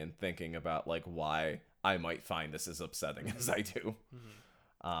saying and thinking about like why I might find this as upsetting as I do.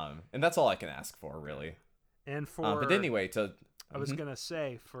 And that's all I can ask for, really. And for but anyway, I was gonna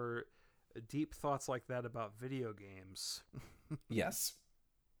say, for deep thoughts like that about video games. Yes.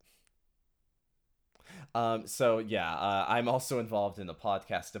 So yeah, I'm also involved in a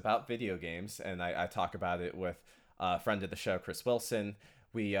podcast about video games, and I talk about it with a friend of the show, Chris Wilson.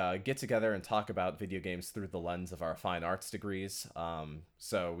 We get together and talk about video games through the lens of our fine arts degrees.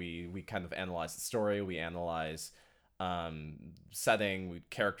 So we kind of analyze the story, we analyze setting,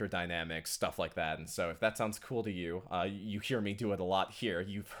 character dynamics, stuff like that. And so if that sounds cool to you, you hear me do it a lot here.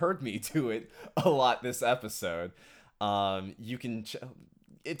 You've heard me do it a lot this episode. You can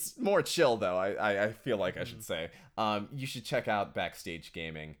it's more chill though, I feel like I should say. You should check out Backstage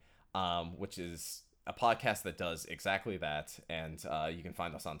Gaming, which is a podcast that does exactly that. And you can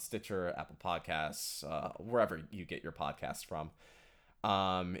find us on Stitcher, Apple Podcasts, wherever you get your podcast from.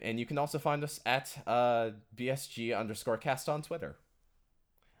 And you can also find us at BSG_cast on Twitter.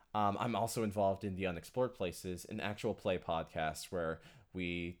 I'm also involved in the Unexplored Places, an actual play podcast where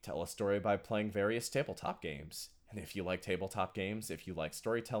we tell a story by playing various tabletop games. And if you like tabletop games, if you like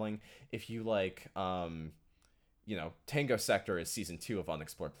storytelling, if you like, you know, Tango Sector is season 2 of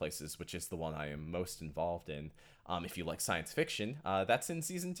Unexplored Places, which is the one I am most involved in. If you like science fiction, that's in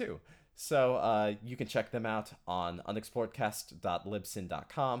season 2. So you can check them out on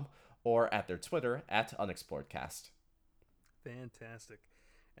unexploredcast.libsyn.com or at their Twitter at unexploredcast. Fantastic.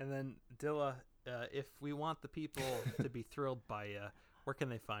 And then, Dilla, if we want the people to be thrilled by you, where can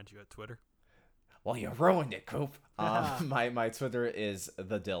they find you at Twitter? Well, you ruined it, Coop. My Twitter is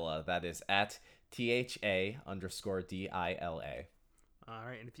the Dilla. That is at THA_DILA. All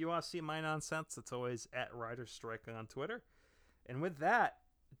right. And if you want to see my nonsense, it's always at Rider Strike on Twitter. And with that,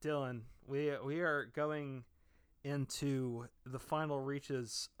 Dylan, we are going into the final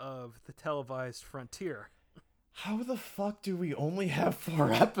reaches of the televised frontier. How the fuck do we only have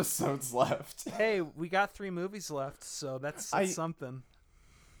 4 episodes left? Hey, we got 3 movies left, so that's something.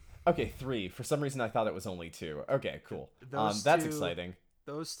 Okay, 3. For some reason, I thought it was only 2. Okay, cool. That's exciting.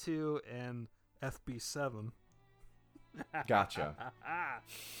 Those 2 and FB7. Gotcha.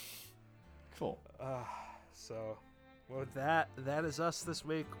 Cool. So, with that is us this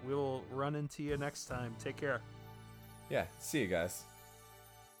week. We'll run into you next time. Take care. Yeah, see you guys.